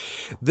 damn.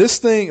 This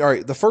thing,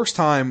 alright, the first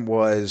time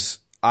was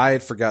I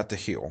had forgot to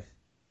heal,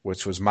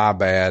 which was my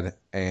bad,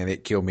 and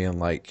it killed me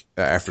in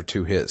after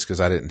 2 hits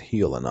because I didn't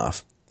heal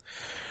enough.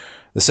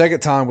 The second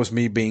time was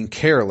me being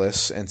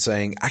careless and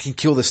saying, I can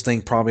kill this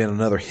thing probably in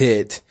another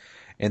hit,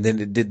 and then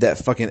it did that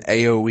fucking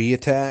AoE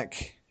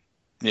attack.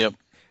 Yep.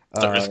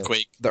 The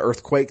earthquake. The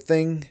earthquake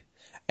thing.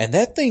 And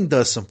that thing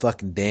does some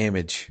fucking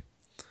damage.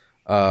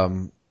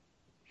 And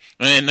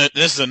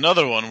this is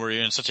another one where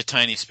you're in such a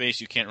tiny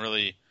space you can't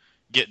really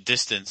get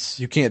distance.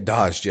 You can't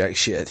dodge jack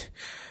shit.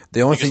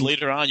 The only because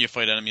later on you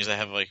fight enemies that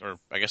have or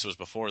I guess it was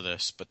before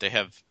this, but they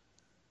have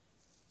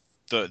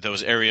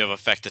those area of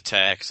effect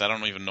attacks. I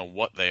don't even know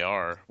what they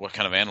are, what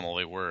kind of animal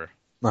they were.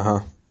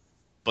 Uh-huh.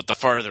 But the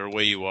farther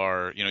away you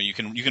are, you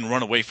can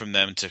run away from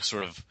them to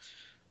sort of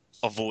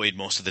avoid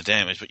most of the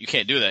damage, but you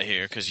can't do that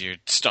here because you're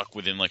stuck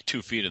within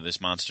 2 feet of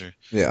this monster.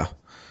 Yeah.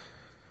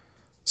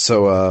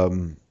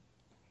 So,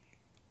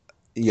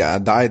 I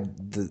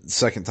died the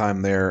second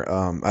time there.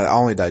 I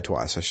only died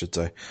twice, I should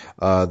say.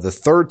 The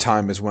third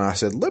time is when I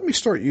said, let me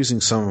start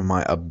using some of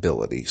my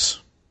abilities.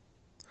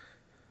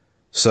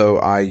 So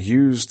I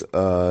used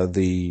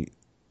the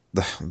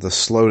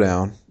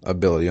slowdown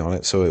ability on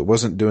it, so it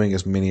wasn't doing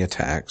as many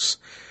attacks.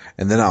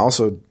 And then I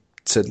also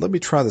said, let me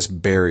try this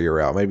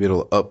barrier out. Maybe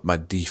it'll up my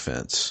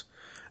defense.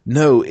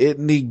 No, it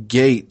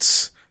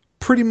negates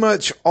pretty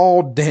much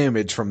all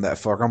damage from that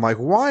fucker. I'm like,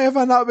 why have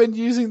I not been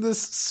using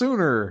this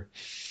sooner?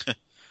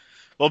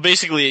 Well,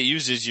 basically it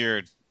uses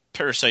your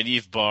Parasite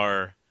Eve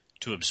bar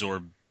to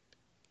absorb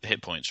the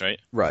hit points, right?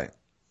 Right.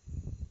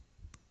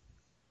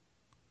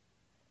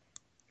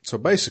 So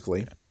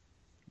basically,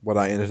 what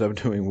I ended up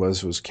doing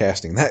was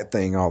casting that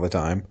thing all the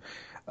time,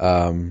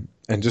 and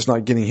just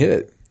not getting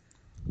hit.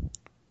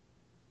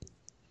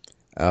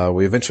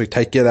 We eventually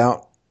take it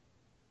out,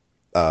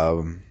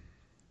 and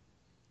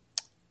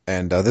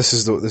this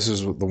is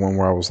the one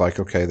where I was like,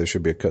 okay, there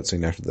should be a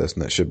cutscene after this,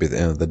 and that should be the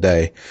end of the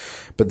day.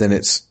 But then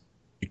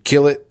you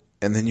kill it,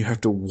 and then you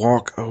have to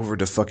walk over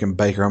to fucking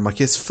Baker. I'm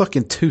like, it's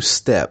fucking 2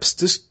 steps.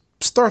 Just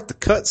start the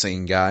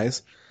cutscene,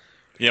 guys.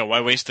 Yeah,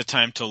 why waste the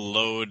time to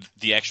load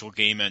the actual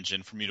game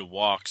engine for me to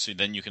walk so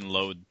then you can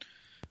load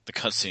the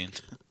cutscene?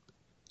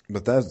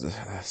 But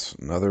that's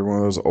another one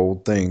of those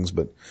old things.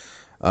 But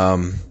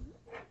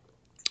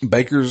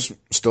Baker's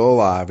still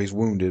alive. He's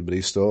wounded, but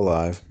he's still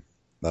alive.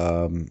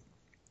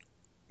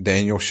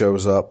 Daniel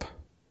shows up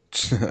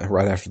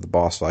right after the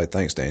boss fight.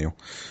 Thanks, Daniel.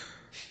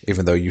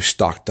 Even though you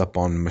stocked up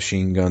on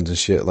machine guns and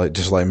shit,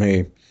 just like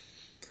me.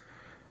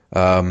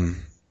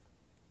 And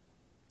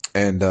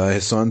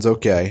his son's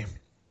okay.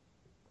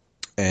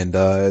 And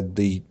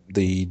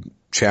the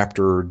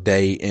chapter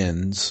day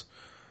ends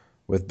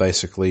with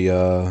basically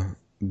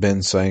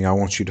Ben saying, "I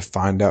want you to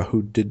find out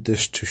who did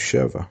this to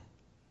Sheva."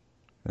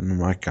 And I'm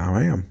like,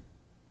 "I am." And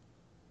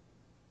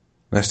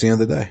that's the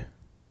end of the day.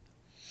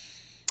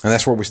 And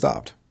that's where we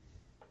stopped.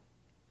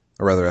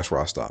 Or rather, that's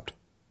where I stopped.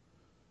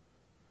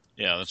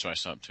 Yeah, that's where I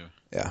stopped too.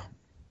 Yeah.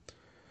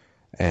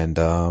 And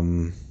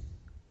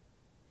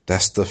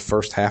that's the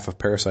first half of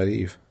Parasite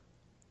Eve.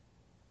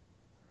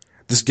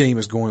 This game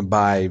is going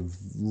by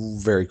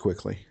very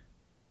quickly.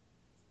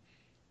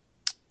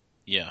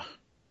 Yeah.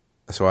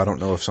 So I don't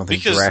know if something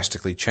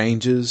drastically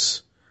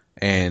changes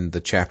and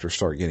the chapters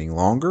start getting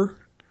longer,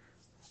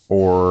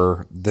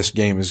 or this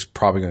game is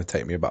probably going to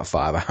take me about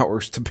 5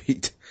 hours to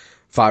beat.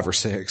 5 or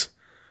 6.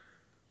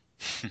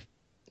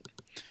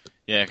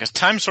 Yeah, because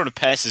time sort of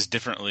passes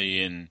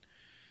differently in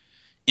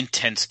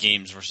intense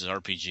games versus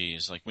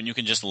RPGs. Like when you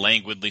can just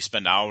languidly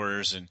spend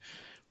hours and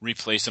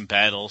replay some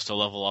battles to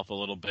level up a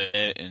little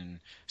bit and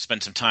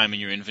spend some time in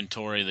your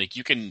inventory. Like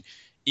you can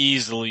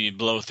easily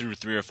blow through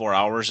 3 or 4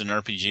 hours in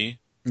an RPG.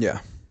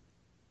 Yeah.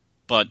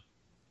 But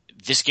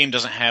this game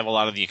doesn't have a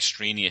lot of the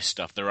extraneous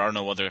stuff. There are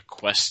no other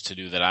quests to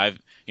do that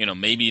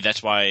maybe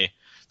that's why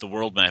the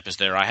world map is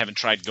there. I haven't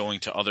tried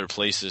going to other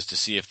places to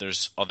see if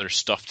there's other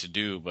stuff to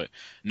do, but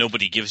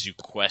nobody gives you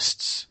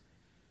quests.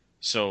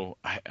 So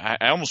I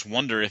almost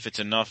wonder if it's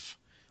enough.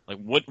 Like,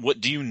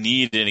 what do you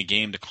need in a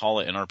game to call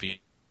it an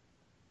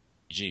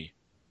RPG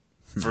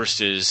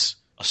versus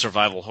a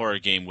survival horror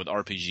game with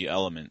RPG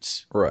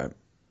elements? Right.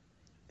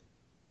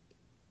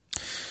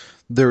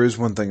 There is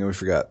one thing we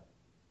forgot.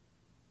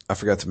 I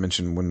forgot to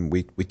mention when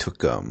we took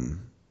the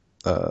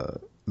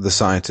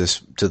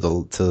scientists to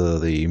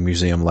the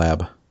museum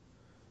lab,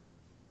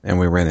 and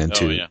we ran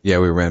into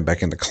we ran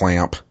back into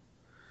Clamp.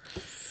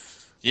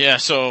 Yeah,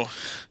 so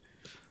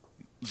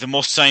the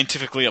most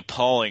scientifically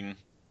appalling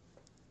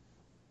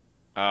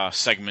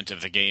segment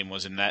of the game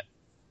was in that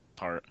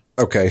part.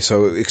 Okay,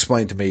 so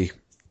explain to me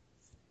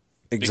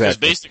exactly. Because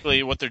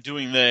basically what they're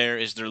doing there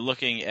is they're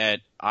looking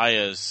at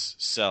Aya's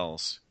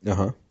cells.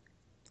 Uh-huh.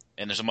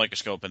 And there's a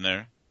microscope in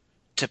there.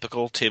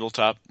 Typical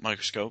tabletop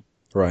microscope.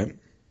 Right.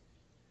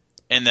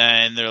 And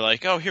then they're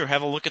like, "Oh, here,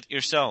 have a look at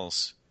your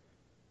cells."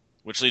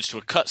 Which leads to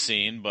a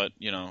cutscene, but,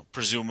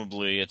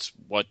 presumably it's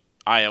what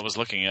Aya was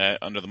looking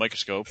at under the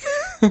microscope.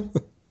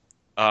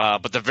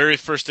 But the very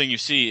first thing you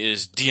see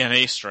is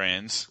DNA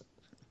strands.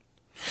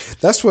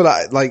 That's what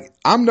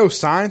I'm no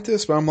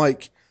scientist, but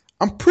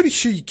I'm pretty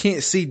sure you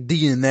can't see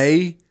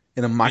DNA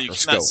in a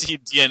microscope. You cannot see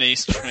DNA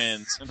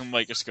strands in a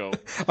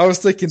microscope. I was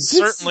thinking...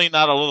 Certainly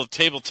not a little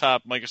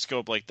tabletop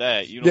microscope like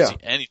that. You don't see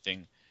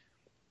anything.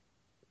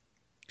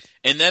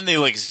 And then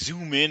they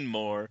zoom in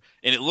more,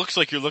 and it looks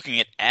like you're looking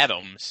at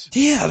atoms.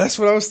 Yeah, that's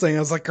what I was thinking. I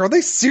was like, are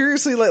they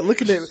seriously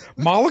looking at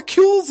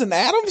molecules and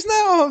atoms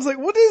now? I was like,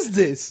 what is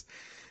this?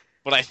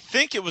 But I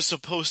think it was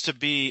supposed to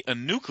be a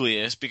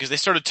nucleus because they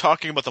started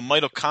talking about the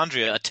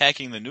mitochondria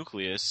attacking the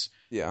nucleus.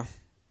 Yeah.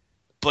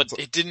 But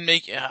it didn't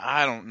make...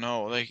 I don't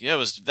know.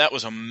 That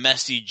was a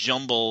messy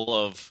jumble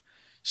of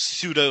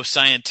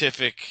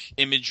pseudo-scientific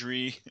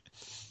imagery.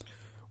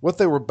 What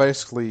they were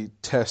basically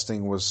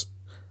testing was,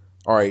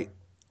 all right,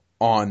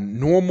 on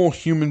normal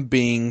human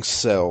being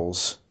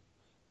cells,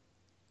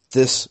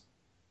 this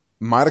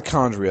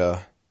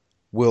mitochondria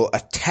will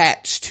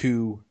attach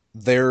to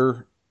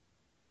their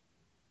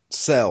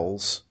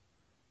cells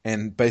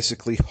and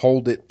basically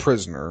hold it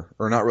prisoner,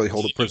 or not really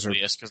hold it prisoner.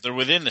 Yes, because they're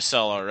within the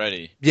cell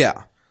already.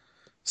 Yeah.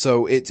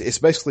 So it's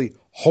basically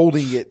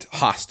holding it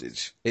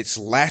hostage. It's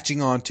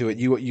latching onto it.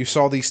 You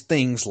saw these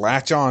things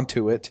latch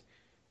onto it,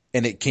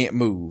 and it can't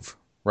move,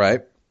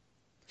 right?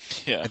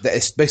 Yeah.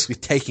 It's basically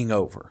taking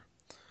over.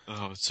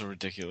 Oh, it's so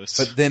ridiculous.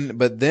 But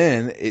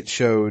then it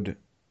showed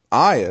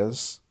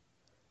Aya's,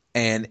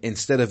 and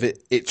instead of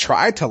it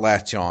tried to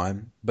latch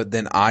on, but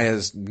then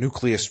Aya's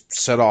nucleus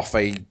set off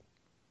a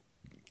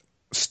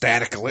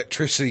static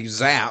electricity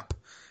zap,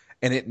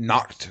 and it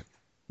knocked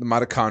the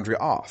mitochondria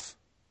off.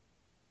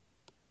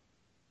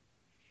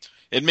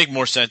 It'd make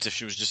more sense if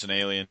she was just an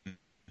alien.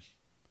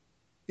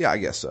 Yeah, I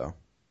guess so.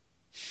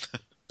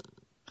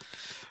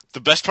 The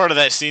best part of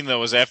that scene, though,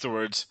 was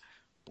afterwards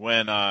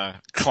when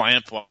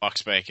Clamp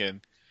walks back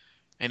in,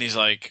 and he's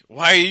like,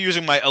 "Why are you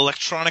using my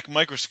electronic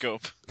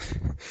microscope?"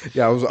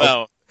 Yeah, I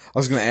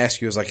was going to ask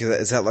you, is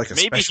that like a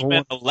maybe special he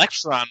meant one?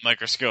 electron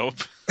microscope,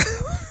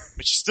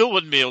 which you still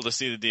wouldn't be able to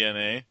see the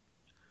DNA,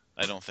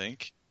 I don't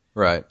think.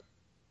 Right.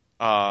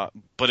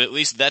 But at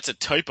least that's a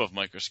type of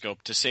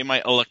microscope. To say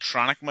my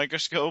electronic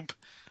microscope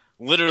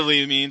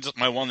literally means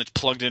my one that's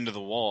plugged into the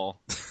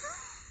wall.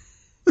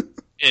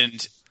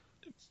 And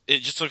it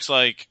just looks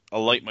like a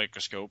light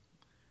microscope,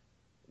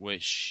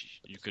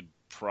 which you could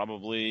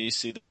probably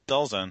see the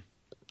cells on.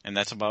 And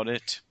that's about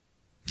it.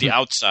 The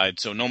outside,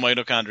 so no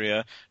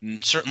mitochondria,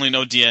 certainly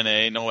no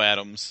DNA, no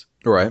atoms.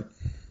 Right.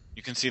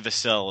 You can see the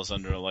cells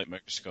under a light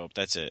microscope.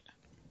 That's it.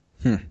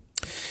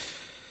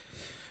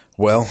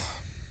 Well,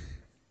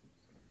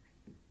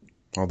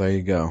 there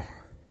you go.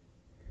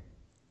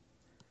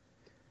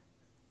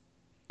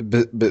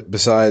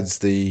 Besides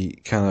the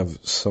kind of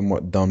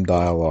somewhat dumb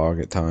dialogue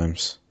at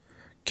times,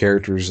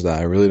 characters that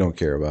I really don't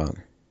care about,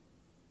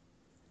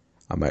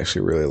 I'm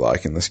actually really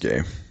liking this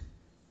game.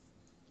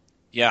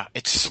 Yeah,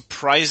 it's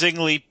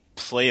surprisingly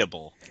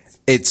playable.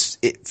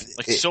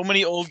 So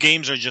many old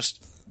games are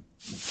just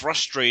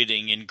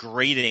frustrating and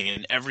grating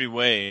in every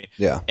way.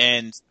 Yeah.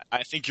 And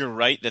I think you're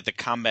right that the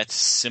combat's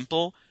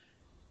simple,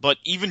 but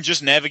even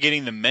just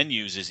navigating the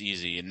menus is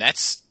easy, and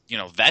that's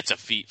a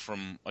feat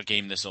from a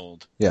game this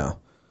old. Yeah.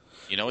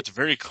 It's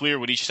very clear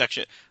what each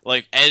section,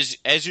 like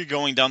as you're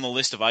going down the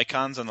list of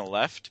icons on the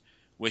left,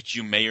 which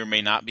you may or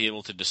may not be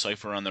able to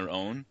decipher on their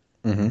own.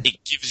 Mm-hmm. It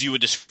gives you a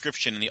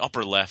description in the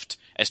upper left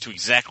as to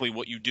exactly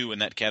what you do in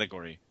that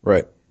category.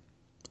 Right.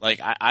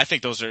 Like I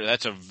think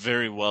that's a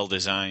very well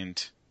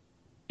designed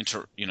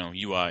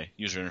UI,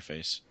 user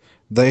interface.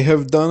 They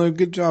have done a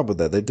good job with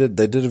that. They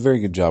did a very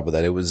good job with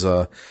that. It was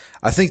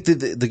I think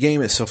the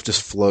game itself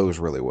just flows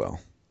really well.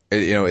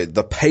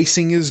 The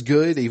pacing is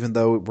good, even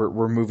though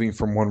we're moving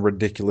from one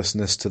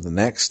ridiculousness to the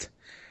next.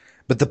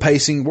 But the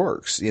pacing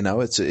works.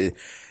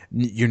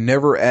 You're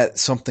never at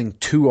something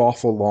too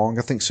awful long.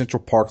 I think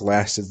Central Park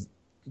lasted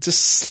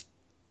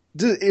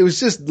it was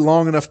just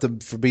long enough to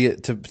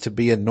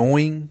be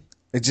annoying.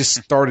 It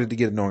just started to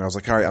get annoying. I was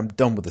like, all right, I'm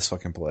done with this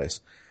fucking place.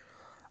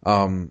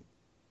 The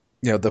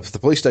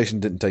police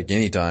station didn't take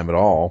any time at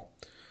all.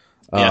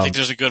 Yeah, I think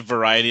there's a good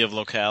variety of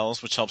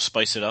locales, which helps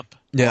spice it up.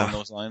 Yeah. Along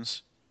those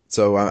lines.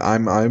 So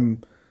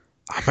I'm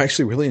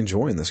actually really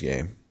enjoying this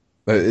game,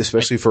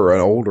 especially for an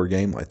older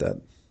game like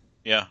that.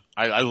 Yeah,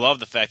 I love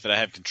the fact that I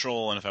have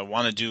control, and if I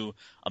want to do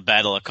a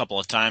battle a couple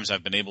of times,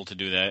 I've been able to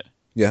do that.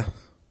 Yeah.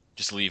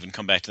 Just leave and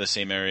come back to the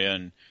same area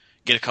and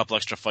get a couple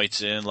extra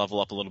fights in, level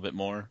up a little bit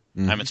more.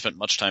 Mm-hmm. I haven't spent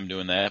much time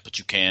doing that, but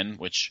you can,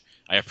 which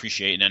I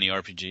appreciate in any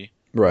RPG.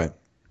 Right.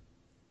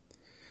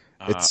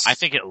 I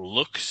think it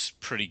looks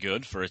pretty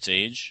good for its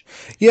age.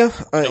 Yeah.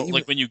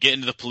 Like when you get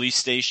into the police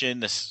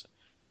station,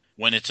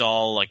 when it's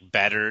all like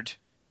battered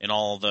and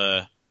all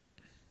the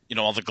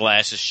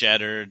glass is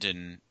shattered,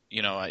 and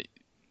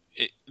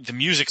the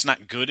music's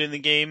not good in the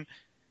game,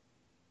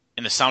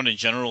 and the sound in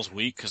general is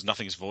weak because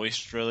nothing's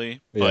voiced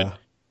really. Yeah. But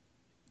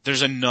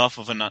there's enough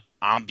of an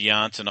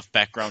ambiance, enough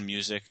background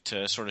music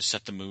to sort of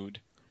set the mood.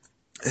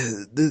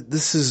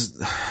 This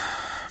is,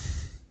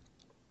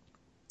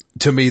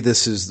 to me,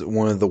 this is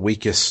one of the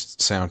weakest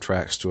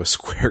soundtracks to a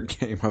Square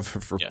game I've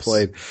ever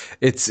played.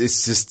 It's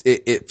just,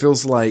 it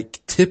feels like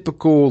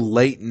typical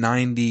late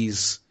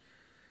 90s,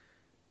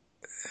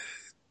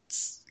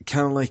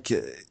 kind of like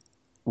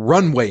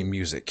runway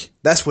music.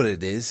 That's what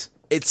it is.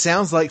 It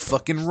sounds like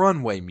fucking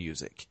runway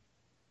music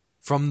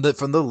from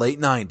the late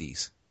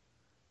 90s.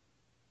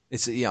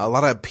 It's a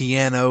lot of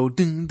piano,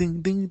 ding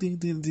ding ding ding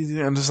ding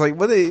ding. I'm just like,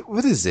 what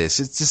is this?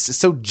 It's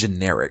so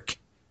generic.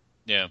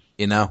 Yeah.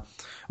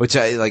 Which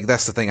I like.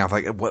 That's the thing. I'm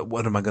like,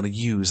 what am I going to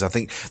use? I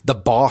think the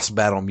boss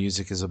battle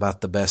music is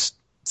about the best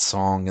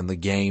song in the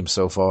game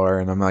so far,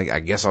 and I'm like, I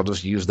guess I'll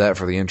just use that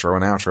for the intro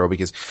and outro,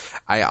 because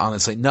I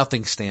honestly,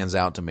 nothing stands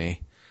out to me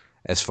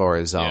as far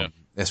as and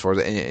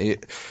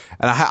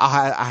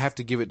I have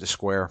to give it to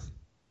Square,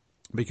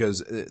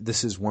 because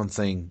this is one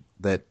thing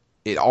that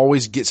it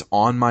always gets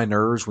on my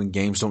nerves when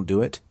games don't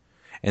do it,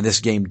 and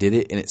this game did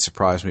it, and it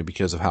surprised me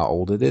because of how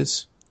old it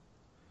is.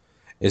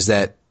 Is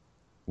that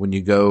when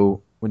you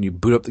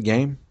boot up the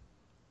game,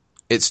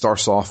 it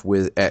starts off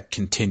at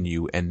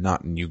continue and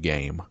not new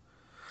game.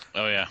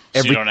 Oh yeah,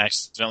 so you don't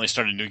accidentally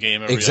start a new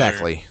game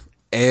exactly.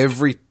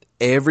 Every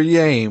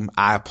game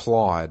I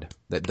applaud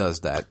that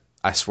does that.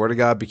 I swear to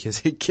God,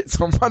 because it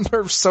gets on my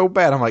nerves so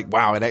bad. I'm like,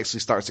 wow, it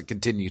actually starts to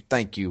continue.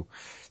 Thank you,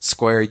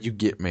 Square, you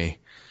get me.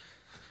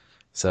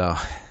 So,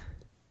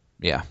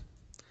 yeah.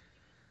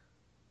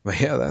 But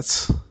yeah,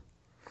 that's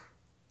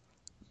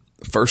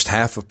the first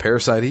half of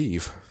Parasite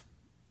Eve.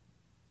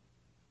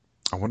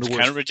 I wonder it's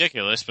kind of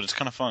ridiculous, but it's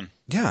kind of fun.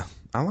 Yeah,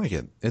 I like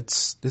it.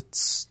 It's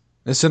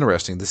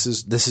interesting. This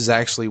is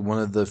actually one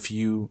of the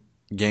few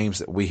games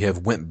that we have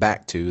went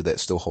back to that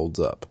still holds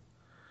up.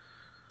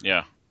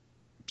 Yeah.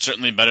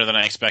 Certainly better than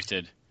I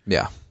expected.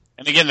 Yeah.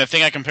 And again, the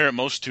thing I compare it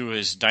most to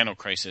is Dino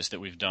Crisis that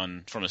we've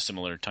done from a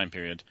similar time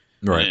period.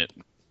 Right.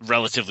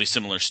 Relatively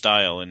similar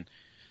style. And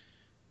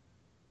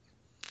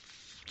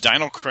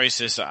Dino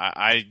Crisis,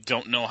 I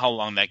don't know how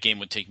long that game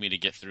would take me to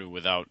get through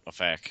without a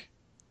FAQ.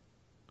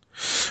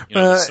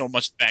 So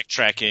much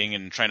backtracking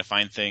and trying to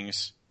find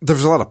things.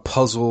 There's a lot of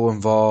puzzle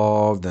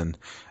involved and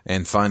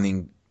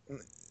finding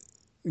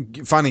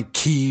finding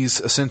keys,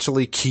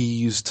 essentially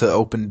keys to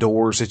open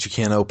doors that you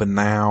can't open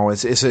now.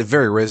 It's a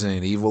very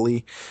Resident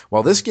Evil-y.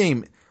 While this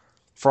game,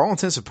 for all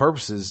intents and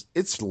purposes,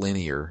 it's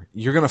linear.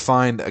 You're going to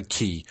find a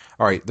key.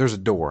 All right, there's a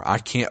door. I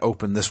can't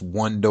open this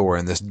one door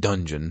in this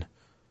dungeon.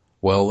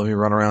 Well, let me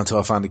run around until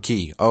I find a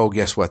key. Oh,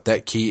 guess what?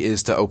 That key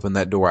is to open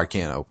that door I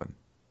can't open.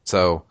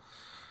 So,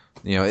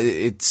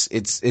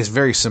 it's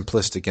very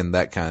simplistic in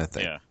that kind of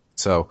thing. Yeah.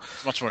 So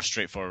it's much more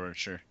straightforward,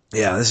 sure.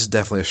 Yeah, this is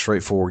definitely a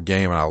straightforward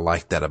game, and I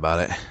like that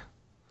about it.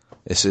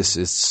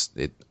 It's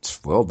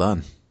well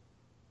done.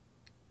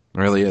 It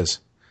really is.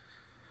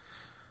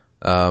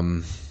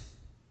 So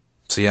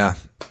yeah,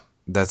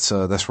 that's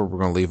where we're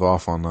going to leave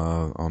off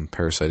on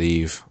Parasite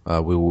Eve.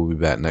 We will be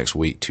back next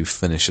week to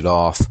finish it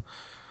off.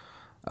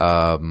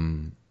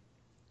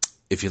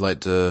 If you'd like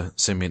to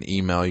send me an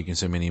email, you can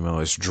send me an email.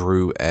 It's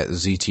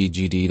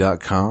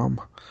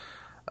drew@ztgd.com.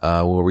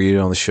 We'll read it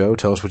on the show.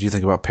 Tell us what you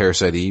think about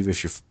Parasite Eve,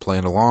 if you're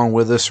playing along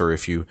with us, or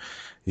if you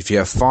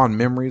have fond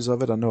memories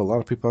of it. I know a lot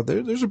of people out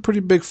there. There's a pretty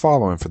big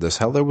following for this.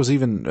 Hell, there was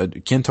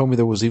even Ken told me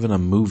there was even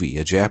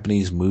a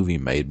Japanese movie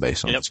made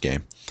based on this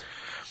game.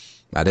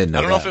 I didn't know.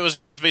 I don't know if it was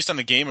based on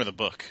the game or the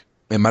book.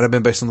 It might have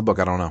been based on the book.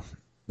 I don't know.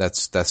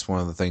 That's one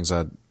of the things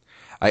I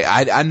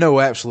know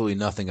absolutely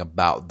nothing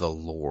about the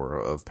lore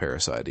of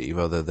Parasite Eve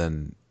other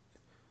than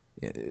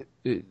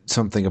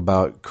something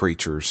about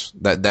creatures.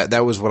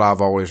 That was what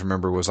I've always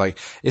remembered, was like,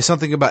 it's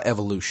something about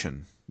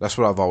evolution. That's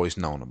what I've always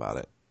known about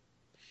it.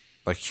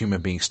 Like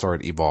human beings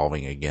started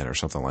evolving again or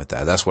something like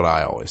that. That's what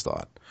I always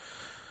thought.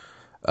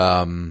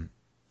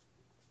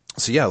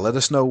 So yeah, let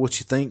us know what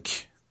you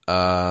think.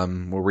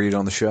 We'll read it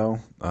on the show.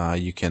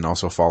 You can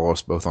also follow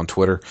us both on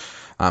Twitter.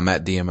 I'm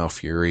at DML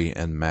Fury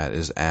and Matt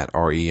is at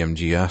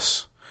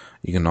REMGS.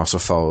 You can also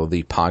follow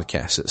the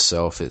podcast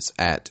itself. It's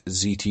at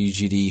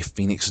ZTGD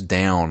Phoenix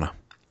Down.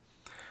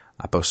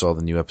 I post all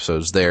the new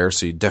episodes there,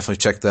 so you definitely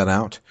check that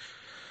out.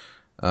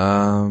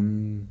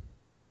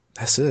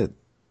 That's it.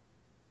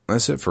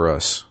 That's it for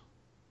us.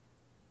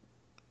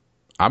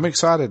 I'm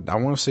excited. I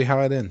want to see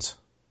how it ends.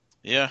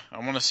 Yeah, I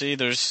want to see.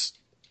 There's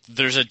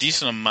a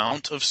decent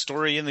amount of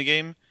story in the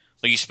game.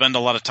 Like, you spend a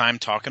lot of time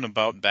talking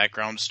about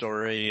background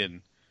story,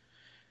 and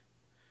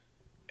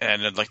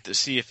I'd like to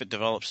see if it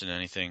develops in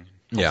anything.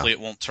 Hopefully it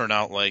won't turn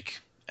out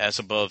like As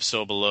Above,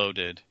 So Below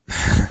did,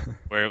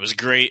 where it was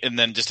great and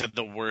then just had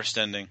the worst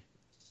ending.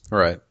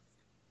 Right.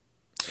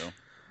 So,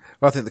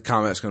 well, I think the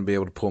comment's going to be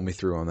able to pull me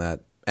through on that.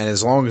 And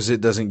as long as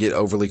it doesn't get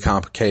overly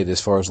complicated,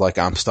 as far as like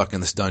I'm stuck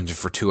in this dungeon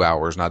for 2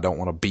 hours and I don't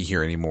want to be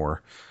here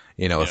anymore,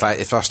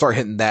 if I start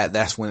hitting that,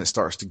 that's when it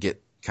starts to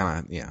get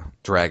kind of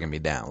dragging me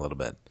down a little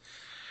bit.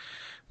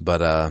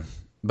 But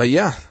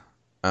yeah.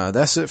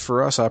 That's it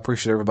for us. I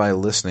appreciate everybody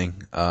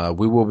listening.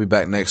 We will be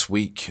back next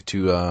week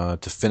to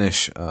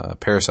finish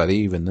Parasite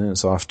Eve, and then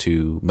it's off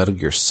to Metal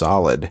Gear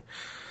Solid,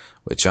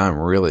 which I'm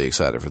really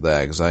excited for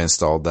that, because I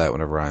installed that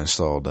whenever I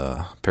installed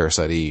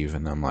Parasite Eve,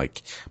 and I'm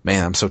like,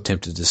 man, I'm so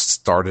tempted to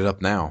start it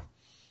up now,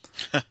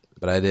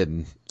 but I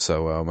didn't.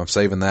 So I'm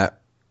saving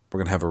that.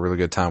 We're gonna have a really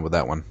good time with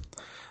that one.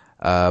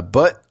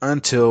 But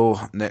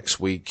until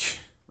next week,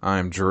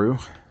 I'm Drew,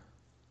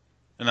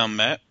 and I'm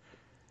Matt,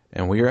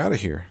 and we are out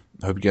of here.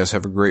 I hope you guys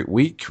have a great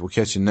week. We'll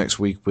catch you next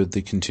week with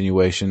the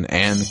continuation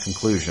and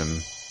conclusion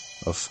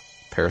of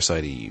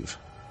Parasite Eve.